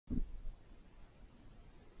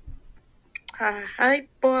Hi,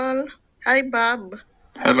 Paul. Hi, Bob.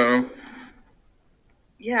 Hello.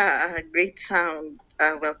 Yeah, great sound.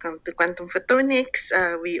 Welcome to Quantum Photonics.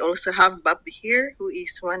 We also have Bob here, who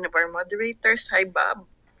is one of our moderators. Hi, Bob.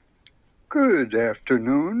 Good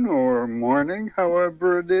afternoon or morning,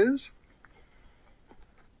 however it is.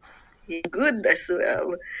 Good as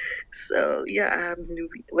well. So, yeah,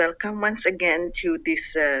 welcome once again to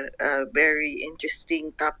this very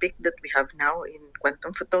interesting topic that we have now in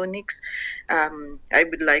quantum photonics. I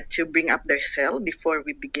would like to bring up Darcel before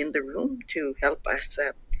we begin the room to help us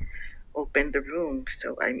open the room.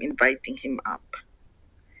 So, I'm inviting him up.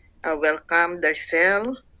 Welcome,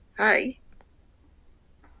 Darcel. Hi.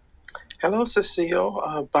 Hello,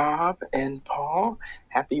 Cecile, Bob, and Paul.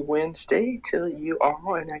 Happy Wednesday to you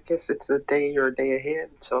all, and I guess it's a day or a day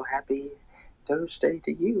ahead, so happy Thursday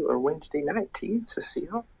to you, or Wednesday night to you,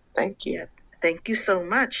 Cecile. Thank you. Yeah, thank you so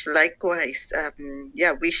much. Likewise.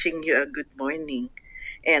 Wishing you a good morning.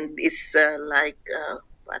 And it's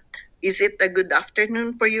what? Is it a good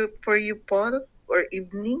afternoon for you, Paul, or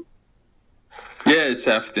evening? Yeah, it's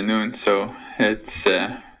afternoon, so it's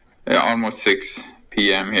almost 6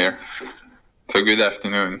 p.m. here. So good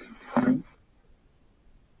afternoon.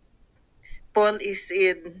 Paul is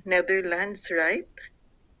in Netherlands, right?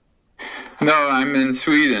 No, I'm in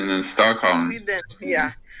Sweden, in Stockholm. Sweden,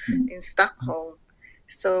 yeah, in Stockholm.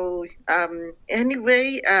 So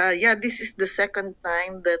anyway, this is the second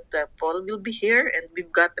time that Paul will be here, and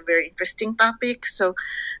we've got a very interesting topic. So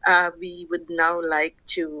we would now like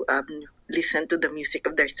to listen to the music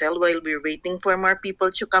of Darcel while we're waiting for more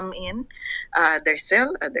people to come in.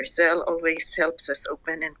 Darcel always helps us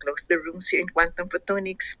open and close the rooms here in Quantum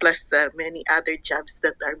Photonics, plus many other jobs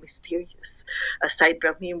that are mysterious, aside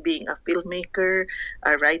from him being a filmmaker,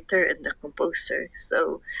 a writer, and a composer.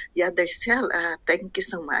 So, Darcel, thank you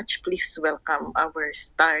so much. Please welcome our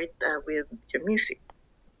start with your music.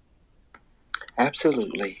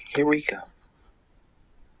 Absolutely. Here we go.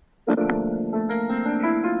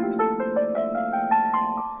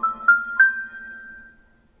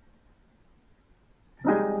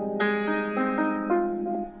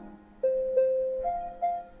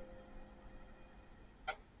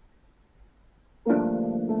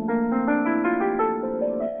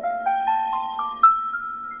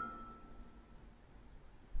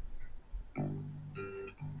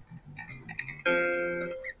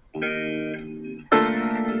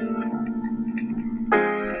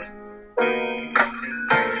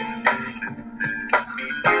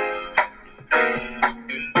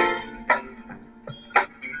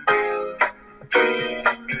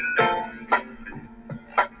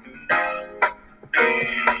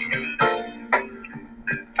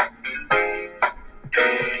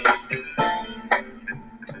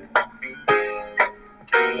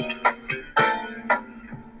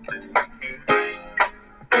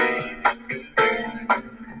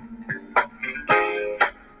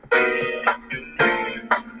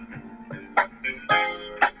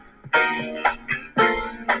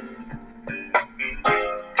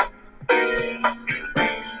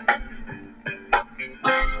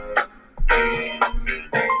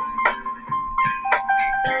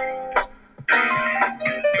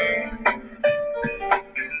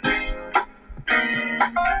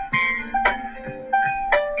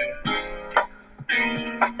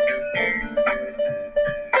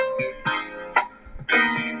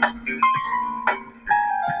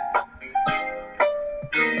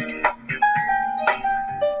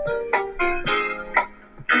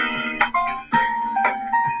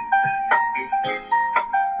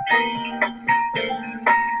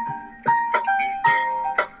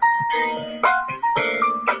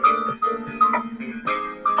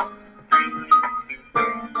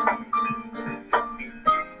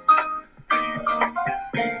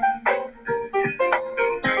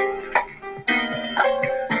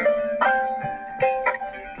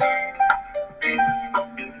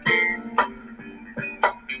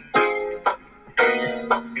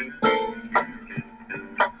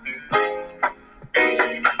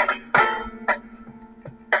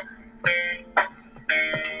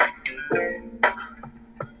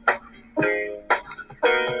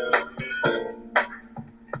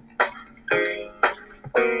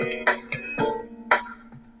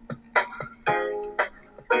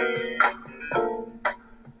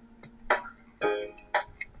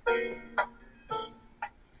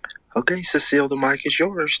 Okay, Cecile, the mic is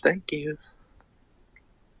yours. Thank you.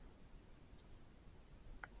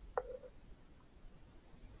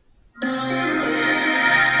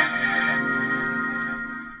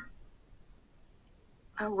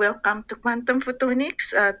 Welcome to Quantum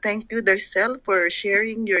Photonics. Thank you, Darcel, for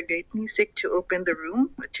sharing your great music to open the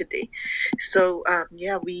room today. So,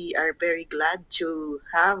 we are very glad to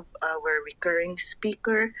have our recurring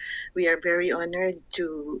speaker. We are very honored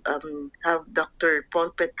to have Dr.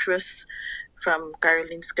 Paul Petrus from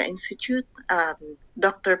Karolinska Institute.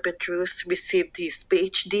 Dr. Petrus received his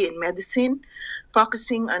PhD in medicine,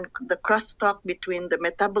 focusing on the crosstalk between the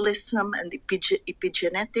metabolism and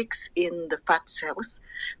epigenetics in the fat cells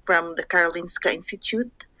from the Karolinska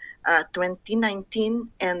Institute, 2019,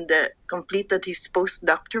 and completed his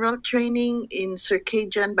postdoctoral training in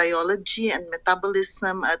circadian biology and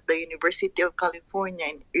metabolism at the University of California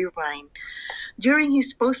in Irvine. During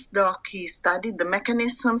his postdoc, he studied the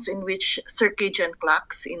mechanisms in which circadian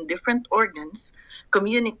clocks in different organs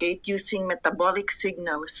communicate using metabolic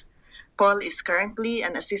signals. Paul is currently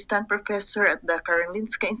an assistant professor at the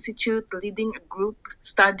Karolinska Institute, leading a group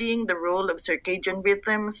studying the role of circadian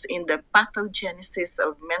rhythms in the pathogenesis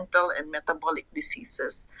of mental and metabolic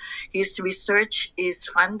diseases. His research is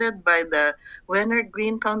funded by the Wenner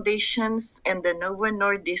Green Foundations and the Novo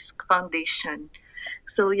Nordisk Foundation.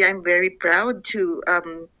 So I'm very proud to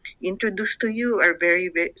introduce to you our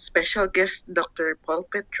very special guest, Dr. Paul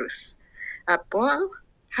Petrus. Paul,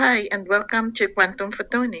 hi, and welcome to Quantum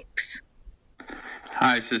Photonics.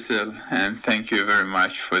 Hi, Cecile, and thank you very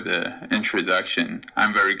much for the introduction.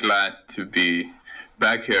 I'm very glad to be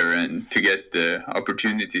back here and to get the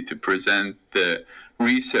opportunity to present the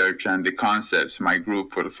research and the concepts my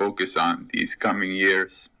group will focus on these coming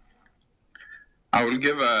years. I will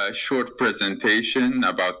give a short presentation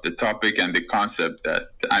about the topic and the concept that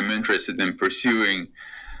I'm interested in pursuing,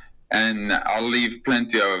 and I'll leave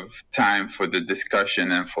plenty of time for the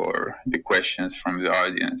discussion and for the questions from the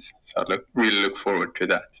audience. So I really look forward to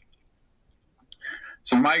that.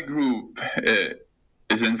 So my group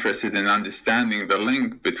is interested in understanding the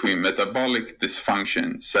link between metabolic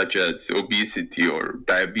dysfunction, such as obesity or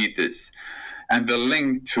diabetes, and the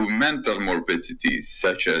link to mental morbidities,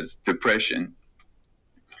 such as depression.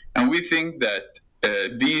 And we think that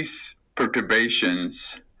these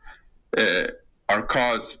perturbations are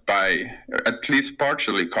caused by, at least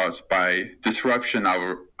partially caused by, disruption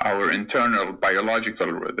of our internal biological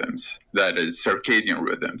rhythms, that is, circadian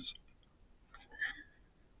rhythms.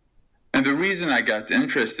 And the reason I got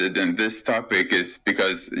interested in this topic is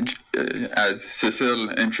because, as Cecile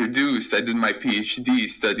introduced, I did my PhD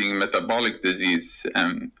studying metabolic disease,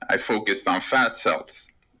 and I focused on fat cells.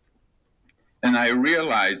 And I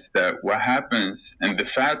realized that what happens in the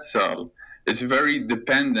fat cell is very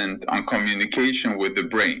dependent on communication with the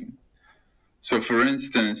brain. So for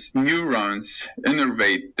instance, neurons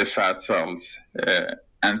innervate the fat cells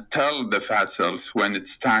and tell the fat cells when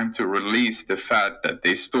it's time to release the fat that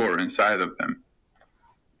they store inside of them.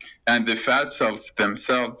 And the fat cells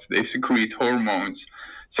themselves, they secrete hormones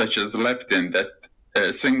such as leptin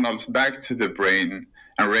that signals back to the brain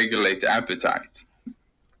and regulate appetite.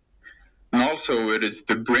 And also it is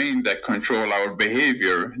the brain that controls our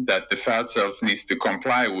behavior that the fat cells needs to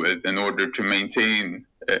comply with in order to maintain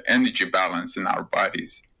energy balance in our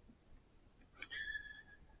bodies.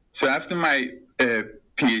 So after my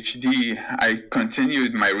PhD, I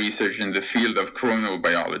continued my research in the field of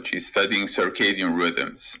chronobiology, studying circadian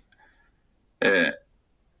rhythms. I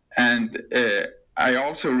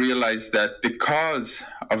also realized that the cause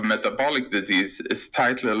of metabolic disease is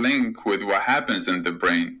tightly linked with what happens in the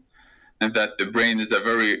brain, and that the brain is a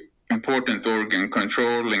very important organ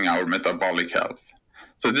controlling our metabolic health.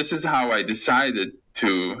 So this is how I decided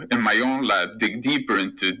to, in my own lab, dig deeper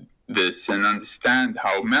into this and understand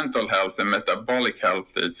how mental health and metabolic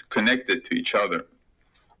health is connected to each other.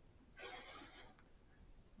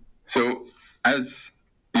 So as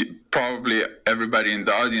probably everybody in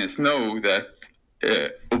the audience know, that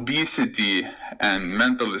obesity and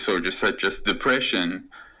mental disorders such as depression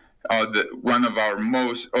are one of our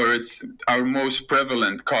most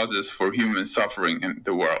prevalent causes for human suffering in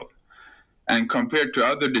the world. And compared to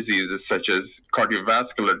other diseases such as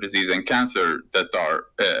cardiovascular disease and cancer that are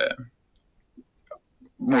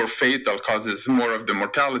more fatal, causes more of the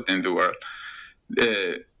mortality in the world,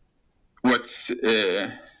 what's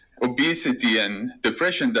obesity and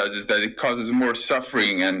depression does is that it causes more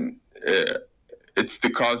suffering, and it's the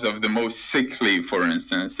cause of the most sickly, for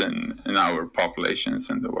instance, in our populations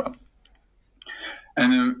in the world.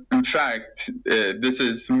 And in fact, this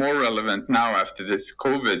is more relevant now after this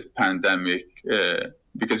COVID pandemic,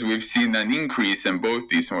 because we've seen an increase in both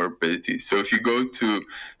these morbidities. So if you go to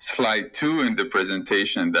slide 2 in the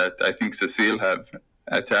presentation that I think Cecile have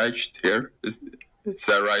attached here, is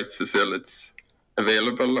that right, Cecile? It's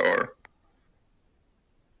available, or?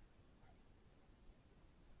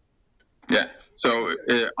 Yeah. So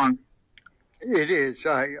on. It is.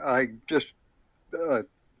 I just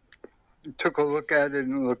took a look at it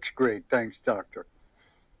and it looks great. Thanks, Doctor.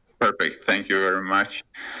 Perfect. Thank you very much.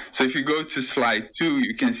 So if you go to slide 2,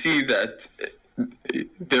 you can see that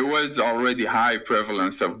there was already high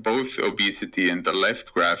prevalence of both obesity in the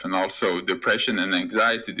left graph and also depression and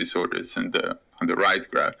anxiety disorders on the right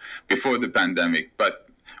graph before the pandemic. But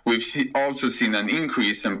we've also seen an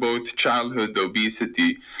increase in both childhood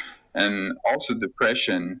obesity and also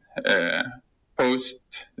depression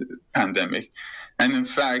post-pandemic. And in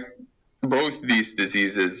fact, both these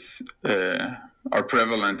diseases are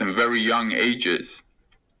prevalent in very young ages.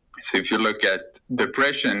 So if you look at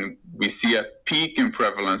depression, we see a peak in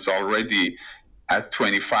prevalence already at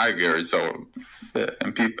 25 years old,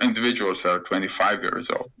 and individuals are 25 years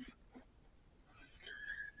old.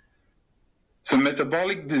 So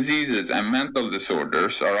metabolic diseases and mental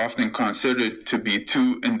disorders are often considered to be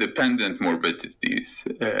two independent morbidities,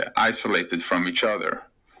 isolated from each other.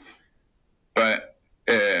 But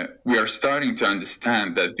we are starting to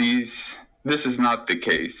understand that this is not the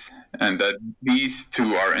case, and that these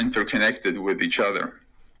two are interconnected with each other.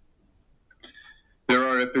 There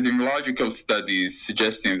are epidemiological studies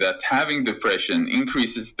suggesting that having depression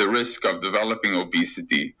increases the risk of developing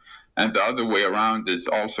obesity, and the other way around is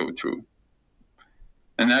also true.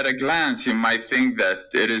 And at a glance, you might think that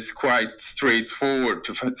it is quite straightforward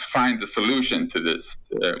to find a solution to this.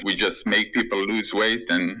 We just make people lose weight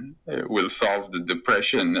and we'll solve the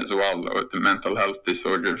depression as well, or the mental health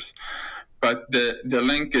disorders. But the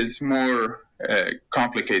link is more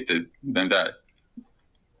complicated than that.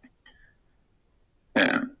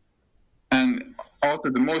 And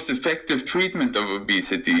also the most effective treatment of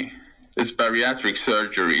obesity is bariatric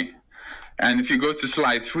surgery. And if you go to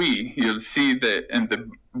slide 3, you'll see that in the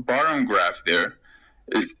bottom graph there,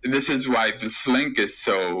 this is why this link is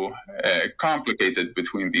so complicated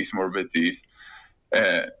between these morbidities.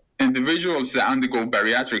 Individuals that undergo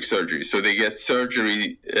bariatric surgery, so they get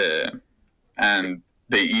surgery and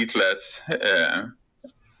they eat less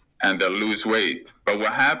and they'll lose weight. But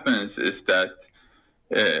what happens is that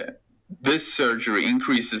this surgery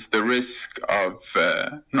increases the risk of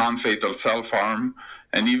non-fatal self-harm,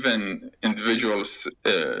 and even individuals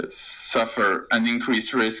suffer an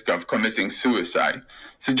increased risk of committing suicide,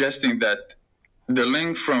 suggesting that the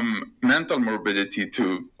link from mental morbidity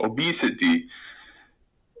to obesity,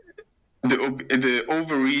 the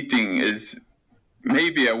overeating is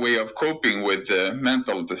maybe a way of coping with the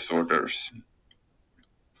mental disorders.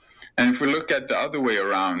 And if we look at the other way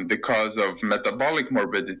around, the cause of metabolic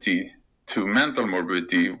morbidity to mental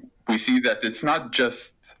morbidity, we see that it's not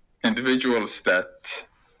just individuals that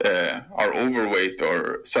are overweight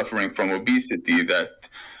or suffering from obesity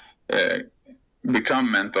that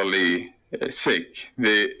become mentally sick.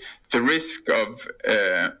 The risk of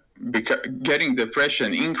getting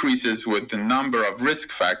depression increases with the number of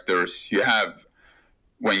risk factors you have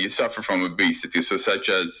when you suffer from obesity, so such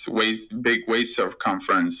as big waist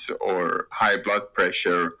circumference or high blood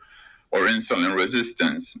pressure or insulin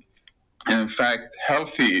resistance. And in fact,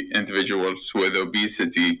 healthy individuals with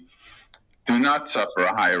obesity do not suffer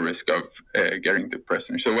a higher risk of getting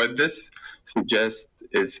depression. So what this suggests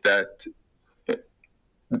is that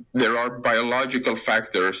there are biological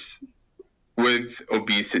factors with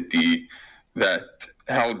obesity that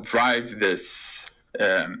help drive this,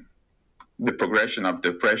 the progression of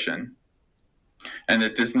depression. And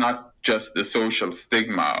it is not just the social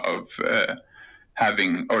stigma of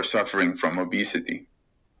having or suffering from obesity.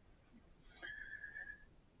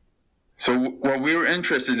 So what we're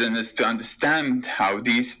interested in is to understand how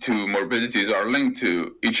these two morbidities are linked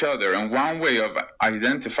to each other. And one way of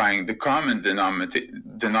identifying the common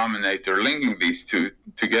denominator linking these two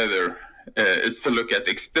together is to look at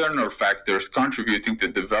external factors contributing to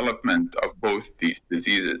development of both these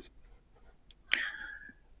diseases.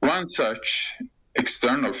 One such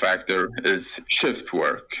external factor is shift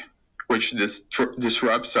work, which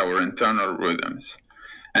disrupts our internal rhythms.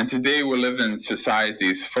 And today we live in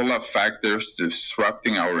societies full of factors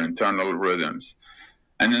disrupting our internal rhythms.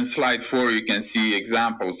 And in slide 4, you can see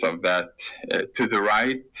examples of that. To the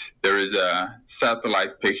right, there is a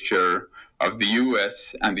satellite picture of the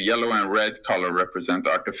US, and the yellow and red color represent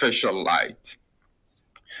artificial light.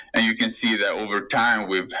 And you can see that over time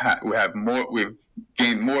we've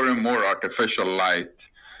gained more and more artificial light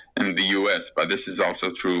in the US, but this is also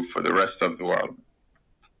true for the rest of the world.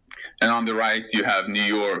 And on the right, you have New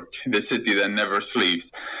York, the city that never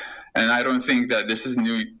sleeps. And I don't think that this is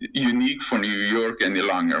unique for New York any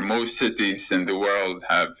longer. Most cities in the world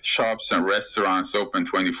have shops and restaurants open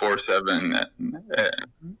 24/7.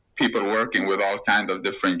 people working with all kinds of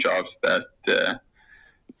different jobs that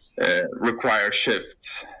require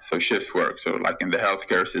shifts, so shift work, so like in the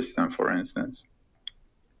healthcare system, for instance.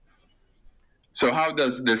 So how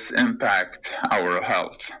does this impact our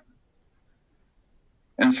health?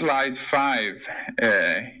 In slide 5,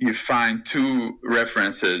 you find 2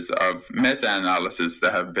 references of meta-analysis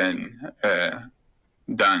that have been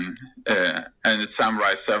done, and it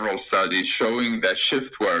summarized several studies showing that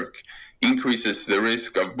shift work increases the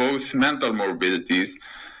risk of both mental morbidities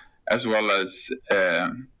as well as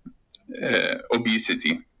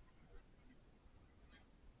obesity.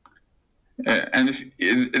 And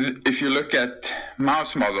if you look at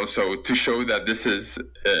mouse models, so to show that this is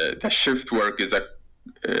that shift work is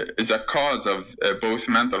a cause of both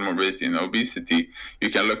mental morbidity and obesity, you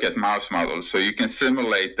can look at mouse models. So you can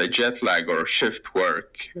simulate the jet lag or shift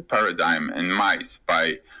work paradigm in mice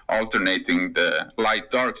by alternating the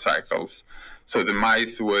light-dark cycles. So the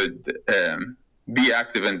mice would be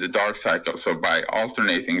active in the dark cycle. So by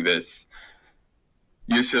alternating this,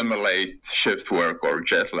 you simulate shift work or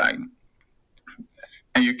jet lag.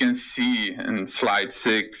 And you can see in slide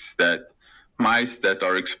 6 that mice that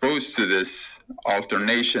are exposed to this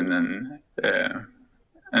alternation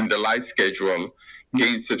and the light schedule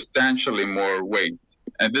gain substantially more weight.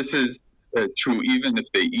 And this is true even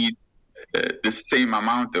if they eat the same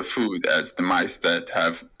amount of food as the mice that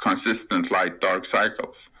have consistent light-dark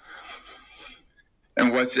cycles.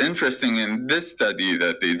 And what's interesting in this study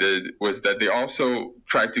that they did was that they also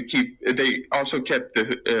kept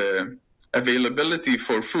the availability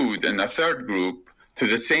for food in a third group to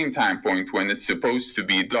the same time point when it's supposed to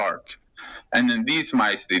be dark. And in these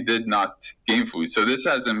mice, they did not gain food. So this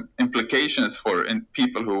has implications for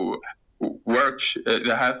people who work, that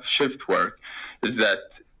have shift work, is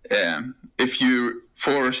that if you're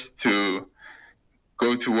forced to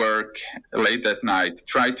go to work late at night,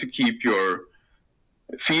 try to keep your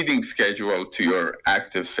feeding schedule to your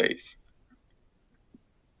active phase.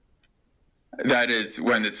 That is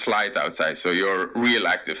when it's light outside, so your real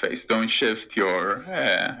active phase. Don't shift your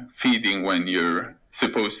feeding when you're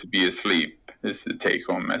supposed to be asleep, is the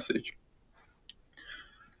take-home message.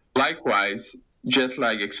 Likewise, jet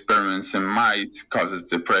lag experiments in mice causes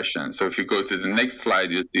depression. So if you go to the next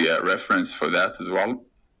slide, you'll see a reference for that as well.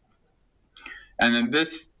 And in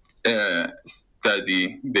this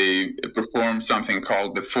study, they performed something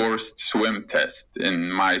called the forced swim test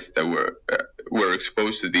in mice that were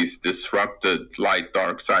exposed to these disrupted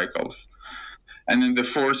light-dark cycles. And in the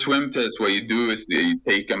forced swim test, what you do is you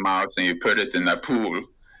take a mouse and you put it in a pool,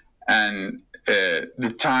 and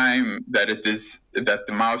the time that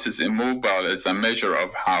the mouse is immobile is a measure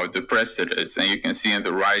of how depressed it is. And you can see in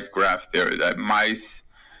the right graph there that mice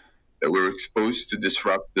that were exposed to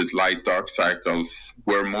disrupted light-dark cycles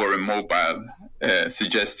were more immobile,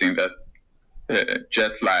 suggesting that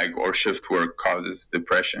jet lag or shift work causes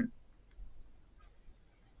depression.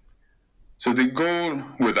 So the goal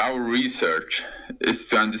with our research is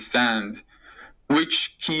to understand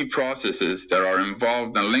which key processes that are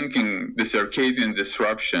involved in linking the circadian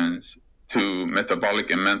disruptions to metabolic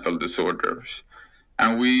and mental disorders.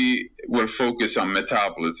 And we will focus on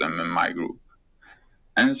metabolism in my group.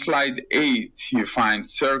 And in slide 8, you find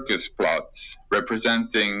circus plots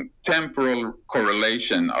representing temporal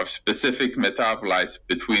correlation of specific metabolites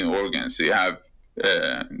between organs. So you have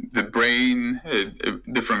the brain,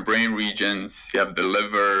 different brain regions, you have the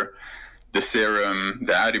liver, the serum,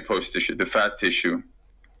 the adipose tissue, the fat tissue,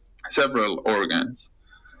 several organs.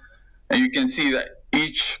 And you can see that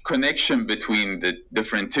each connection between the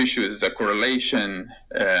different tissues is a correlation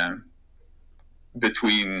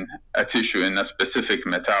between a tissue and a specific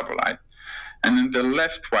metabolite. And in the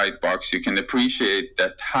left white box, you can appreciate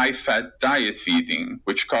that high-fat diet feeding,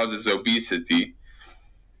 which causes obesity,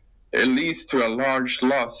 it leads to a large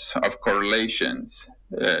loss of correlations,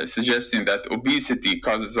 suggesting that obesity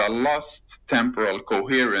causes a lost temporal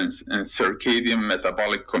coherence in circadian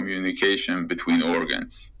metabolic communication between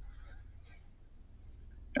organs.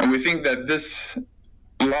 And we think that this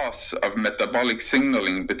loss of metabolic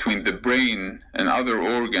signaling between the brain and other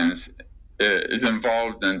organs is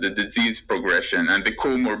involved in the disease progression and the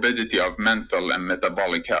comorbidity of mental and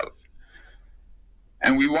metabolic health.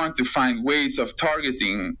 And we want to find ways of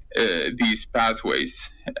targeting these pathways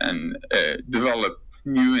and develop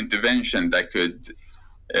new intervention that could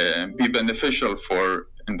be beneficial for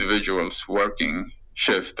individuals working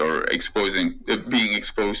shift or being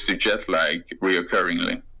exposed to jet lag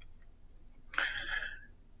reoccurringly.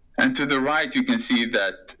 And to the right, you can see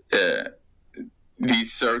that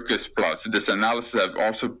these circus plots, this analysis have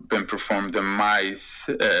also been performed in mice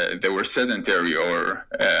that were sedentary or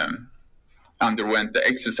underwent the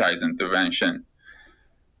exercise intervention.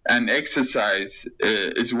 And exercise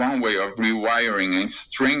is one way of rewiring and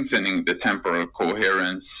strengthening the temporal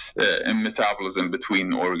coherence in metabolism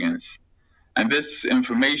between organs. And this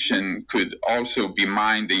information could also be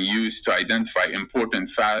mined and used to identify important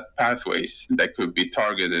pathways that could be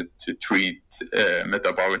targeted to treat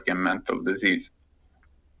metabolic and mental disease.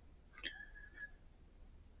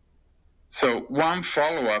 So one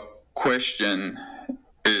follow-up question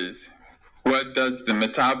is, what does the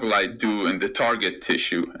metabolite do in the target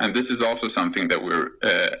tissue? And this is also something that we're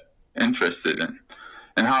interested in.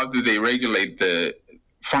 And how do they regulate the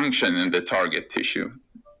function in the target tissue?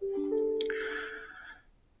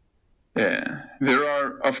 There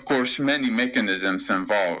are, of course, many mechanisms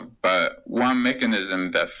involved, but one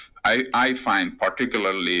mechanism that I find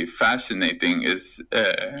particularly fascinating is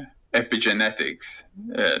epigenetics.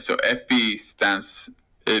 So epi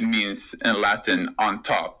it means in Latin on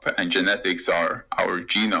top, and genetics are our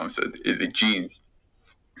genome, so the genes.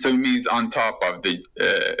 So it means on top of the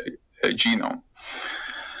genome.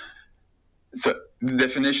 So the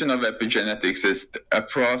definition of epigenetics is a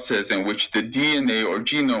process in which the DNA or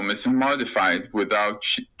genome is modified without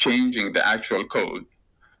changing the actual code.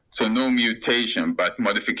 So no mutation, but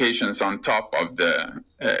modifications on top of the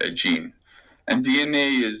gene. And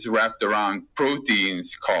DNA is wrapped around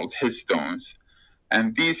proteins called histones.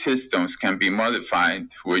 And these histones can be modified,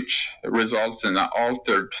 which results in an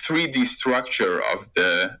altered 3D structure of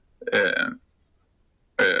the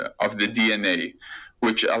DNA,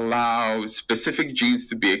 which allows specific genes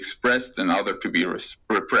to be expressed and other to be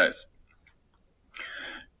repressed.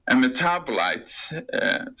 And metabolites,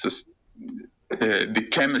 the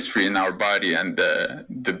chemistry in our body and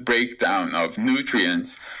the breakdown of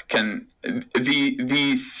nutrients,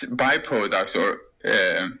 these byproducts or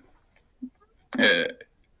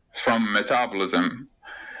from metabolism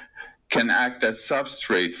can act as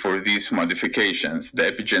substrate for these modifications, the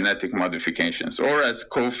epigenetic modifications, or as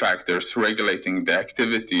cofactors regulating the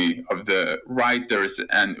activity of the writers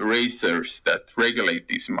and erasers that regulate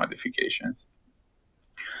these modifications.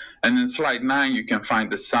 And in slide 9, you can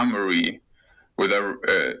find a summary with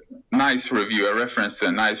a nice review, a reference to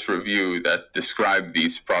a nice review that describes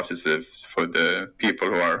these processes for the people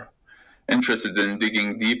who are interested in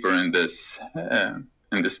digging deeper in this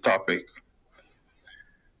topic.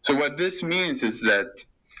 So what this means is that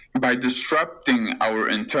by disrupting our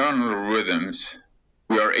internal rhythms,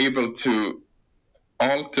 we are able to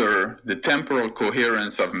alter the temporal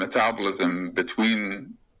coherence of metabolism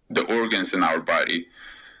between the organs in our body.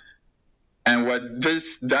 And what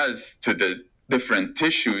this does to the different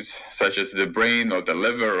tissues, such as the brain or the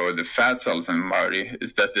liver or the fat cells in the body,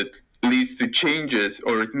 is that it leads to changes,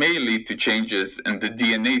 or it may lead to changes in the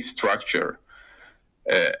DNA structure.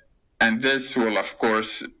 And this will, of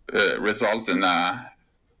course, result in a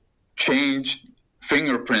changed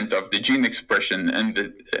fingerprint of the gene expression in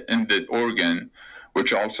the organ,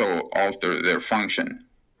 which also alter their function.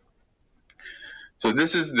 So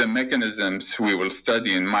this is the mechanisms we will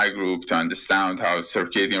study in my group to understand how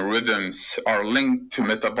circadian rhythms are linked to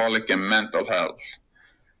metabolic and mental health.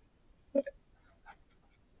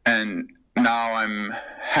 And now I'm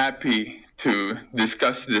happy to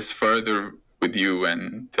discuss this further with you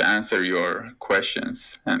and to answer your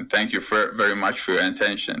questions. And thank you very much for your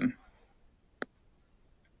attention.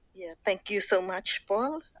 Yeah, thank you so much,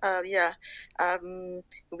 Paul.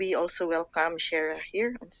 We also welcome Shara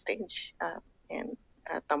here on stage and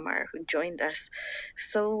Tamar, who joined us.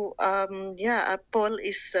 So Paul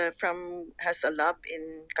is has a lab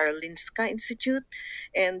in Karolinska Institute,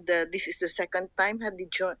 and this is the second time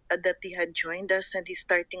that he had joined us, and he's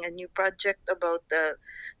starting a new project about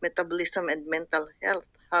metabolism and mental health,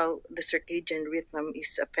 how the circadian rhythm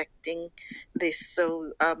is affecting this.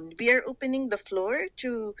 So we are opening the floor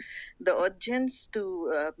to the audience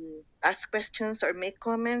to ask questions or make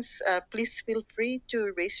comments. Please feel free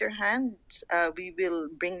to raise your hand. We will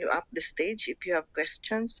bring you up the stage if you have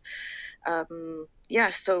questions.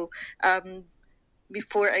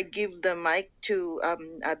 Before I give the mic to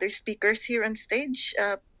other speakers here on stage,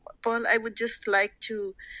 Paul, I would just like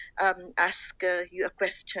to ask you a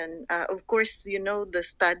question. Of course, you know the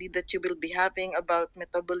study that you will be having about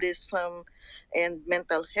metabolism and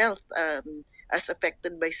mental health as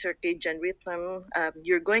affected by circadian rhythm.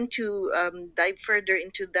 You're going to dive further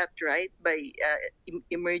into that, right, by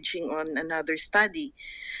emerging on another study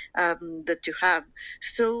that you have.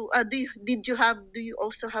 So do you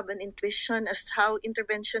also have an intuition as how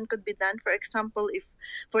intervention could be done? For example, if,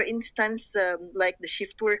 for instance, like the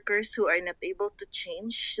shift workers who are not able to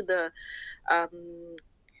change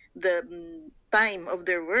the time of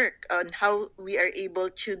their work, on how we are able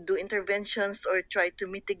to do interventions or try to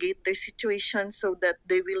mitigate their situation so that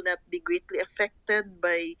they will not be greatly affected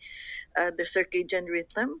by the circadian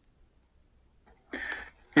rhythm?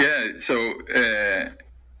 Yeah, so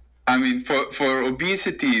I mean, for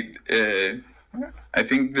obesity, I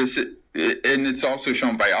think this, and it's also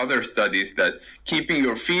shown by other studies that keeping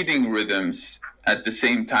your feeding rhythms at the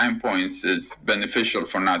same time points is beneficial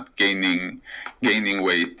for not gaining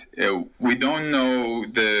weight. We don't know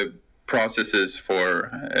the processes for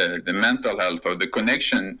the mental health or the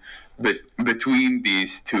connection between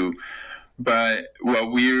these two, but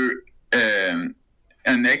what we're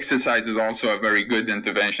and exercise is also a very good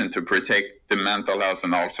intervention to protect the mental health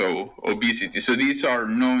and also obesity. So these are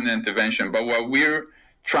known interventions, but what we're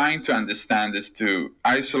trying to understand is to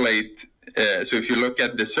isolate. So if you look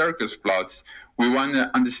at the circus plots, we want to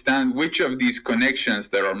understand which of these connections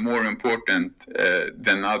that are more important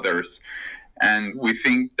than others. And we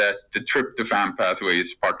think that the tryptophan pathway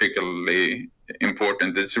is particularly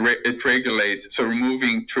important. It regulates, so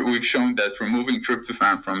we've shown that removing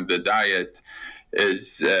tryptophan from the diet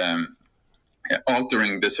is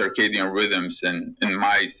altering the circadian rhythms in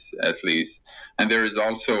mice, at least. And there is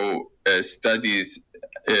also studies,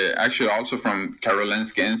 actually also from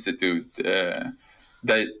Karolinska Institute,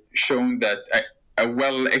 that shown that a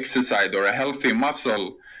well-exercised or a healthy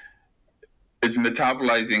muscle is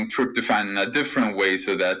metabolizing tryptophan in a different way,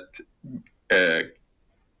 so that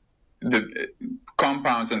the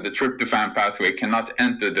compounds in the tryptophan pathway cannot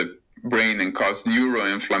enter the brain and cause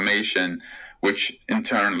neuroinflammation, which in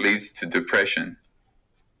turn leads to depression.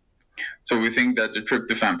 So we think that the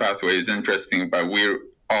tryptophan pathway is interesting, but we're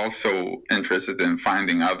also interested in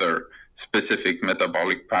finding other specific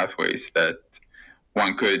metabolic pathways that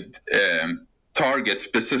one could target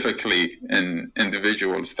specifically in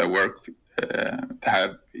individuals that work,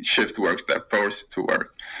 have shift works that are forced to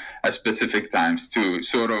work at specific times, to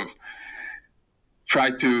sort of try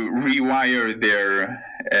to rewire their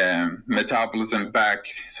metabolism back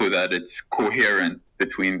so that it's coherent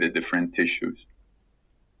between the different tissues.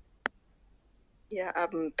 Yeah,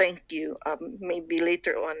 thank you. Maybe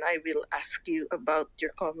later on I will ask you about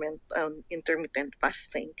your comment on intermittent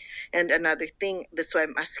fasting. And another thing, that's why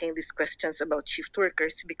I'm asking these questions about shift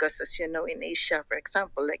workers, because as you know, in Asia, for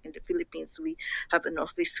example, like in the Philippines, we have an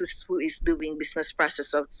office who is doing business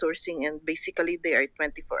process outsourcing, and basically they are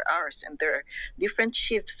 24 hours and there are different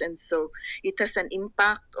shifts. And so it has an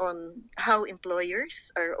impact on how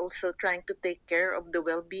employers are also trying to take care of the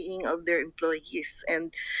well-being of their employees.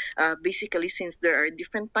 And basically, since there are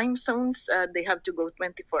different time zones, they have to go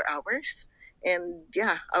 24 hours. And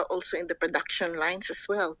yeah, also in the production lines as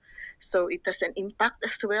well. So it has an impact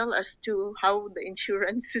as well as to how the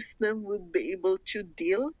insurance system would be able to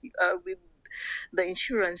deal with the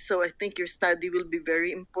insurance. So I think your study will be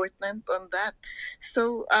very important on that.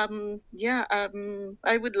 So I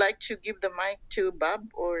would like to give the mic to Bob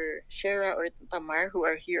or Shara or Tamar, who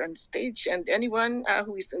are here on stage, and anyone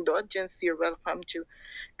who is in the audience, you're welcome to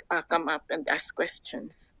come up and ask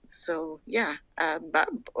questions. So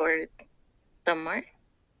Bob or Tamar.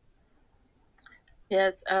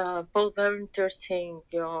 Yes, both very interesting,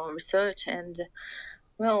 your research, and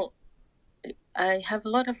well, I have a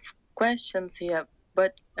lot of questions here,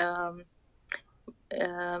 but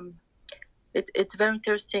it's very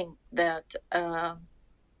interesting that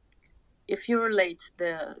if you relate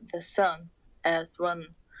the sun as one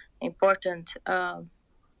important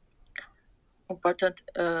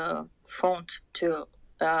font to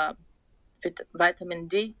vitamin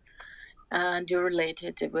D, and you relate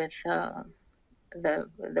it with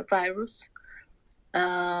the virus,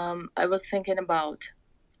 I was thinking about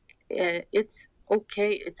it's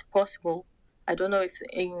okay, it's possible. I don't know if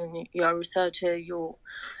in your research you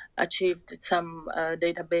achieved some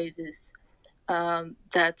databases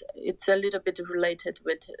that it's a little bit related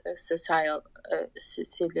with Cecilia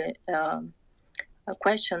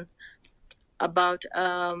question about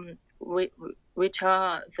which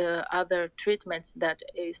are the other treatments that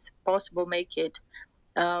is possible make it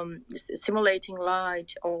simulating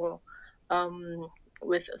light or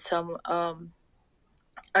with some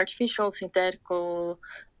artificial synthetical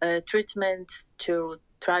treatments to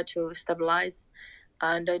try to stabilize.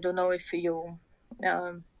 And I don't know if you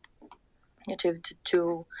achieved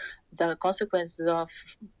to the consequences of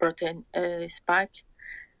protein spike.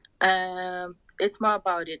 It's more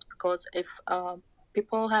about it, because if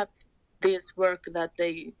people have this work that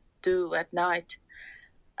they do at night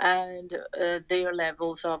and their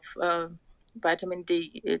levels of vitamin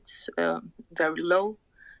D it's very low,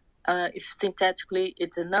 if synthetically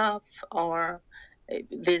it's enough, or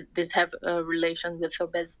this have a relation with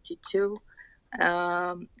obesity too.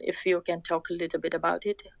 If you can talk a little bit about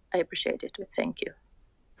it, I appreciate it. Thank you.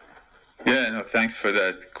 Yeah, no, thanks for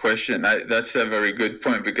that question. That's a very good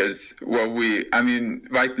point, because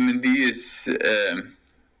vitamin D is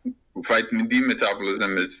vitamin D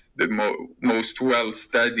metabolism is the most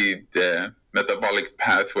well-studied metabolic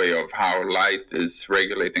pathway of how light is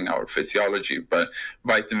regulating our physiology. But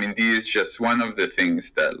vitamin D is just one of the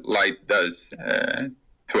things that light does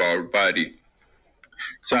to our body.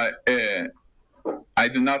 So I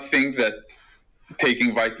do not think that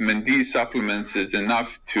taking vitamin D supplements is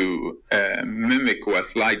enough to mimic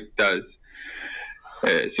what light does.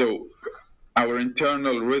 So our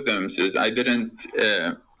internal rhythms is, I didn't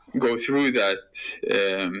go through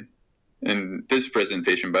that in this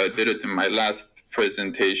presentation, but I did it in my last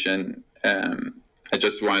presentation. I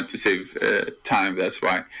just wanted to save time, that's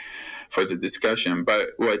why, for the discussion. But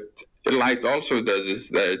what light also does is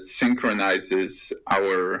that it synchronizes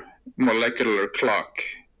our molecular clock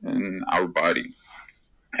in our body.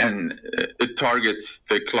 And it targets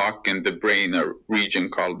the clock in the brain, a region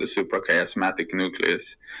called the suprachiasmatic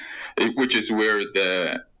nucleus, which is where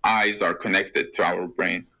the eyes are connected to our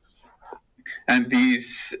brain. And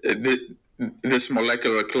this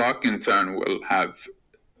molecular clock, in turn, will have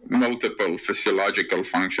multiple physiological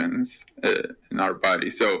functions in our body.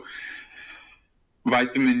 So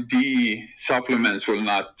vitamin D supplements are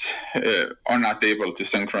not able to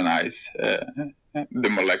synchronize the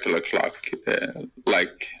molecular clock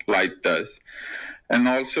like light does. And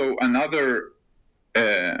also another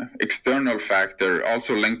external factor,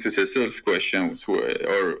 also linked to Cecile's question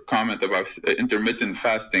or comment about intermittent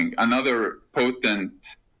fasting, another potent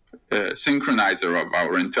synchronizer of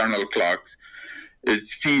our internal clocks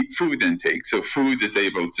is food intake. So food is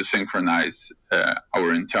able to synchronize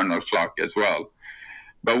our internal clock as well.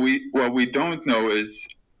 But what we don't know is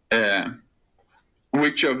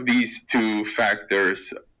which of these two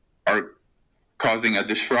factors are causing a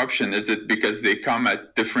disruption. Is it because they come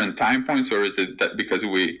at different time points, or is it that because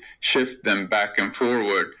we shift them back and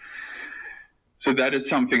forward? So that is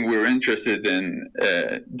something we're interested in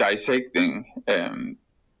dissecting.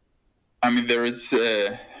 There is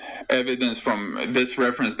evidence from this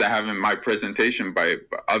reference that I have in my presentation by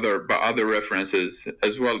other references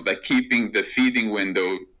as well, that keeping the feeding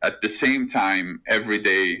window at the same time every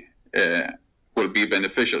day will be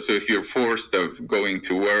beneficial. So if you're forced of going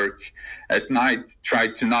to work at night, try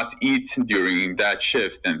to not eat during that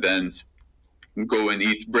shift, and then go and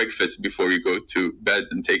eat breakfast before you go to bed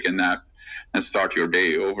and take a nap and start your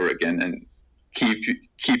day over again, and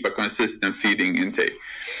keep a consistent feeding intake.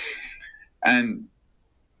 And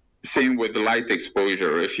same with the light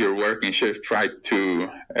exposure. If you're working shift, try to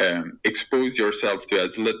expose yourself to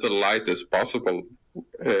as little light as possible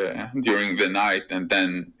during the night, and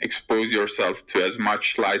then expose yourself to as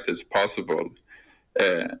much light as possible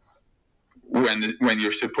when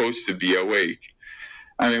you're supposed to be awake.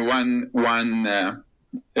 Again,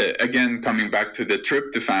 coming back to the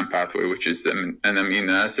tryptophan pathway, which is an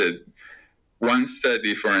amino acid, one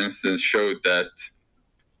study, for instance, showed that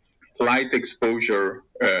light exposure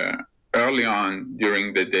early on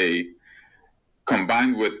during the day,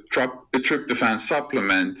 combined with the tryptophan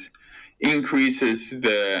supplement, increases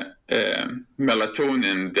the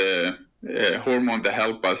melatonin, the hormone that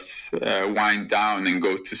helps us wind down and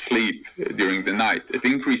go to sleep during the night. It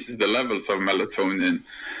increases the levels of melatonin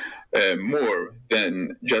more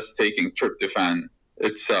than just taking tryptophan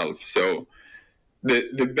itself. So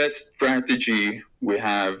the best strategy we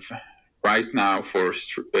have right now for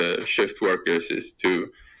shift workers is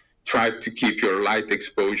to try to keep your light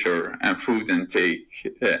exposure and food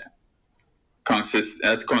intake at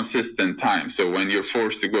consistent time. So when you're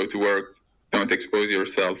forced to go to work, don't expose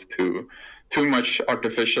yourself to too much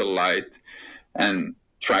artificial light, and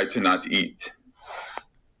try to not eat.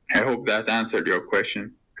 I hope that answered your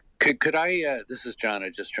question. Could I, this is John, I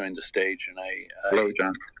just joined the stage, and Hello,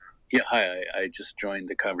 John. Yeah, hi, I just joined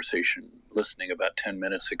the conversation listening about 10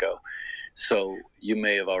 minutes ago. So you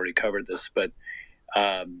may have already covered this, but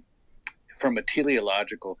from a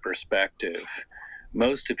teleological perspective,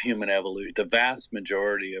 most of human evolution, the vast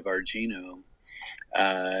majority of our genome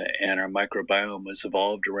and our microbiome has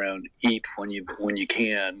evolved around eat when you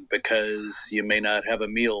can, because you may not have a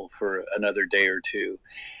meal for another day or two.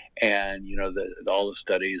 And, all the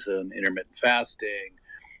studies on intermittent fasting.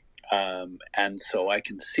 And so I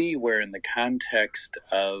can see where, in the context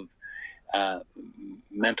of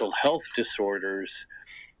mental health disorders,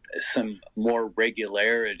 some more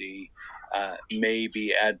regularity may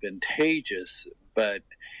be advantageous, but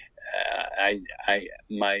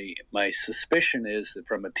my suspicion is that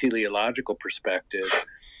from a teleological perspective,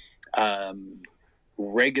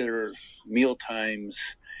 regular meal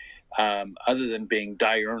times, other than being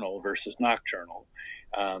diurnal versus nocturnal,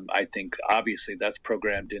 I think obviously that's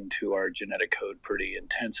programmed into our genetic code pretty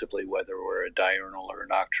intensively, whether we're a diurnal or a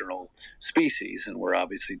nocturnal species, and we're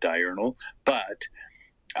obviously diurnal. But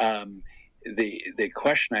the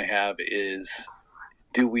question I have is,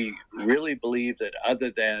 do we really believe that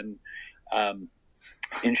other than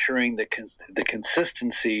ensuring the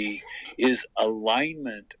consistency is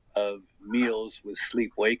alignment of meals with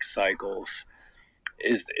sleep-wake cycles,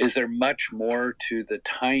 is there much more to the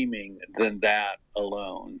timing than that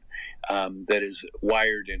alone that is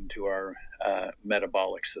wired into our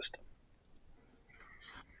metabolic system?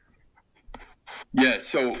 Yeah,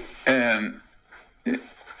 so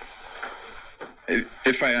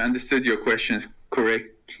if I understood your questions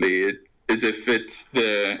correctly, it is if it's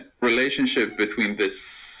the relationship between the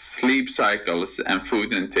sleep cycles and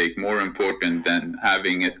food intake more important than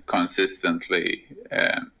having it consistently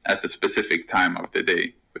at the specific time of the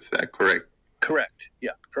day. Was that correct? Correct,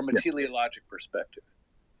 yeah, from a teleologic perspective.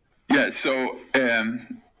 Yeah, so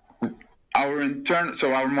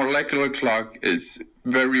our molecular clock is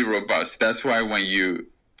very robust. That's why when you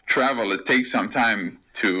travel, it takes some time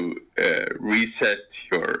to reset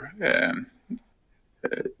your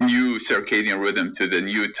new circadian rhythm to the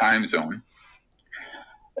new time zone.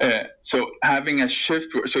 So having a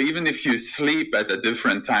shift, so even if you sleep at a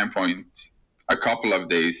different time point a couple of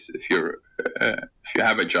days, if you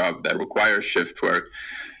have a job that requires shift work,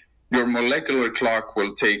 your molecular clock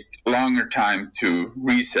will take longer time to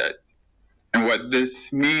reset. And what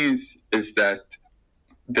this means is that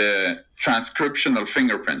the transcriptional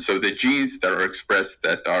fingerprints, so the genes that are expressed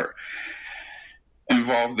that are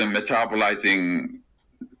involved in metabolizing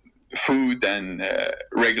food and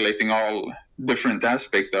regulating all different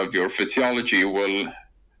aspects of your physiology, will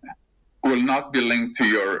not be linked to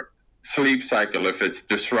your sleep cycle if it's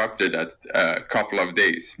disrupted at a couple of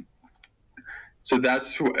days. So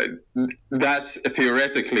that's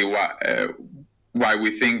theoretically why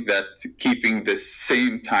we think that keeping the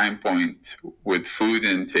same time point with food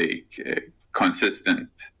intake consistent,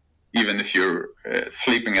 even if you're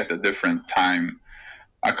sleeping at a different time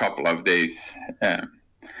a couple of days. And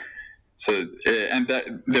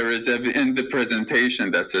that there is in the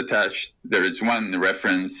presentation that's attached, there is one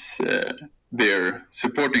reference there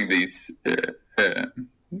supporting this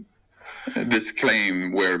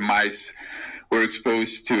claim where mice were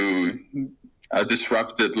exposed to a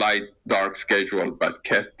disrupted light-dark schedule but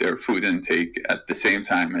kept their food intake at the same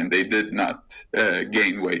time, and they did not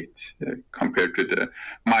gain weight compared to the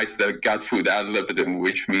mice that got food ad libitum,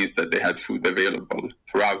 which means that they had food available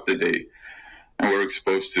throughout the day and were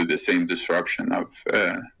exposed to the same disruption of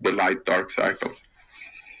the light-dark cycle.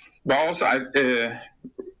 But also,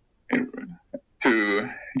 to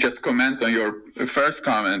just comment on your first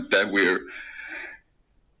comment that we've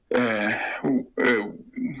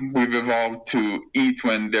evolved to eat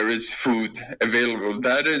when there is food available.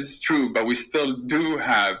 That is true, but we still do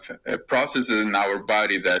have processes in our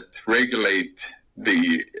body that regulate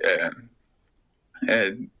the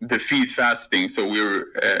feed fasting. So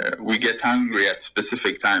we get hungry at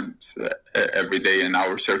specific times every day, and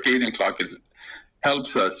our circadian clock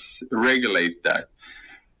helps us regulate that.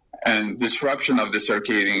 And disruption of the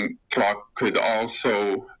circadian clock could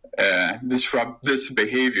also disrupt this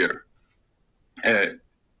behavior.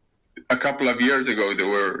 A couple of years ago, there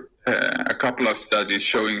were a couple of studies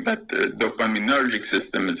showing that the dopaminergic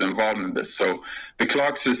system is involved in this. So the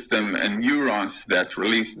clock system and neurons that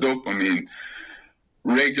release dopamine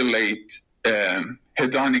regulate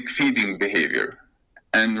hedonic feeding behavior.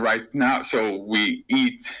 And right now, so we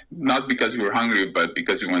eat not because we're hungry, but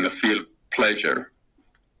because we want to feel pleasure.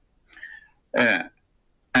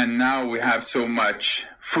 And now we have so much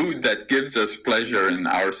food that gives us pleasure in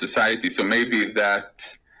our society. So maybe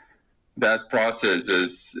that process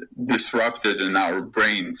is disrupted in our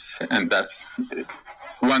brains. And that's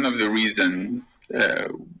one of the reasons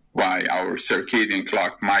why our circadian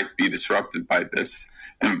clock might be disrupted by this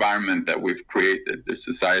environment that we've created, the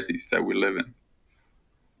societies that we live in.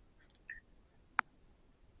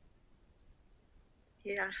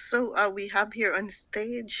 Yeah, so we have here on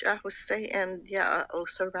stage Jose and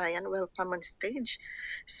also Ryan. Welcome on stage.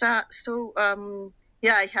 So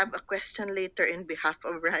I have a question later in behalf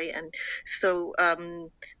of Ryan. So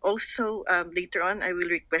also later on, I will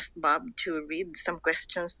request Bob to read some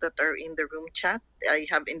questions that are in the room chat. I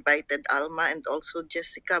have invited Alma and also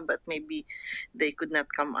Jessica, but maybe they could not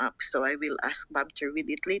come up. So I will ask Bob to read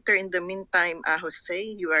it later. In the meantime, Jose,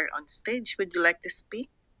 you are on stage. Would you like to speak?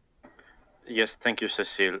 Yes, thank you,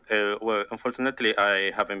 Cecile. Well, unfortunately,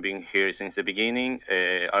 I haven't been here since the beginning.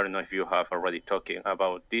 I don't know if you have already talking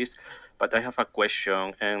about this, but I have a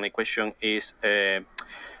question, and my question is, there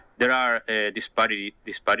are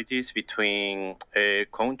disparities between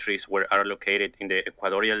countries where are located in the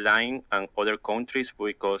equatorial line and other countries,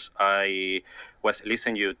 because I was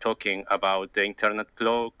listening you talking about the internal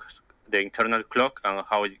clock and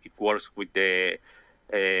how it works with the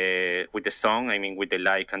sun, I mean with the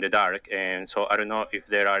light and the dark. And so I don't know if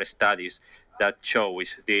there are studies that show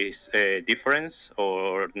this difference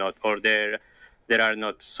or not, or there are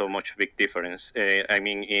not so much big difference. I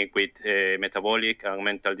mean with metabolic and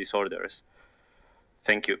mental disorders.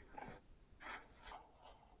 Thank you.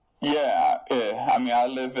 Yeah, I mean, I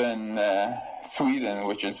live in Sweden,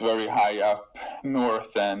 which is very high up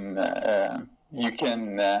north, and you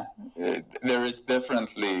can, there is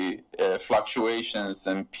definitely fluctuations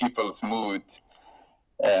in people's mood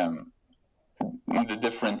in the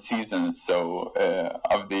different seasons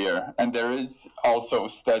of the year. And there is also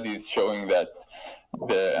studies showing that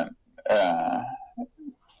the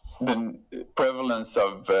prevalence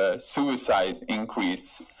of suicide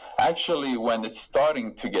increase actually when it's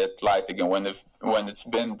starting to get light again, when it's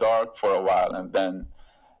been dark for a while, and then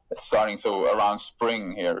starting, so around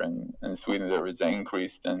spring here in Sweden, there is an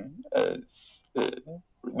increase in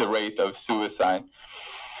the rate of suicide.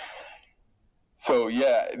 So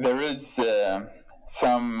yeah, there is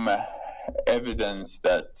some evidence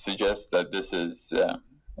that suggests that this is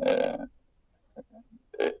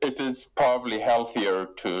it is probably healthier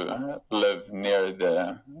to live near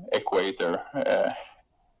the equator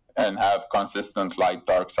and have consistent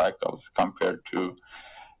light-dark cycles compared to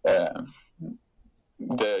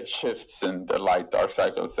the shifts in the light-dark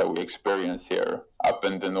cycles that we experience here up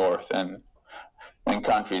in the north and in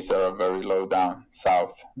countries that are very low down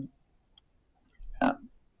south. Yeah.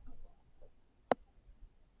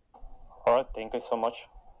 All right, thank you so much.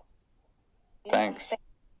 Thanks.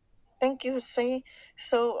 Thank you, Jose.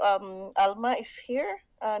 So Alma is here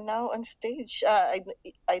now on stage. I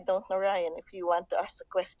don't know, Ryan, if you want to ask a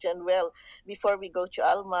question. Well, before we go to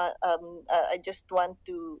Alma, I just want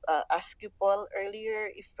to ask you, Paul, earlier,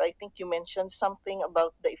 if I think you mentioned something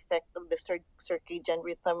about the effect of the circadian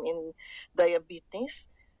rhythm in diabetes.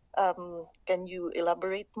 Can you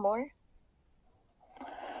elaborate more?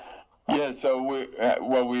 Yeah, so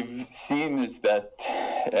what we've seen is that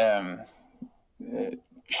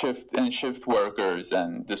shift workers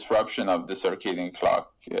and disruption of the circadian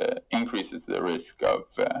clock increases the risk of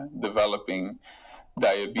developing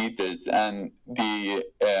diabetes. And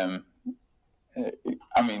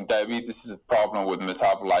diabetes is a problem with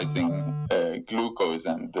metabolizing glucose,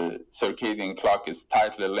 and the circadian clock is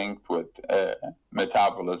tightly linked with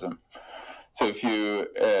metabolism. So if you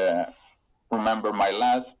remember my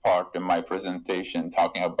last part in my presentation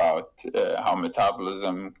talking about how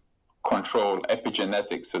metabolism control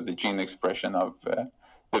epigenetics, so the gene expression of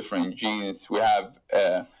different genes, we have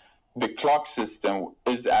the clock system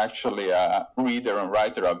is actually a reader and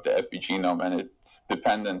writer of the epigenome, and it's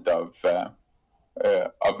dependent of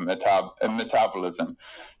metabolism.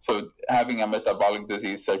 So having a metabolic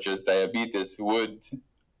disease such as diabetes would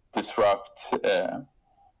disrupt the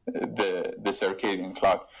circadian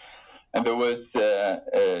clock. And there was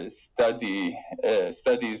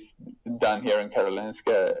studies done here in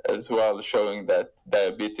Karolinska as well, showing that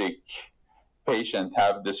diabetic patients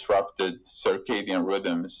have disrupted circadian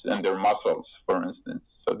rhythms in their muscles, for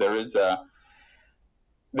instance. So there is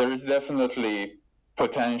definitely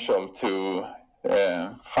potential to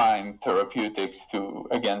find therapeutics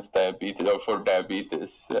against diabetes or for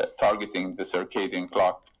diabetes targeting the circadian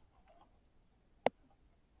clock.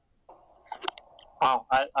 Wow,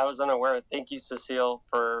 I was unaware. Thank you, Cecile,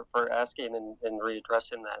 for asking and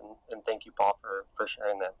readdressing that, and thank you, Paul, for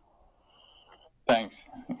sharing that. Thanks.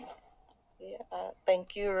 Yeah,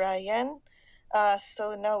 thank you, Ryan.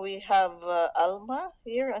 So now we have Alma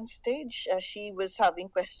here on stage. She was having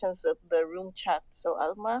questions at the room chat. So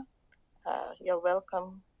Alma, you're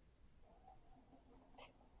welcome.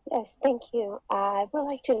 Yes, thank you. I would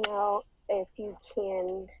like to know if you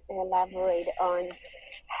can elaborate on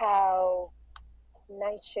how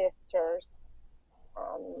night shifters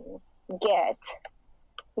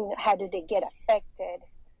how do they get affected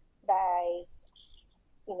by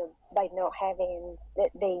not having,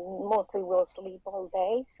 they mostly will sleep all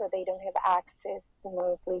day, so they don't have access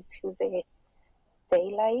mostly to the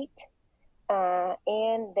daylight,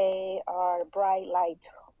 and they are bright light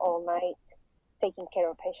all night taking care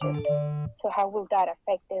of patients. So how will that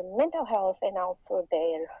affect their mental health and also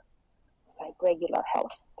their regular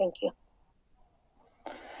health? Thank you.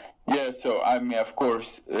 Yeah, so I mean, of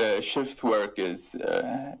course, shift work is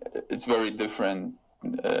very different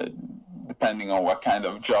depending on what kind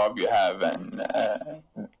of job you have and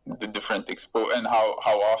the different and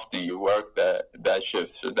how often you work that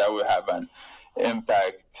shift. So that will have an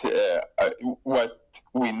impact. What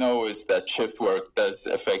we know is that shift work does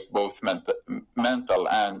affect both mental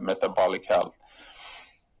and metabolic health.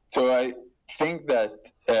 So I think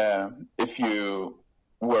that if you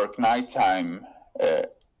work nighttime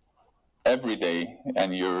every day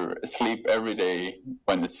and you're asleep every day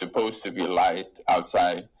when it's supposed to be light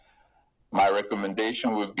outside, my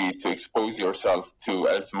recommendation would be to expose yourself to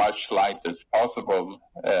as much light as possible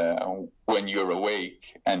when you're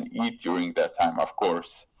awake, and eat during that time, of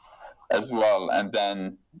course, as well. And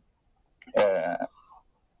then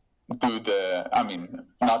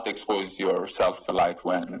not expose yourself to light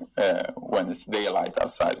when it's daylight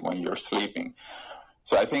outside, when you're sleeping.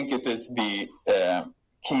 So I think it is the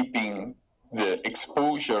keeping the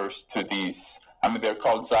exposures to these, they're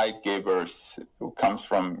called zeitgebers, who comes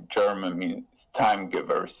from German, means time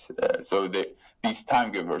givers. So these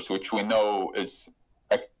time givers, which we know is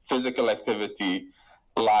physical activity,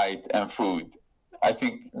 light, and food. I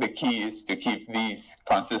think the key is to keep these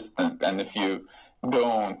consistent, and if you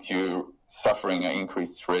don't, you're suffering an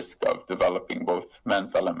increased risk of developing both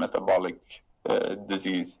mental and metabolic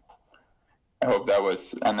disease. I hope that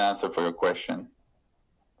was an answer for your question.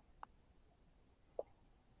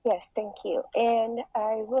 Yes, thank you. And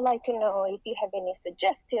I would like to know if you have any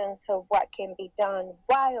suggestions of what can be done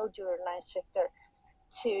while you're a night shifter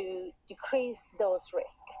to decrease those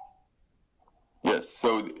risks. Yes,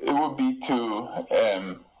 so it would be to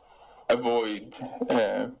avoid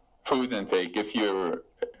food intake if you're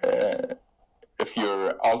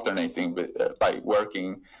alternating by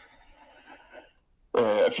working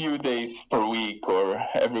a few days per week or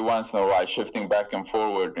every once in a while, shifting back and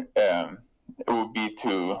forward. It would be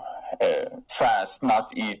to fast,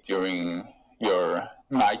 not eat during your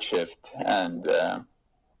night shift, and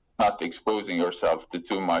not exposing yourself to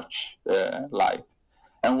too much light.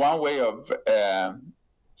 And one way of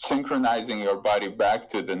synchronizing your body back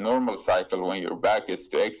to the normal cycle when you're back is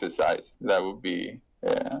to exercise. That would be,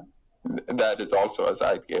 that is also a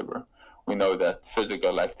zeitgeber. We know that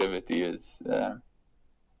physical activity is a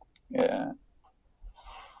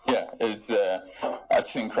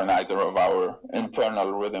synchronizer of our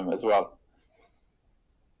internal rhythm as well.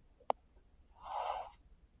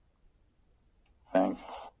 Thanks.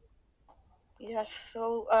 Yes,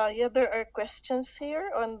 so there are questions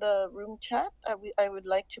here on the room chat. I would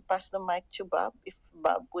like to pass the mic to Bob, if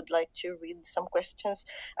Bob would like to read some questions.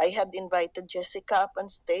 I had invited Jessica up on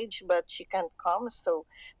stage, but she can't come, so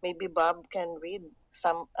maybe Bob can read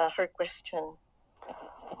some her question.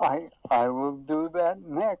 I will do that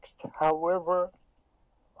next. However,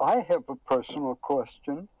 I have a personal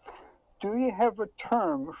question. Do you have a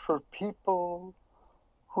term for people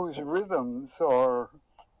whose rhythms are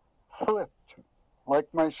flipped?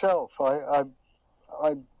 Like myself, I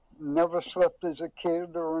never slept as a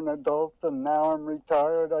kid or an adult, and now I'm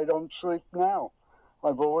retired. I don't sleep now.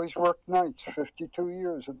 I've always worked nights, 52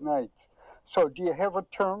 years at nights. So do you have a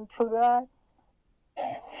term for that?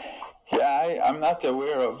 Yeah, I'm not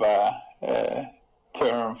aware of a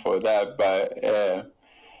term for that, but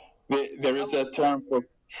there is a term for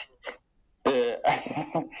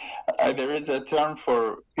there is a term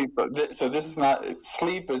for people. So this is not,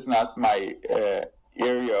 sleep is not my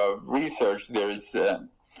area of research. There is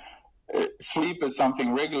sleep is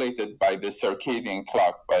something regulated by the circadian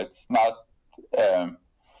clock, but it's not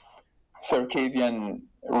circadian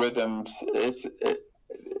rhythms.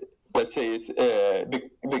 Let's say it's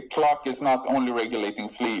the clock is not only regulating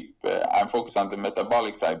sleep. I'm focused on the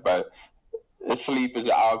metabolic side, but sleep is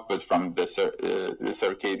an output from the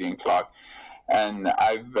circadian clock. And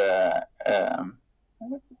I've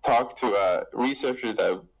talked to a researcher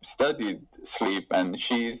that studied sleep, and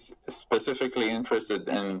she's specifically interested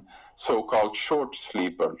in so-called short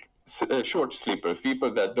sleepers,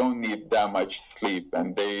 people that don't need that much sleep,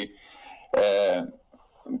 and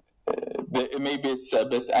maybe it's a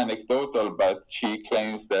bit anecdotal, but she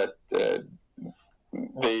claims that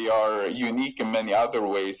they are unique in many other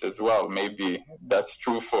ways as well. Maybe that's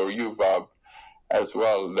true for you, Bob, as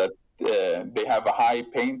well, that they have a high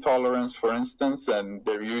pain tolerance, for instance, and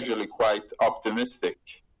they're usually quite optimistic.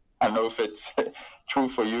 I don't know if it's true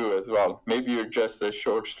for you as well. Maybe you're just a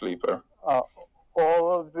short sleeper.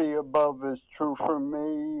 All of the above is true for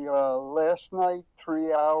me. Last night,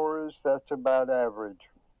 3 hours, that's about average.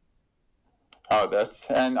 Oh,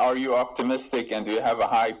 and are you optimistic, and do you have a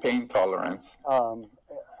high pain tolerance?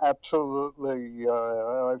 Absolutely.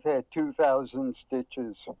 I've had 2,000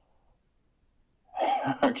 stitches.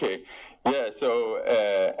 Okay. Yeah. So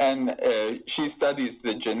and she studies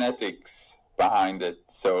the genetics behind it.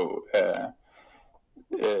 So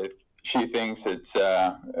she thinks it's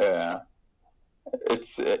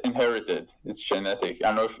inherited. It's genetic. I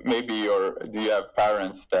don't know if maybe do you have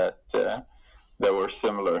parents that were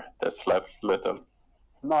similar that slept little?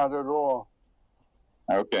 Not at all.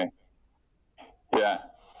 Okay. Yeah.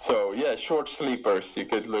 So yeah, short sleepers. You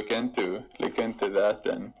could look into that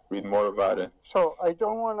and read more about it. So I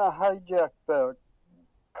don't want to hijack the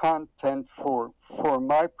content for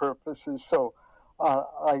my purposes. So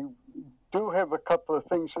I do have a couple of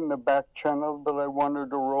things in the back channel that I wanted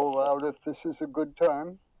to roll out if this is a good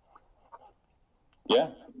time. Yeah.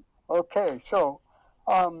 Okay. So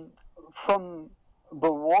from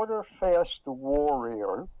the Water Fast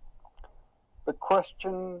Warrior, the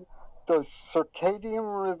question: does circadian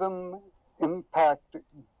rhythm impact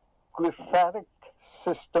glyphatic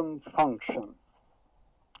system function?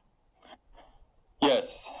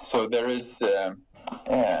 Yes. So there is a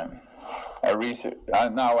research.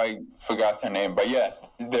 Now I forgot her name, but yeah,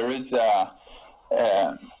 there is a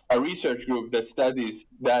research group that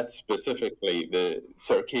studies that specifically, the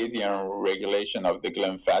circadian regulation of the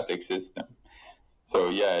glymphatic system. So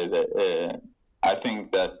yeah, I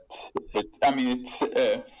think that it's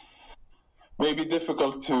maybe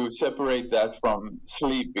difficult to separate that from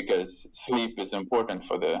sleep, because sleep is important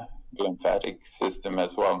for the glymphatic system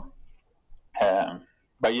as well.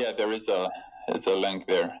 But yeah, there is a link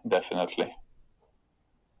there, definitely.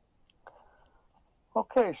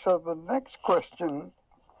 Okay, so the next question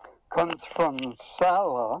comes from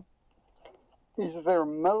Sala. Is there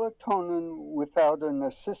melatonin without an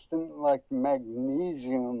assistant like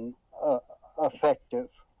magnesium effective?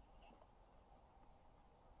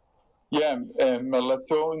 Yeah,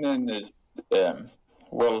 melatonin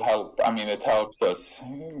will help. It helps us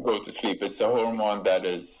go to sleep. It's a hormone that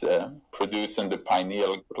is produced in the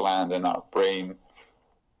pineal gland in our brain,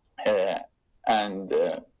 and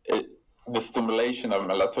the stimulation of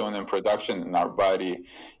melatonin production in our body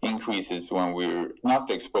increases when we're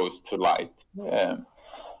not exposed to light.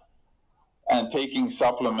 And taking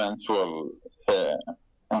supplements will,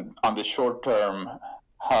 on the short term,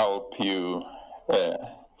 help you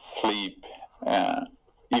sleep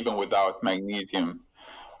even without magnesium.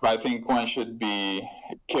 But I think one should be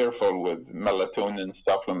careful with melatonin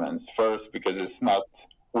supplements first, because it's not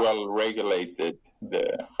well regulated.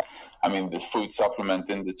 The food supplement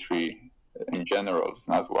industry in general is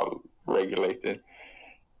not well regulated,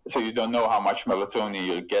 so you don't know how much melatonin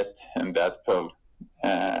you'll get in that pill.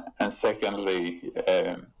 And secondly,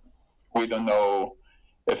 we don't know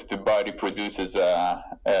if the body produces a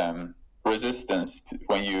resistance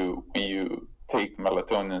when you take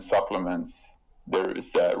melatonin supplements. There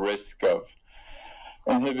is a risk of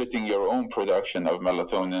inhibiting your own production of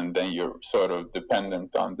melatonin. Then you're sort of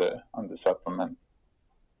dependent on the supplement.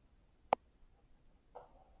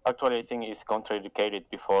 Actually, I think it's contraindicated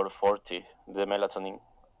before 40, the melatonin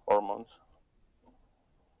hormones.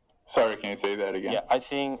 Sorry, can you say that again? Yeah, I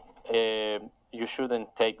think you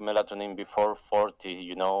shouldn't take melatonin before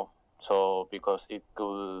 40, so because it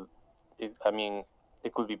could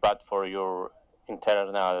be bad for your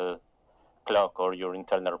internal clock or your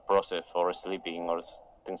internal process for sleeping or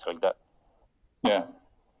things like that. Yeah.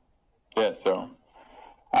 So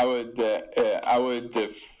I would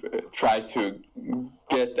try to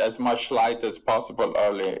get as much light as possible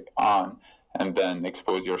early on, and then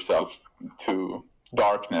expose yourself to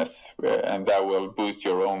darkness, and that will boost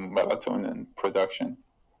your own melatonin production.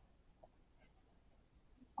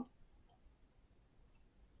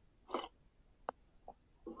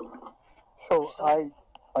 So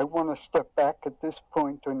I want to step back at this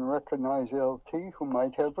point and recognize LT, who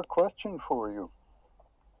might have a question for you.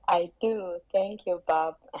 I do. Thank you,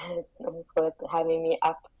 Bob, for having me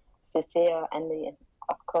up, Cecile, and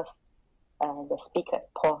of course, the speaker,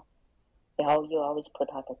 Paul. You always put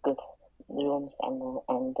up good rooms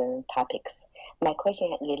and topics. My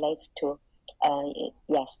question relates to,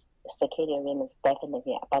 yes, circadian rhythm is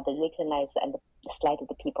definitely, but the recognized and slighted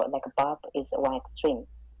people, like Bob, is one extreme,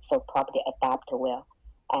 so probably adapt well.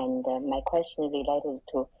 And my question related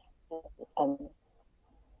to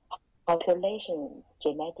population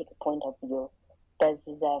genetic point of view. Does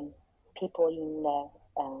people in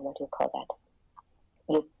what do you call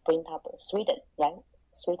that? You bring up Sweden, right?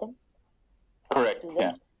 Sweden? Correct.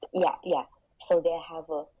 Sweden? Yeah. So they have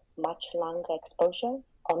a much longer exposure.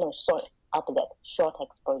 Oh no, sorry, opposite. Short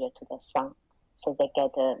exposure to the sun, so they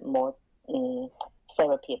get more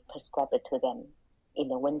therapy prescribed to them in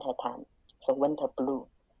the winter time. So winter blue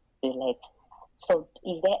relates. So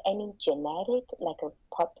is there any genetic, like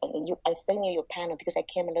I sent you your panel because I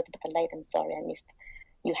came a little bit late. I'm sorry, I missed.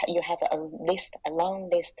 You have a long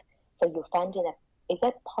list. So you found that is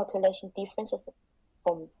that population differences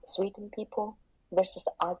from Sweden people versus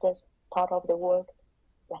others part of the world?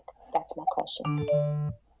 Like that's my question.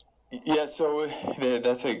 Yeah, so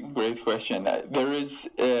that's a great question. There is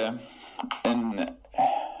it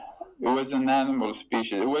was an animal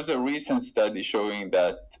species. It was a recent study showing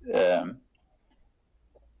that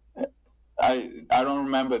I don't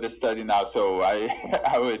remember the study now, so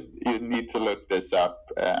you need to look this up.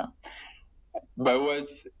 But it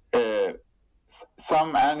was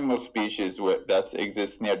some animal species that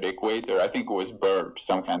exist near the equator. I think it was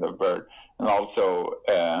some kind of bird, and also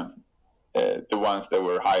the ones that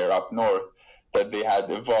were higher up north, that they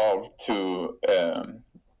had evolved to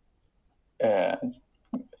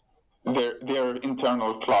their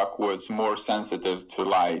internal clock was more sensitive to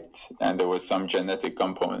light, and there was some genetic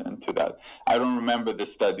component to that. I don't remember the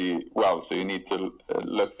study well, so you need to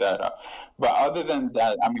look that up. But other than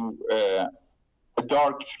that, I mean,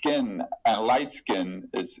 dark skin and light skin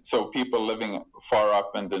is, so people living far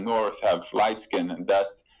up in the north have light skin, and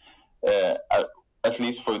that at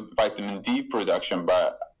least for vitamin D production,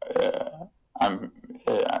 but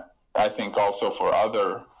I think also for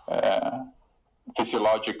other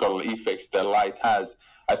physiological effects that light has.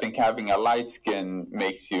 I think having a light skin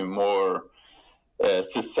makes you more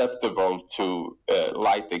susceptible to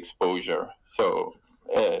light exposure. So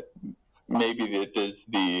maybe it is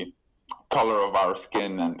the color of our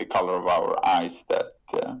skin and the color of our eyes that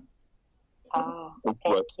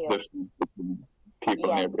what's different between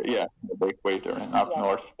people near the equator and up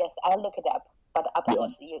north. Yes, I'll look it up. But of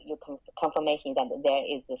course, you confirmation that there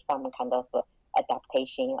is some kind of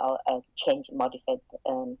adaptation or change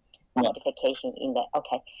modification in that.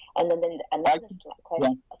 Okay, and then another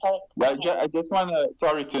question. Sorry. I just want to.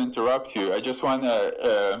 Sorry to interrupt you. I just want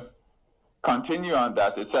to continue on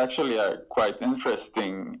that. It's actually a quite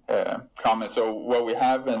interesting comment. So what we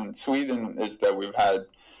have in Sweden is that we've had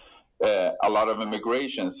a lot of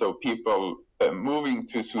immigration. So people moving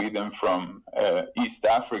to Sweden from East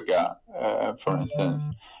Africa, for instance.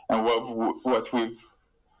 And what we've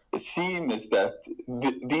seen is that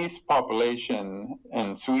these population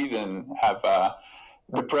in Sweden have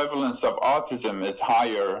the prevalence of autism is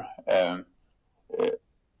higher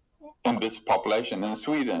in this population in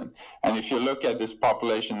Sweden. And if you look at this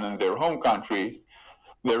population in their home countries,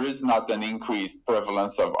 there is not an increased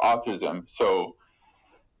prevalence of autism. So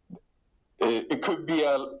it could be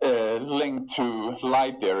a link to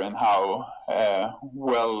light there and how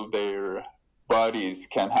well their bodies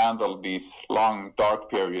can handle these long dark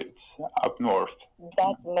periods up north.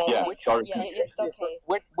 That's maybe.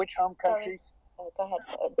 Which home countries? Go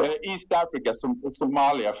ahead. East Africa,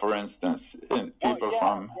 Somalia, for instance.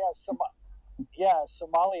 Somalia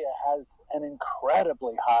has an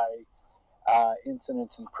incredibly high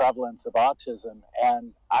incidence and prevalence of autism,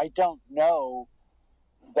 and I don't know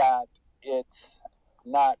that it's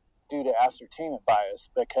not due to ascertainment bias,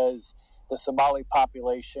 because the Somali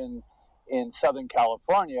population in Southern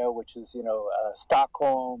California, which is,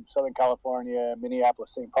 Stockholm, Southern California,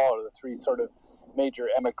 Minneapolis, St. Paul, are the three sort of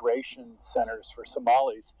major emigration centers for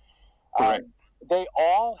Somalis. They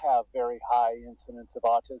all have very high incidence of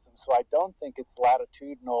autism, so I don't think it's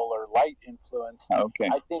latitudinal or light influence. Okay.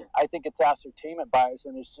 I think it's ascertainment bias,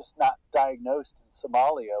 and it's just not diagnosed in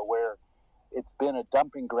Somalia, where it's been a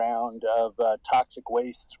dumping ground of toxic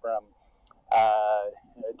wastes from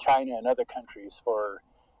China and other countries for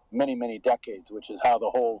many, many decades, which is how the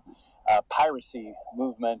whole piracy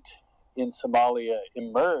movement in Somalia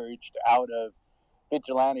emerged, out of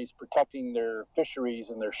vigilantes protecting their fisheries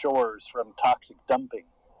and their shores from toxic dumping.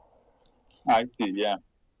 I see, yeah.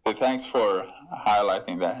 So thanks for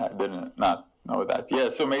highlighting that. I did not know that. Yeah,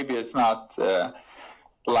 so maybe it's not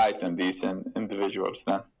light in these individuals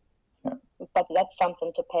then. Yeah. But that's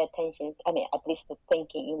something to pay attention. I mean, at least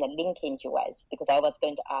thinking in a linkage-wise, because I was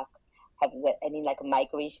going to ask, have there any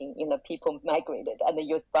migration? People migrated, and then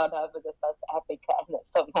you brought up the South Africa and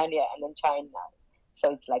Somalia and then China.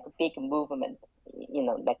 So it's like a big movement,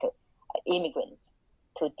 immigrants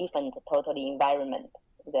to different totally environment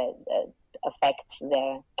that affects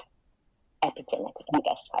their epigenetics. I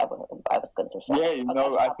guess I was going to say. Yeah,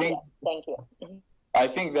 I think. Thank you. I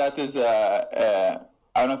think that is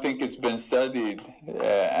I don't think it's been studied,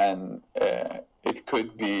 and it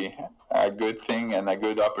could be a good thing and a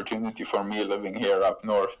good opportunity for me living here up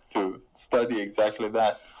north to study exactly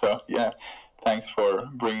that. So yeah, thanks for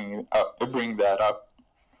bringing that up.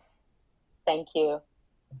 Thank you.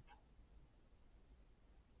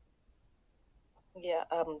 Yeah,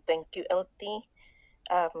 thank you, LT.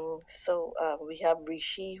 We have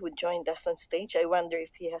Rishi who joined us on stage. I wonder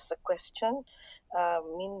if he has a question.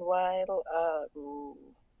 Meanwhile,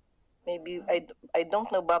 maybe I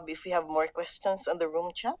don't know, Bob, if we have more questions on the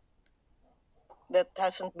room chat that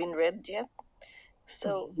hasn't been read yet.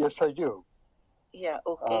 So yes, I do. Yeah,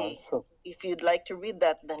 okay. If you'd like to read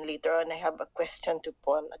that, then later on I have a question to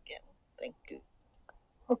Paul again. Thank you.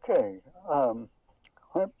 Okay.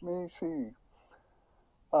 Let me see.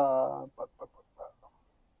 I'm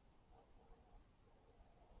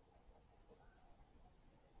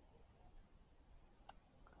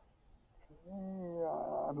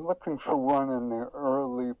looking for one in the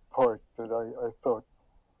early part that I thought.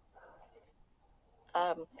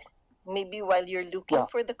 Maybe while you're looking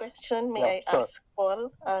for the question, may I ask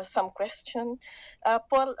Paul some question?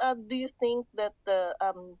 Paul, do you think that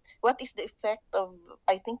what is the effect of,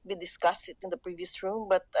 I think we discussed it in the previous room,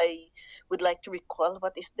 but I would like to recall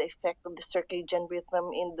what is the effect of the circadian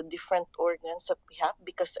rhythm in the different organs that we have?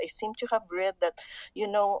 Because I seem to have read that,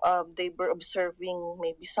 they were observing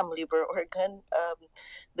maybe some liver organ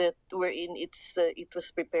that wherein it was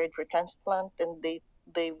prepared for transplant, and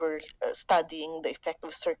they were studying the effect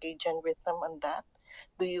of circadian rhythm on that.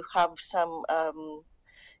 Do you have some,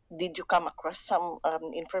 did you come across some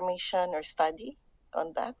information or study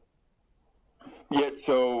on that? Yeah,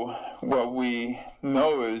 so what we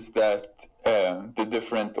know is that the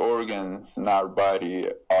different organs in our body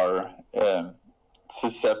are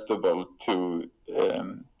susceptible to,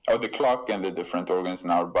 or the clock and the different organs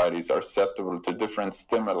in our bodies are susceptible to different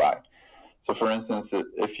stimuli. So for instance,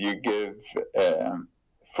 if you give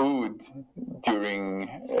food during,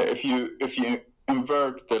 if you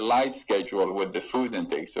invert the light schedule with the food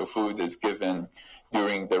intake, so food is given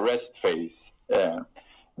during the rest phase,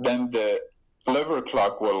 then the liver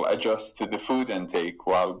clock will adjust to the food intake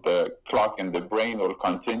while the clock in the brain will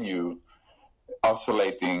continue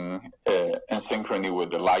oscillating in synchrony with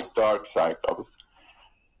the light-dark cycles.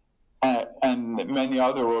 And many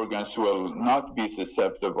other organs will not be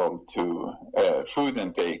susceptible to food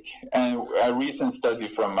intake. And a recent study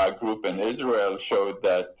from a group in Israel showed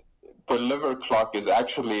that the liver clock is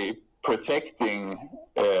actually protecting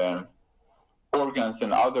organs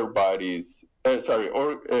in other bodies,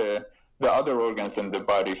 the other organs in the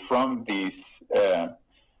body from these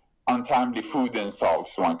untimely food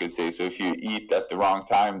insults, one could say. So if you eat at the wrong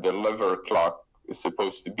time, the liver clock is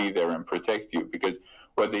supposed to be there and protect you, because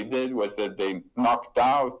what they did was that they knocked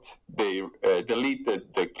out, they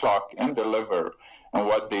deleted the clock in the liver, and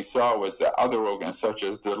what they saw was that other organs, such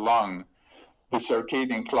as the lung, the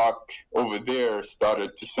circadian clock over there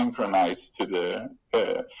started to synchronize to the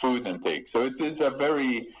food intake. So it is a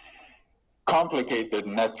very complicated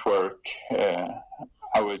network,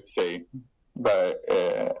 I would say, but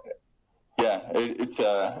it's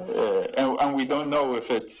and we don't know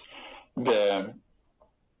if it's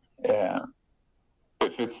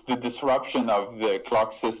the disruption of the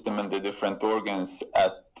clock system and the different organs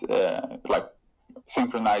at like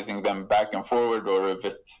synchronizing them back and forward, or if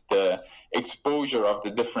it's the exposure of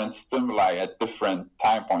the different stimuli at different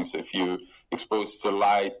time points. If you expose to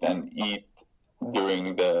light and eat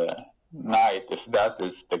during the night, if that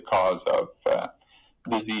is the cause of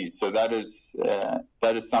disease. So that is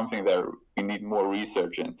something that we need more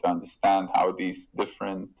research in to understand how these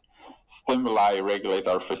different stimuli regulate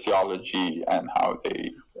our physiology and how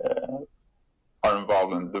they are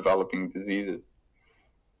involved in developing diseases.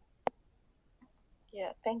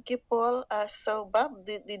 Yeah, thank you, Paul. So, Bob,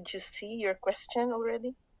 did you see your question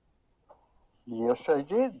already? Yes, I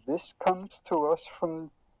did. This comes to us from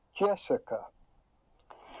Jessica.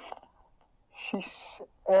 She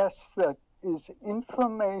asks that, is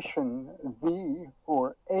inflammation the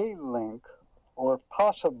or a link or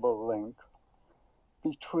possible link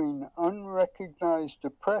between unrecognized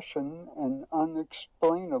depression and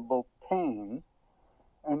unexplainable pain?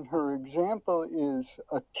 And her example is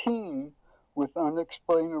a teen with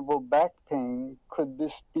unexplainable back pain. Could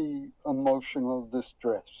this be emotional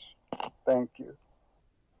distress? Thank you.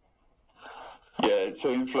 Yeah,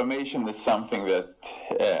 so inflammation is something that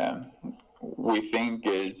we think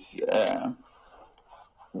is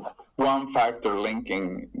one factor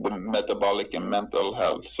linking the metabolic and mental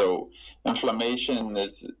health. So inflammation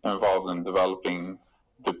is involved in developing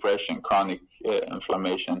depression, chronic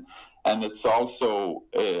inflammation, and it's also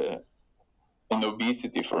in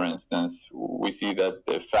obesity, for instance, we see that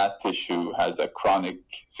the fat tissue has a chronic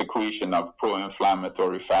secretion of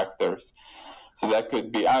pro-inflammatory factors. So that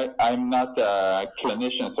could be, I'm not a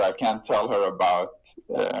clinician, so I can't tell her about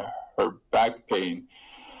her back pain,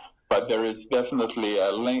 but there is definitely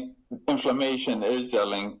a link. Inflammation is a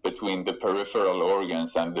link between the peripheral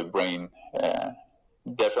organs and the brain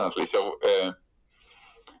definitely. So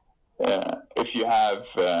if you have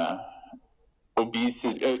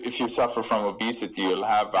obesity, if you suffer from obesity, you'll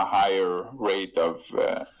have a higher rate of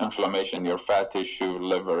inflammation in your fat tissue,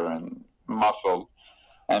 liver, and muscle.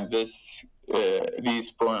 And these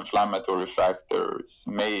pro-inflammatory factors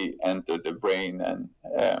may enter the brain and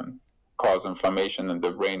cause inflammation in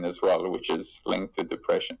the brain as well, which is linked to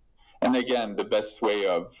depression. And again, the best way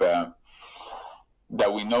of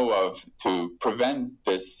that we know of to prevent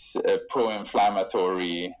this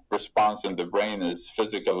pro-inflammatory response in the brain is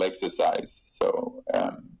physical exercise. So,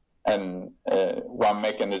 one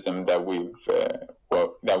mechanism that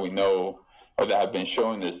that we know or that have been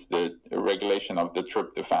shown is the regulation of the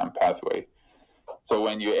tryptophan pathway. So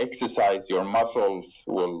when you exercise, your muscles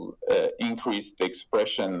will increase the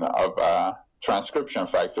expression of a transcription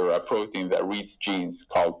factor, a protein that reads genes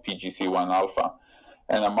called PGC1 alpha.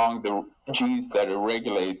 And among the genes that it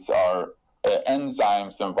regulates are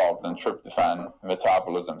enzymes involved in tryptophan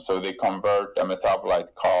metabolism. So they convert a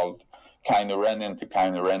metabolite called kynurenine to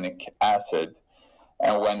kynurenic acid.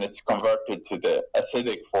 And when it's converted to the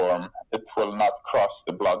acidic form, it will not cross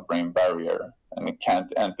the blood-brain barrier, and it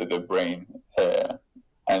can't enter the brain,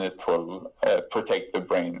 and it will protect the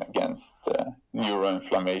brain against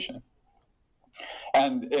neuroinflammation.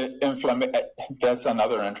 And that's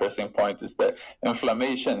another interesting point, is that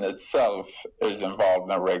inflammation itself is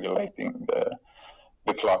involved in regulating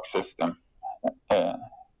the clock system.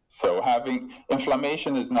 So having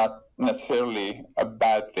inflammation is not necessarily a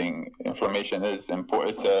bad thing. Inflammation is important.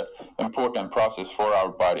 It's an important process for our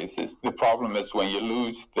bodies. The problem is when you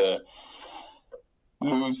lose the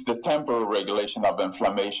temporal regulation of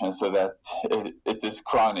inflammation, so that it is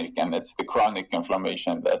chronic, and it's the chronic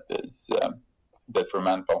inflammation that is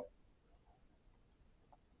detrimental.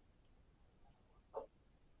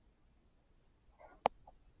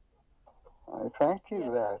 Thank you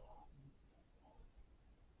for that.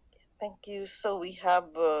 Thank you. So we have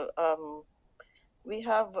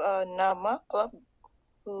Nama Club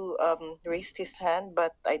who raised his hand,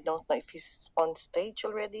 but I don't know if he's on stage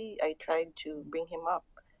already. I tried to bring him up.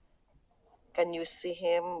 Can you see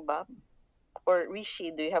him, Bob? Or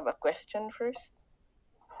Rishi, do you have a question first?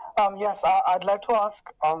 Yes, I'd like to ask,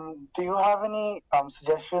 do you have any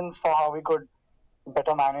suggestions for how we could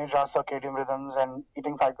better manage our circadian rhythms and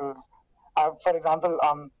eating cycles? For example,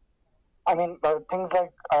 things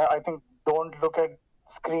like, I think, don't look at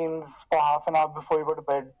screens for half an hour before you go to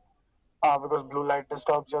bed because blue light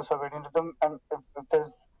disturbs your circadian rhythm. And if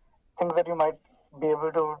there's things that you might be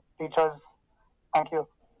able to teach us. Thank you.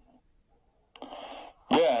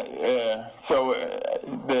 Yeah, so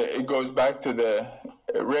it goes back to the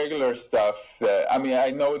regular stuff.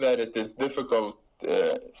 I know that it is difficult,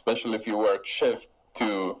 especially if you work shift,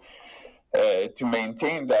 to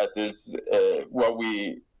maintain that. Is what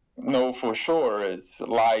we know for sure is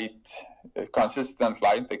consistent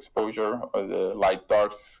light exposure, or the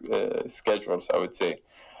light-dark schedules, I would say,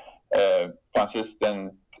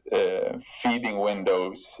 consistent feeding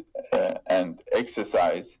windows, and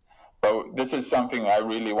exercise. But this is something I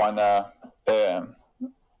really want to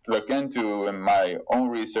look into in my own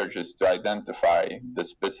research, is to identify the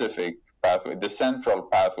specific pathway, the central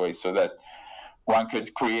pathway, so that one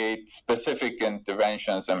could create specific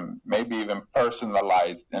interventions and maybe even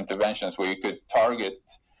personalized interventions where you could target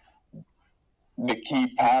the key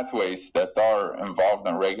pathways that are involved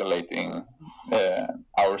in regulating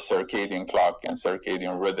our circadian clock and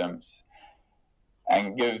circadian rhythms,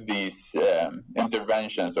 and give these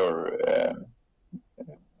interventions, or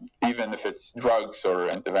even if it's drugs or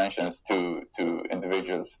interventions, to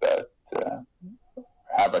individuals that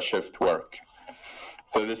have a shift work.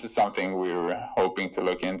 So this is something we're hoping to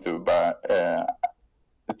look into, but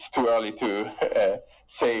it's too early to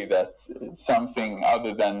say that something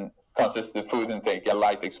other than consistent food intake and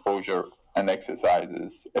light exposure and exercise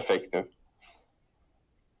is effective.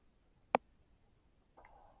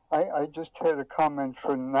 I just had a comment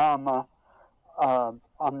for Nama.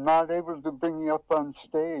 I'm not able to bring you up on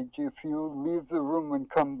stage. If you leave the room and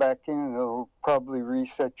come back in, it'll probably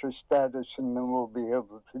reset your status, and then we'll be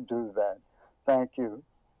able to do that. Thank you.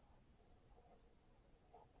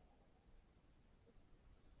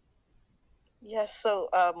 Yes, so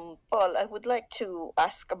Paul, I would like to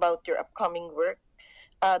ask about your upcoming work.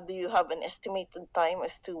 Do you have an estimated time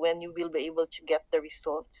as to when you will be able to get the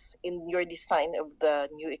results in your design of the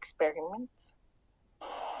new experiments?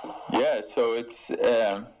 Yeah, so it's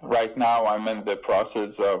right now I'm in the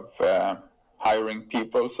process of hiring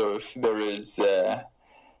people. So if there is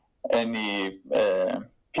any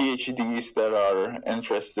PhDs that are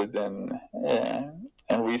interested in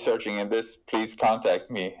researching in this, please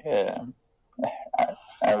contact me.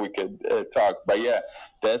 and we could talk. But yeah,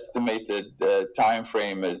 the estimated time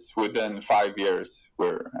frame is within 5 years.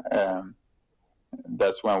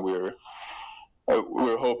 That's when we're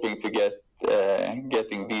hoping to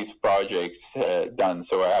getting these projects done.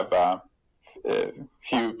 So I have a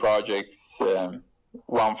few projects.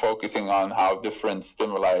 One focusing on how different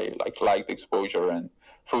stimuli like light exposure and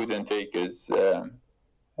food intake is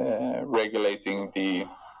regulating the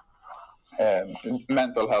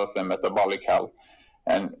mental health and metabolic health.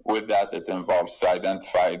 And with that, it involves to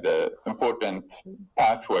identify the important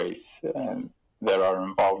pathways that are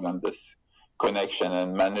involved in this connection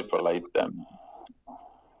and manipulate them.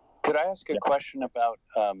 Could I ask a question about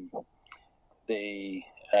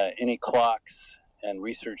any clocks and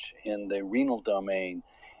research in the renal domain?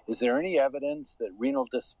 Is there any evidence that renal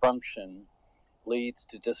dysfunction leads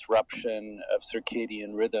to disruption of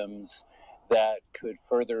circadian rhythms that could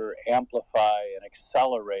further amplify and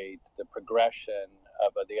accelerate the progression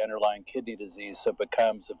of the underlying kidney disease, so it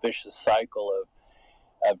becomes a vicious cycle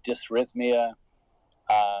of dysrhythmia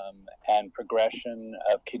and progression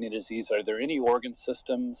of kidney disease? Are there any organ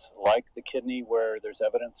systems like the kidney where there's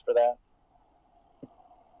evidence for that?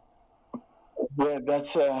 Yeah,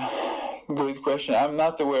 that's a good question. I'm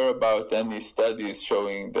not aware about any studies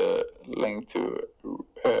showing the link to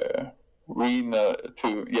renal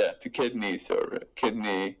to kidneys or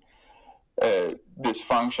kidney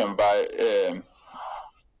dysfunction.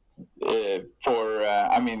 The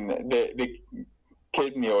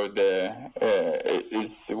kidney or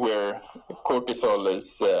is where cortisol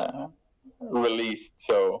is released.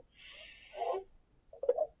 So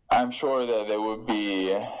I'm sure that there would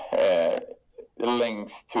be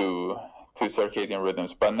links to circadian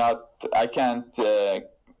rhythms, but I can't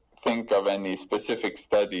think of any specific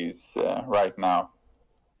studies right now.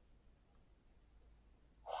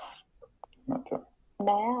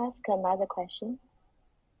 May I ask another question?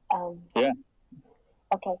 Yeah.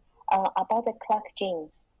 Okay. About the clock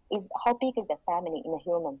genes, how big is the family in a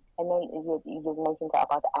human? I know you mentioned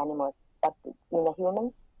about the animals, but in the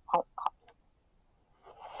humans, how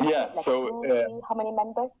yeah. Like so how many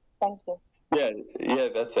members? Thank you. Yeah,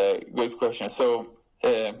 that's a good question. So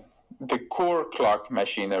the core clock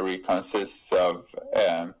machinery consists of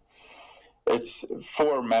it's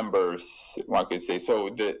 4 members, one could say. So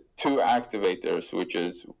the 2 activators, which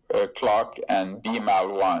is clock and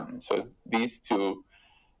BMAL1. So these 2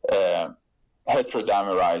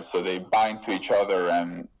 heterodimerize, so they bind to each other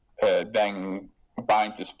and then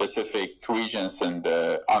bind to specific regions on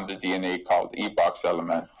the DNA called E-box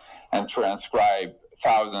element and transcribe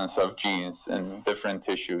thousands of genes in different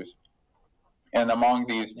tissues. And among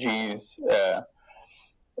these genes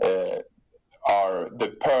are the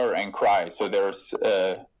PER and CRY. So there's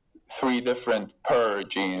 3 different PER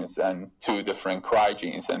genes and 2 different CRY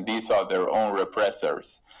genes, and these are their own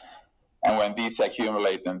repressors. And when these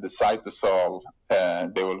accumulate in the cytosol,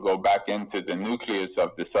 they will go back into the nucleus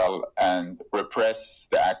of the cell and repress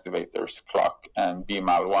the activators, clock and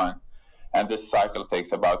BMAL1. And this cycle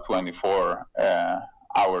takes about 24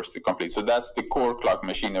 hours to complete. So that's the core clock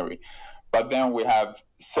machinery. But then we have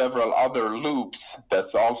several other loops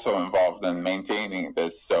that's also involved in maintaining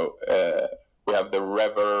this. So we have the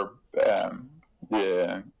reverb,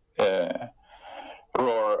 the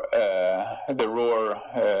roar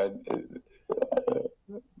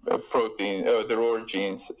protein, the roar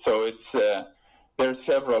genes. So there's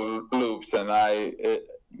several loops, and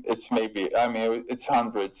it's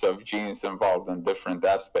hundreds of genes involved in different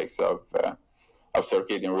aspects of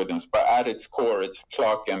circadian rhythms. But at its core, it's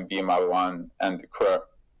clock and BMAL1 and the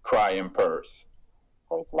CRY and PERS.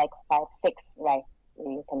 So it's like 5, 6, right?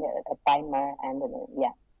 You can a timer and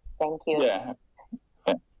yeah. Thank you. Yeah.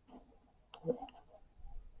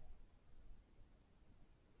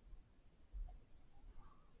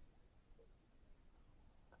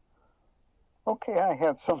 Okay, I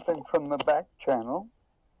have something from the back channel.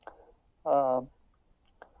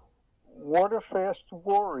 Waterfast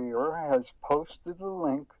Warrior has posted a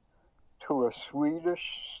link to a Swedish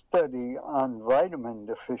study on vitamin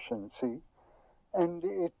deficiency, and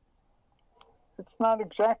it's not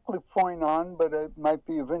exactly point on, but it might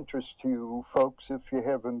be of interest to you folks if you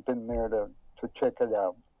haven't been there to check it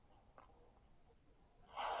out.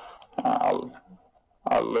 I'll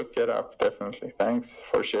look it up, definitely. Thanks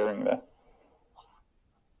for sharing that.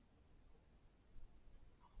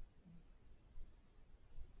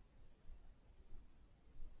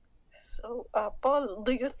 So, Paul,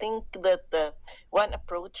 do you think that one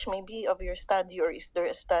approach maybe of your study, or is there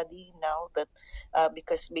a study now that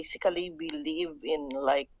because basically we live in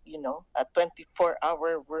a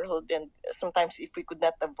 24-hour world, and sometimes if we could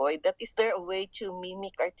not avoid that, is there a way to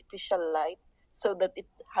mimic artificial light so that it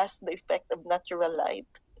has the effect of natural light?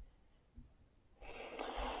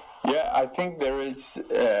 Yeah, I think there is.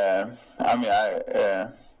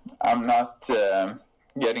 I'm not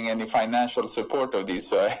getting any financial support of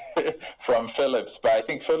these from Philips, but I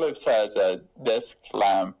think Philips has a desk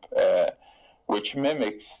lamp which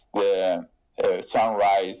mimics the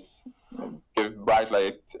sunrise, give bright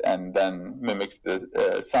light, and then mimics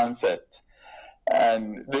the sunset.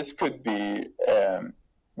 And this could be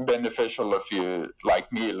beneficial if you,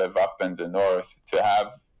 like me, live up in the north, to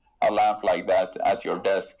have a lamp like that at your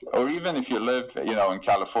desk, or even if you live, in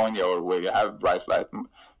California, or where you have bright light.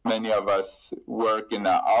 Many of us work in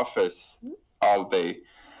an office all day,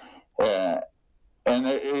 and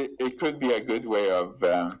it could be a good way of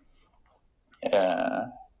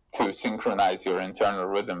to synchronize your internal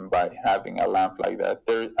rhythm by having a lamp like that.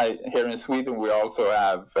 Here in Sweden, we also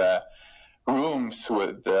have rooms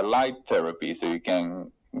with light therapy, so you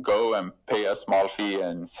can go and pay a small fee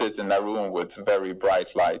and sit in a room with very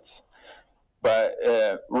bright lights. But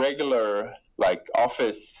regular, like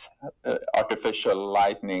office artificial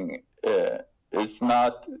lighting is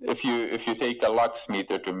not. If you take a lux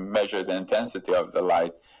meter to measure the intensity of the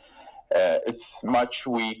light, it's much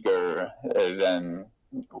weaker than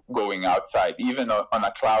going outside. Even on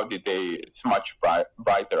a cloudy day, it's much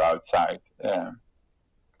brighter outside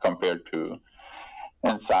compared to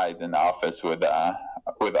inside an office with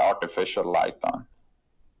artificial light on.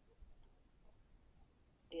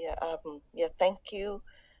 Yeah, thank you,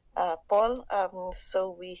 Paul. So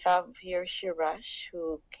we have here Shirash,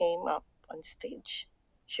 who came up on stage.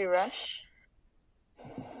 Shirash?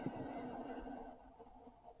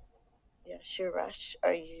 Yeah, Shirash,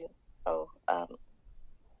 are you? Oh,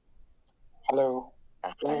 Hello.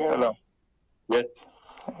 Can you hear Hello. me? Yes.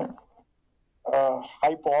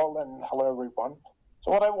 Hi, Paul, and hello, everyone.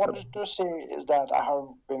 So what I wanted to say is that I have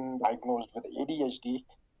been diagnosed with ADHD,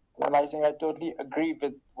 and I think I totally agree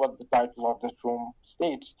with what the title of this room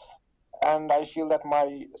states. And I feel that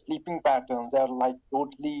my sleeping patterns, they're like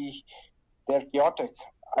they're chaotic.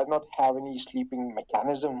 I don't have any sleeping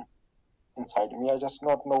mechanism inside me. I just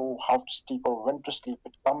not know how to sleep or when to sleep.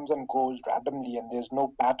 It comes and goes randomly, and there's no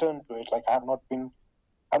pattern to it. Like I'm not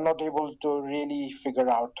able to really figure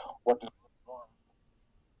out what is going on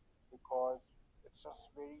because it's just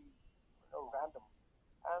very random.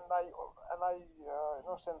 And I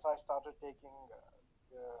since I started taking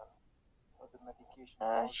the medication.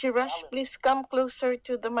 Shirash, please come closer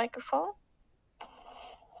to the microphone.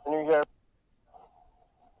 Can you hear?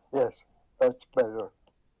 Yes, that's better.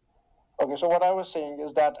 Okay, so what I was saying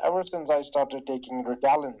is that ever since I started taking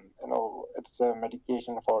Rydén, it's a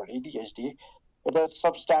medication for ADHD, it has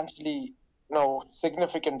substantially,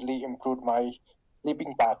 significantly improved my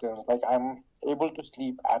sleeping patterns. Like I'm able to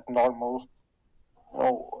sleep at normal,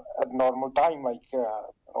 time, like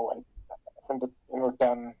in the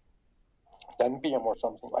 10 p.m. or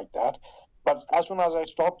something like that. But as soon as I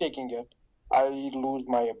stop taking it, I lose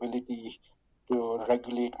my ability to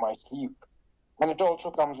regulate my sleep. And it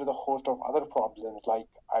also comes with a host of other problems. Like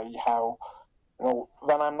I have,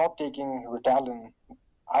 when I'm not taking Rydén,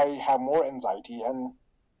 I have more anxiety and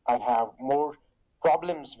I have more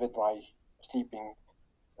problems with my sleeping,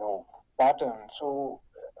 pattern. So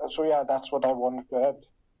yeah, that's what I wanted to add.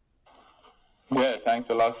 Yeah, thanks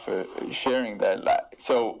a lot for sharing that.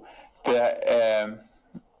 So the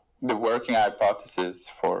working hypothesis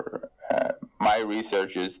for my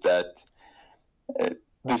research is that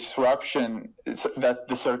disruption, that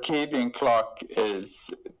the circadian clock is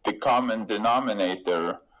the common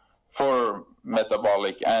denominator for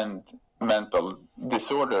metabolic and mental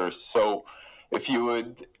disorders. So if you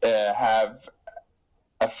would have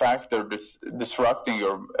a factor disrupting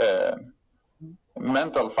your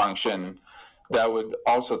mental function, that would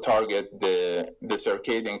also target the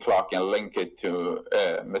circadian clock and link it to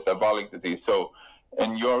metabolic disease. So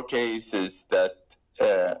in your case is that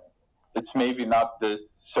it's maybe not the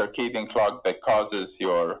circadian clock that causes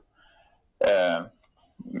your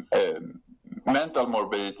mental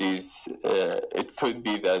morbidities. It could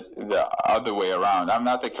be that the other way around. I'm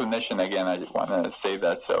not a clinician, again, I just want to say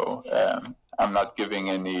that, so I'm not giving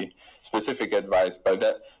any specific advice, but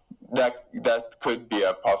that could be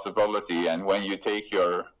a possibility. And when you take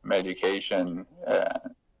your medication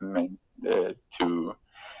to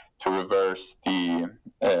reverse to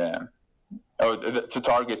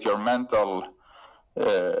target your mental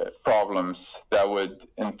problems, that would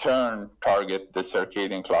in turn target the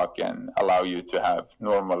circadian clock and allow you to have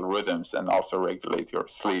normal rhythms and also regulate your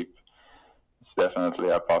sleep. It's definitely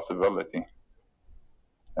a possibility.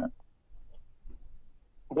 Yeah.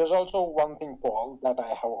 There's also one thing, Paul, that I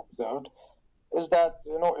have observed is that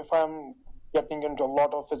if I'm getting into a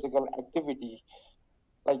lot of physical activity,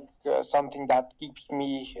 like something that keeps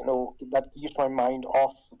me, that keeps my mind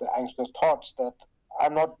off the anxious thoughts, that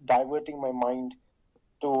I'm not diverting my mind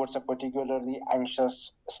towards a particularly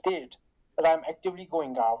anxious state, that I'm actively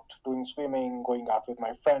going out, doing swimming, going out with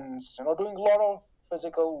my friends, doing a lot of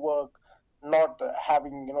physical work, not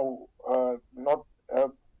having, not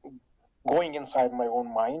going inside my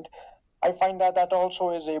own mind. I find that that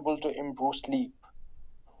also is able to improve sleep.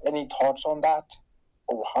 Any thoughts on that,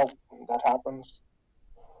 or how that happens?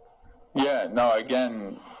 Yeah, no,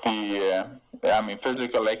 again,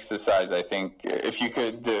 physical exercise, I think if you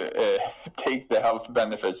could take the health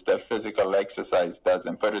benefits that physical exercise does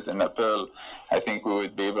and put it in a pill, I think we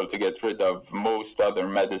would be able to get rid of most other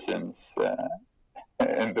medicines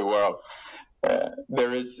in the world.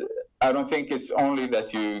 I don't think it's only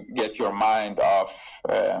that you get your mind off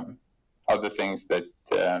other things that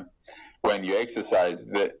when you exercise,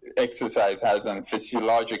 the exercise has a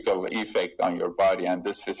physiological effect on your body, and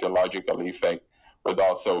this physiological effect would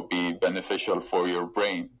also be beneficial for your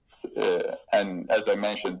brain. And as I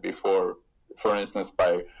mentioned before, for instance,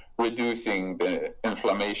 by reducing the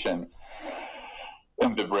inflammation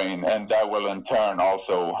in the brain, and that will in turn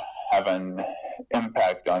also have an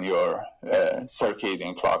impact on your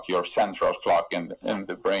circadian clock, your central clock in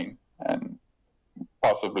the brain, and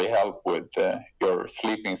possibly help with your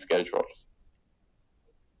sleeping schedules.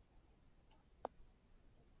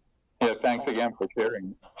 Yeah, thanks again for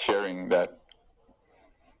sharing that.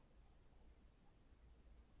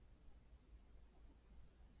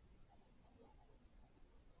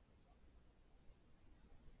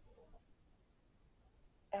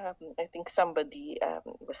 I think somebody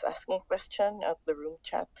was asking a question at the room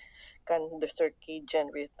chat. Can the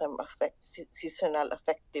circadian rhythm affect seasonal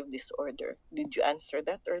affective disorder? Did you answer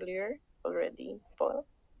that earlier already, Paul?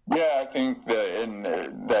 Yeah, I think in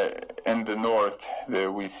the north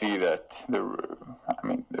we see that the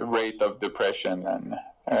rate of depression and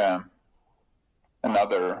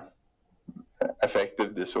other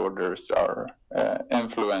affective disorders are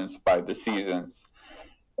influenced by the seasons.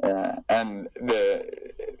 And the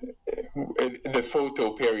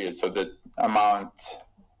photo period, so the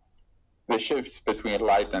shifts between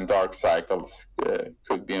light and dark cycles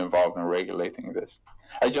could be involved in regulating this.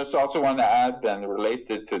 I just also want to add, and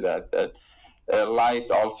related to that light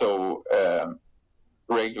also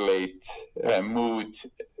regulate mood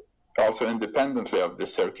also independently of the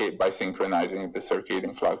circadian, by synchronizing the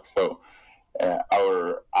circadian clock. So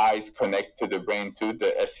our eyes connect to the brain, to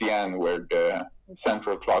the SCN, where the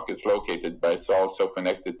central clock is located, but it's also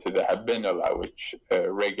connected to the habinula, which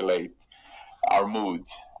regulate our mood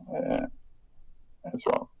as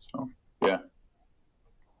well. So, yeah.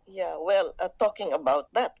 Yeah, well, talking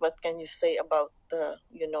about that, what can you say about,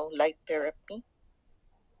 light therapy?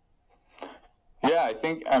 Yeah, I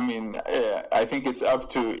think it's up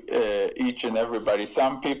to each and everybody.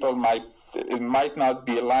 Some people it might not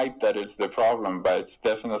be light that is the problem, but it's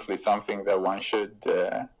definitely something that one should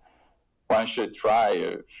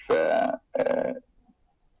try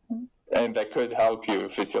and that could help you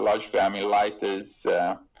physiologically. I mean, light is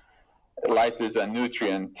a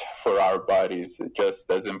nutrient for our bodies, just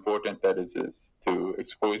as important that it is to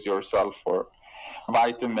expose yourself for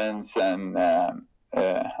vitamins and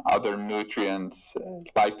other nutrients.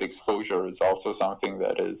 Light exposure is also something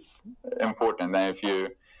that is important. And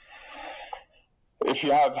if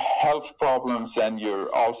you have health problems and you're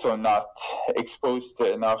also not exposed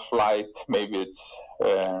to enough light, maybe it's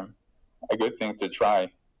a good thing to try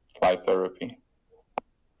light therapy.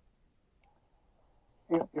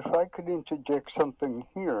 If I could interject something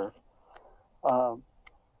here,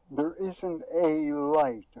 there isn't a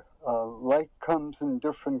light. Light comes in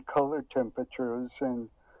different color temperatures, and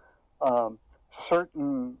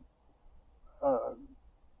certain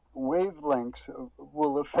wavelengths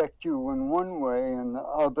will affect you in one way and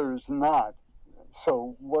others not.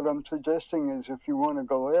 So what I'm suggesting is, if you want to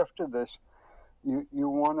go after this, you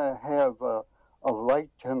want to have a light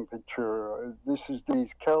temperature. This is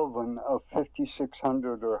these Kelvin of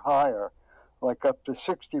 5600 or higher, like up to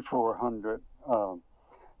 6400.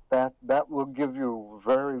 That will give you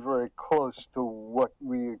very, very close to what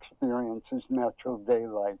we experience as natural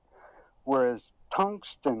daylight. Whereas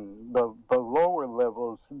tungsten, the lower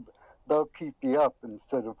levels, they'll keep you up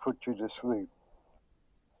instead of put you to sleep.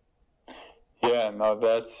 Yeah, no,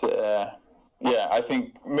 that's I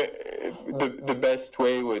think the best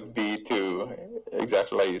way would be to,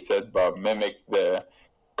 exactly like you said, Bob, mimic the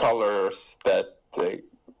colors that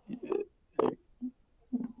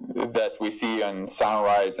we see on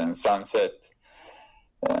sunrise and sunset.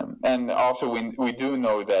 And also we do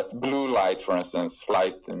know that blue light, for instance,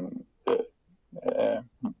 light in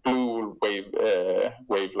blue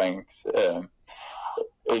wavelengths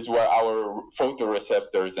is where our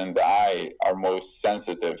photoreceptors in the eye are most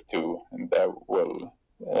sensitive to, and that will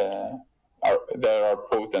there are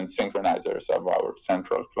potent synchronizers of our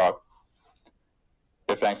central clock.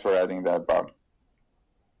 Okay, thanks for adding that, Bob.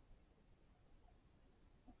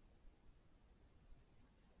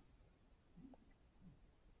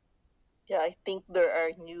 Yeah, I think there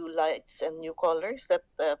are new lights and new colors that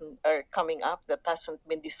are coming up that hasn't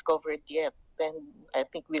been discovered yet. And I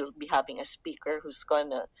think we'll be having a speaker who's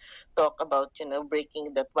gonna talk about,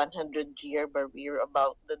 breaking that 100-year barrier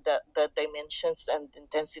about the dimensions and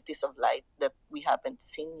intensities of light that we haven't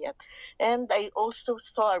seen yet. And I also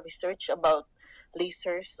saw a research about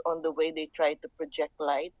lasers on the way they try to project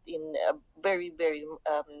light in a very, very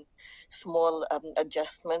small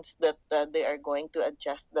adjustments that they are going to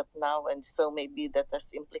adjust that now, and so maybe that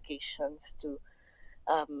has implications to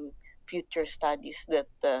future studies that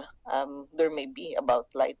there may be about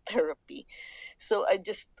light therapy. So I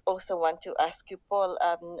just also want to ask you, Paul,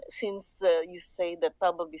 since you say that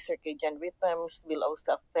probably circadian rhythms will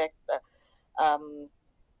also affect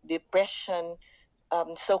depression,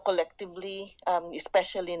 so collectively,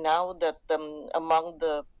 especially now that among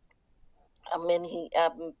the many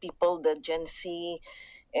people, the Gen Z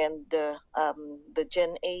and the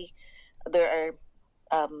Gen A, there are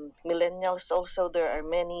millennials also, there are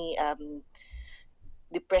many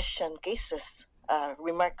depression cases,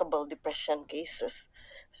 remarkable depression cases.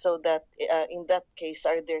 So that in that case,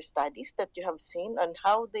 are there studies that you have seen on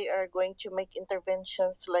how they are going to make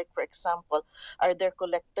interventions? Like, for example, are there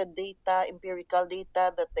collected data, empirical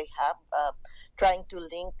data that they have trying to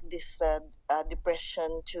link this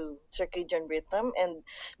depression to circadian rhythm? And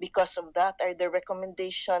because of that, are there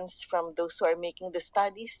recommendations from those who are making the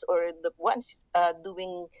studies or the ones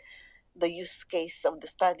doing the use case of the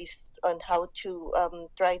studies on how to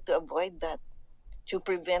try to avoid that, to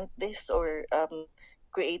prevent this, or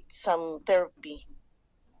create some therapy?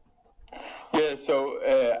 Yeah, so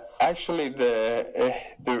actually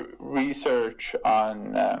the research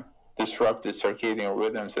on disrupted circadian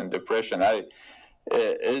rhythms and depression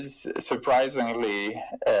is surprisingly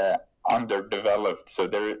underdeveloped. So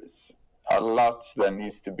there is a lot that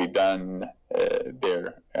needs to be done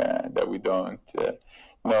there that we don't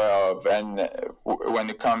know of. And when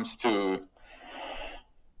it comes to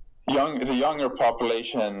the younger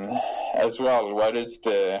population as well, what is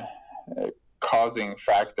the causing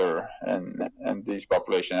factor in these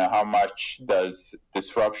populations, and how much does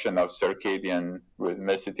disruption of circadian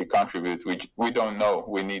rhythmicity contribute? We don't know.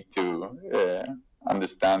 We need to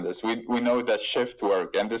understand this. We know that shift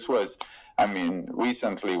work, and this was,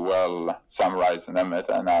 recently well summarized in a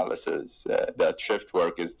meta-analysis, that shift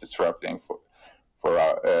work is disrupting for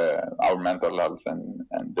our mental health and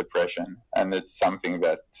depression, and it's something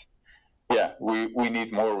that, we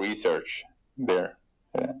need more research there.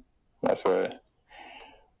 That's what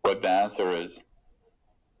the answer is.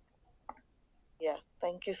 Yeah,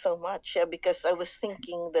 thank you so much. Because I was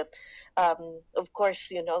thinking that, of course,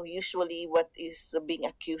 usually what is being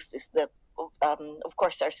accused is that, of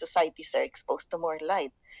course, our societies are exposed to more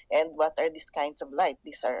light. And what are these kinds of light?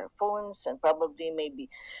 These are phones and probably maybe,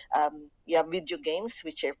 video games,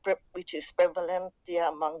 which is prevalent,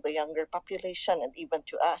 among the younger population and even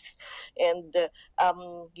to us. And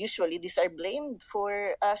usually these are blamed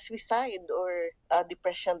for suicide or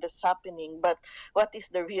depression that's happening. But what is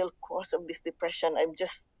the real cause of this depression? I'm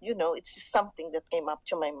just, it's just something that came up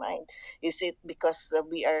to my mind. Is it because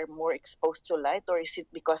we are more exposed to light, or is it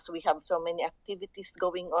because we have so many activities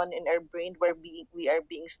going on in our brain where we are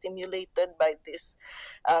being stimulated by these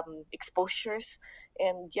exposures?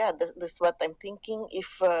 And yeah, that's what I'm thinking. If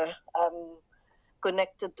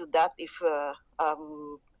connected to that, if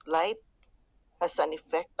light has an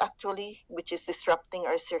effect actually, which is disrupting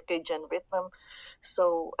our circadian rhythm.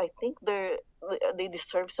 So I think they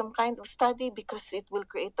deserve some kind of study, because it will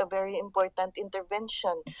create a very important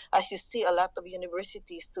intervention. As you see, a lot of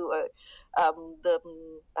universities who are the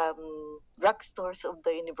drugstores of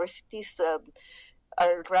the universities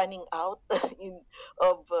are running out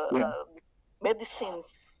of medicines.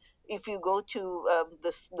 If you go to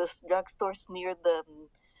the drugstores near the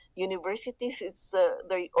universities,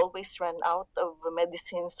 they always run out of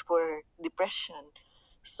medicines for depression.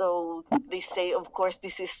 So they say, of course,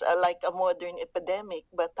 this is like a modern epidemic.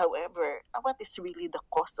 But however, what is really the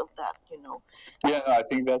cause of that? Yeah, no, I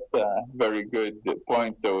think that's a very good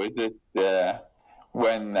point. So is it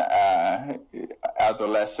when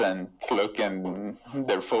adolescents look in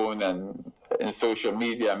their phone and in social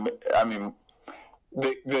media?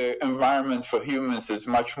 The environment for humans is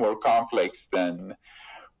much more complex than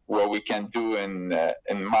what we can do in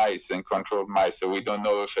mice, in controlled mice. So we don't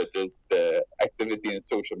know if it is the activity in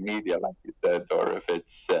social media, like you said, or if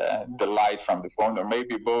it's the light from the phone, or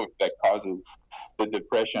maybe both that causes the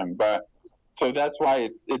depression. But so that's why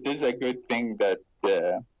it is a good thing that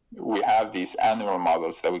we have these animal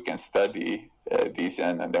models that we can study these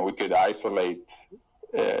in, and then we could isolate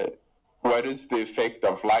what is the effect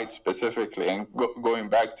of light specifically. And going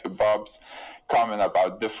back to Bob's comment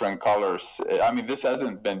about different colors, I mean, this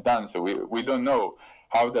hasn't been done, so we don't know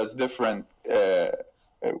how does different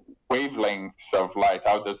wavelengths of light,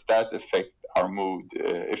 how does that affect our mood?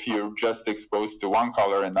 If you're just exposed to one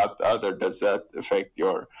color and not the other, does that affect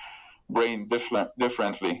your brain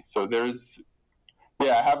differently? So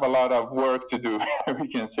I have a lot of work to do. We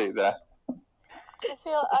can say that.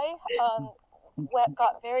 Cecile, I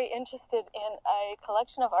got very interested in a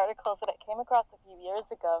collection of articles that I came across a few years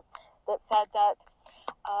ago that said that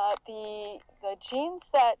the genes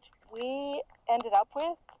that we ended up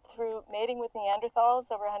with through mating with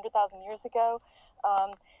Neanderthals over 100,000 years ago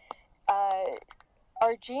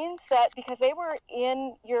are genes that, because they were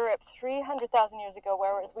in Europe 300,000 years ago,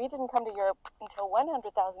 whereas we didn't come to Europe until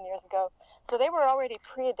 100,000 years ago, so they were already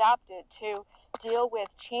pre-adapted to deal with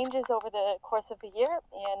changes over the course of the year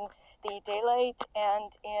in the daylight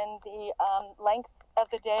and in the length of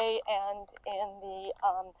the day and in the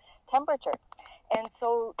temperature. And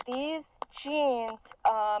so these genes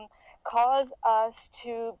cause us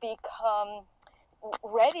to become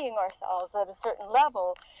readying ourselves at a certain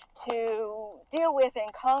level to deal with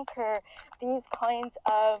and conquer these kinds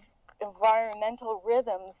of environmental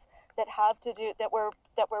rhythms that have to do that were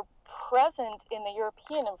present in the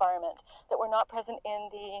European environment, that were not present in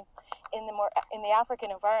the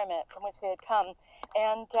African environment from which they had come,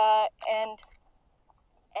 and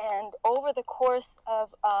over the course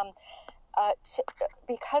of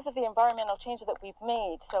because of the environmental changes that we've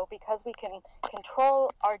made, so because we can control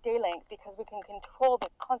our day length, because we can control the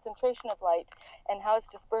concentration of light and how it's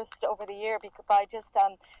dispersed over the year by just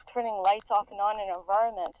turning lights off and on in an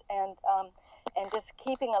environment, and just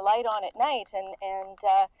keeping a light on at night, and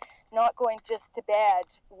not going just to bed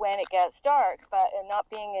when it gets dark, and not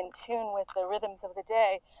being in tune with the rhythms of the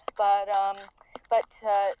day, but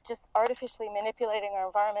just artificially manipulating our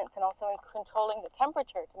environments and also in controlling the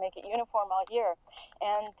temperature to make it uniform all year.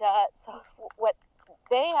 And so what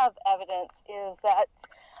they have evidence is that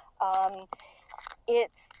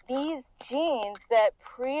it's these genes that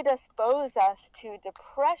predispose us to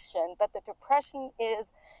depression, but the depression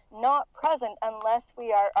is not present unless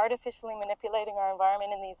we are artificially manipulating our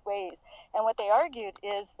environment in these ways. And what they argued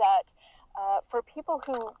is that for people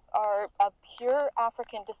who are of pure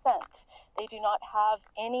African descent, they do not have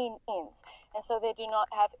any genes, and so they do not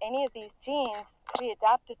have any of these genes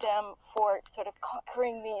pre-adapted them for sort of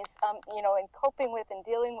conquering these, and coping with and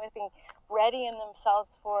dealing with and readying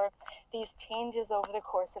themselves for these changes over the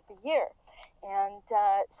course of the year. And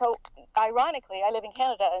so, ironically, I live in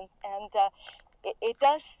Canada, and it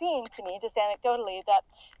does seem to me, just anecdotally, that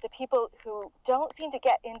the people who don't seem to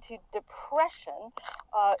get into depression,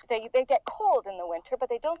 they get cold in the winter, but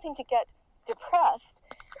they don't seem to get depressed.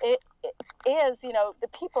 It is, the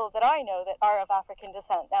people that I know that are of African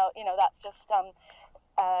descent. Now, that's just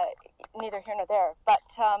neither here nor there. But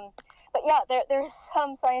yeah, there is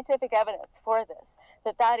some scientific evidence for this,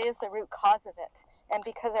 that is the root cause of it. And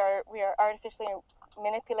because we are artificially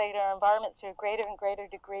manipulating our environments to a greater and greater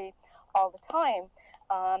degree all the time,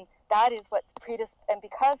 that is what's and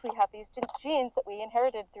because we have these genes that we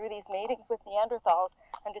inherited through these matings with Neanderthals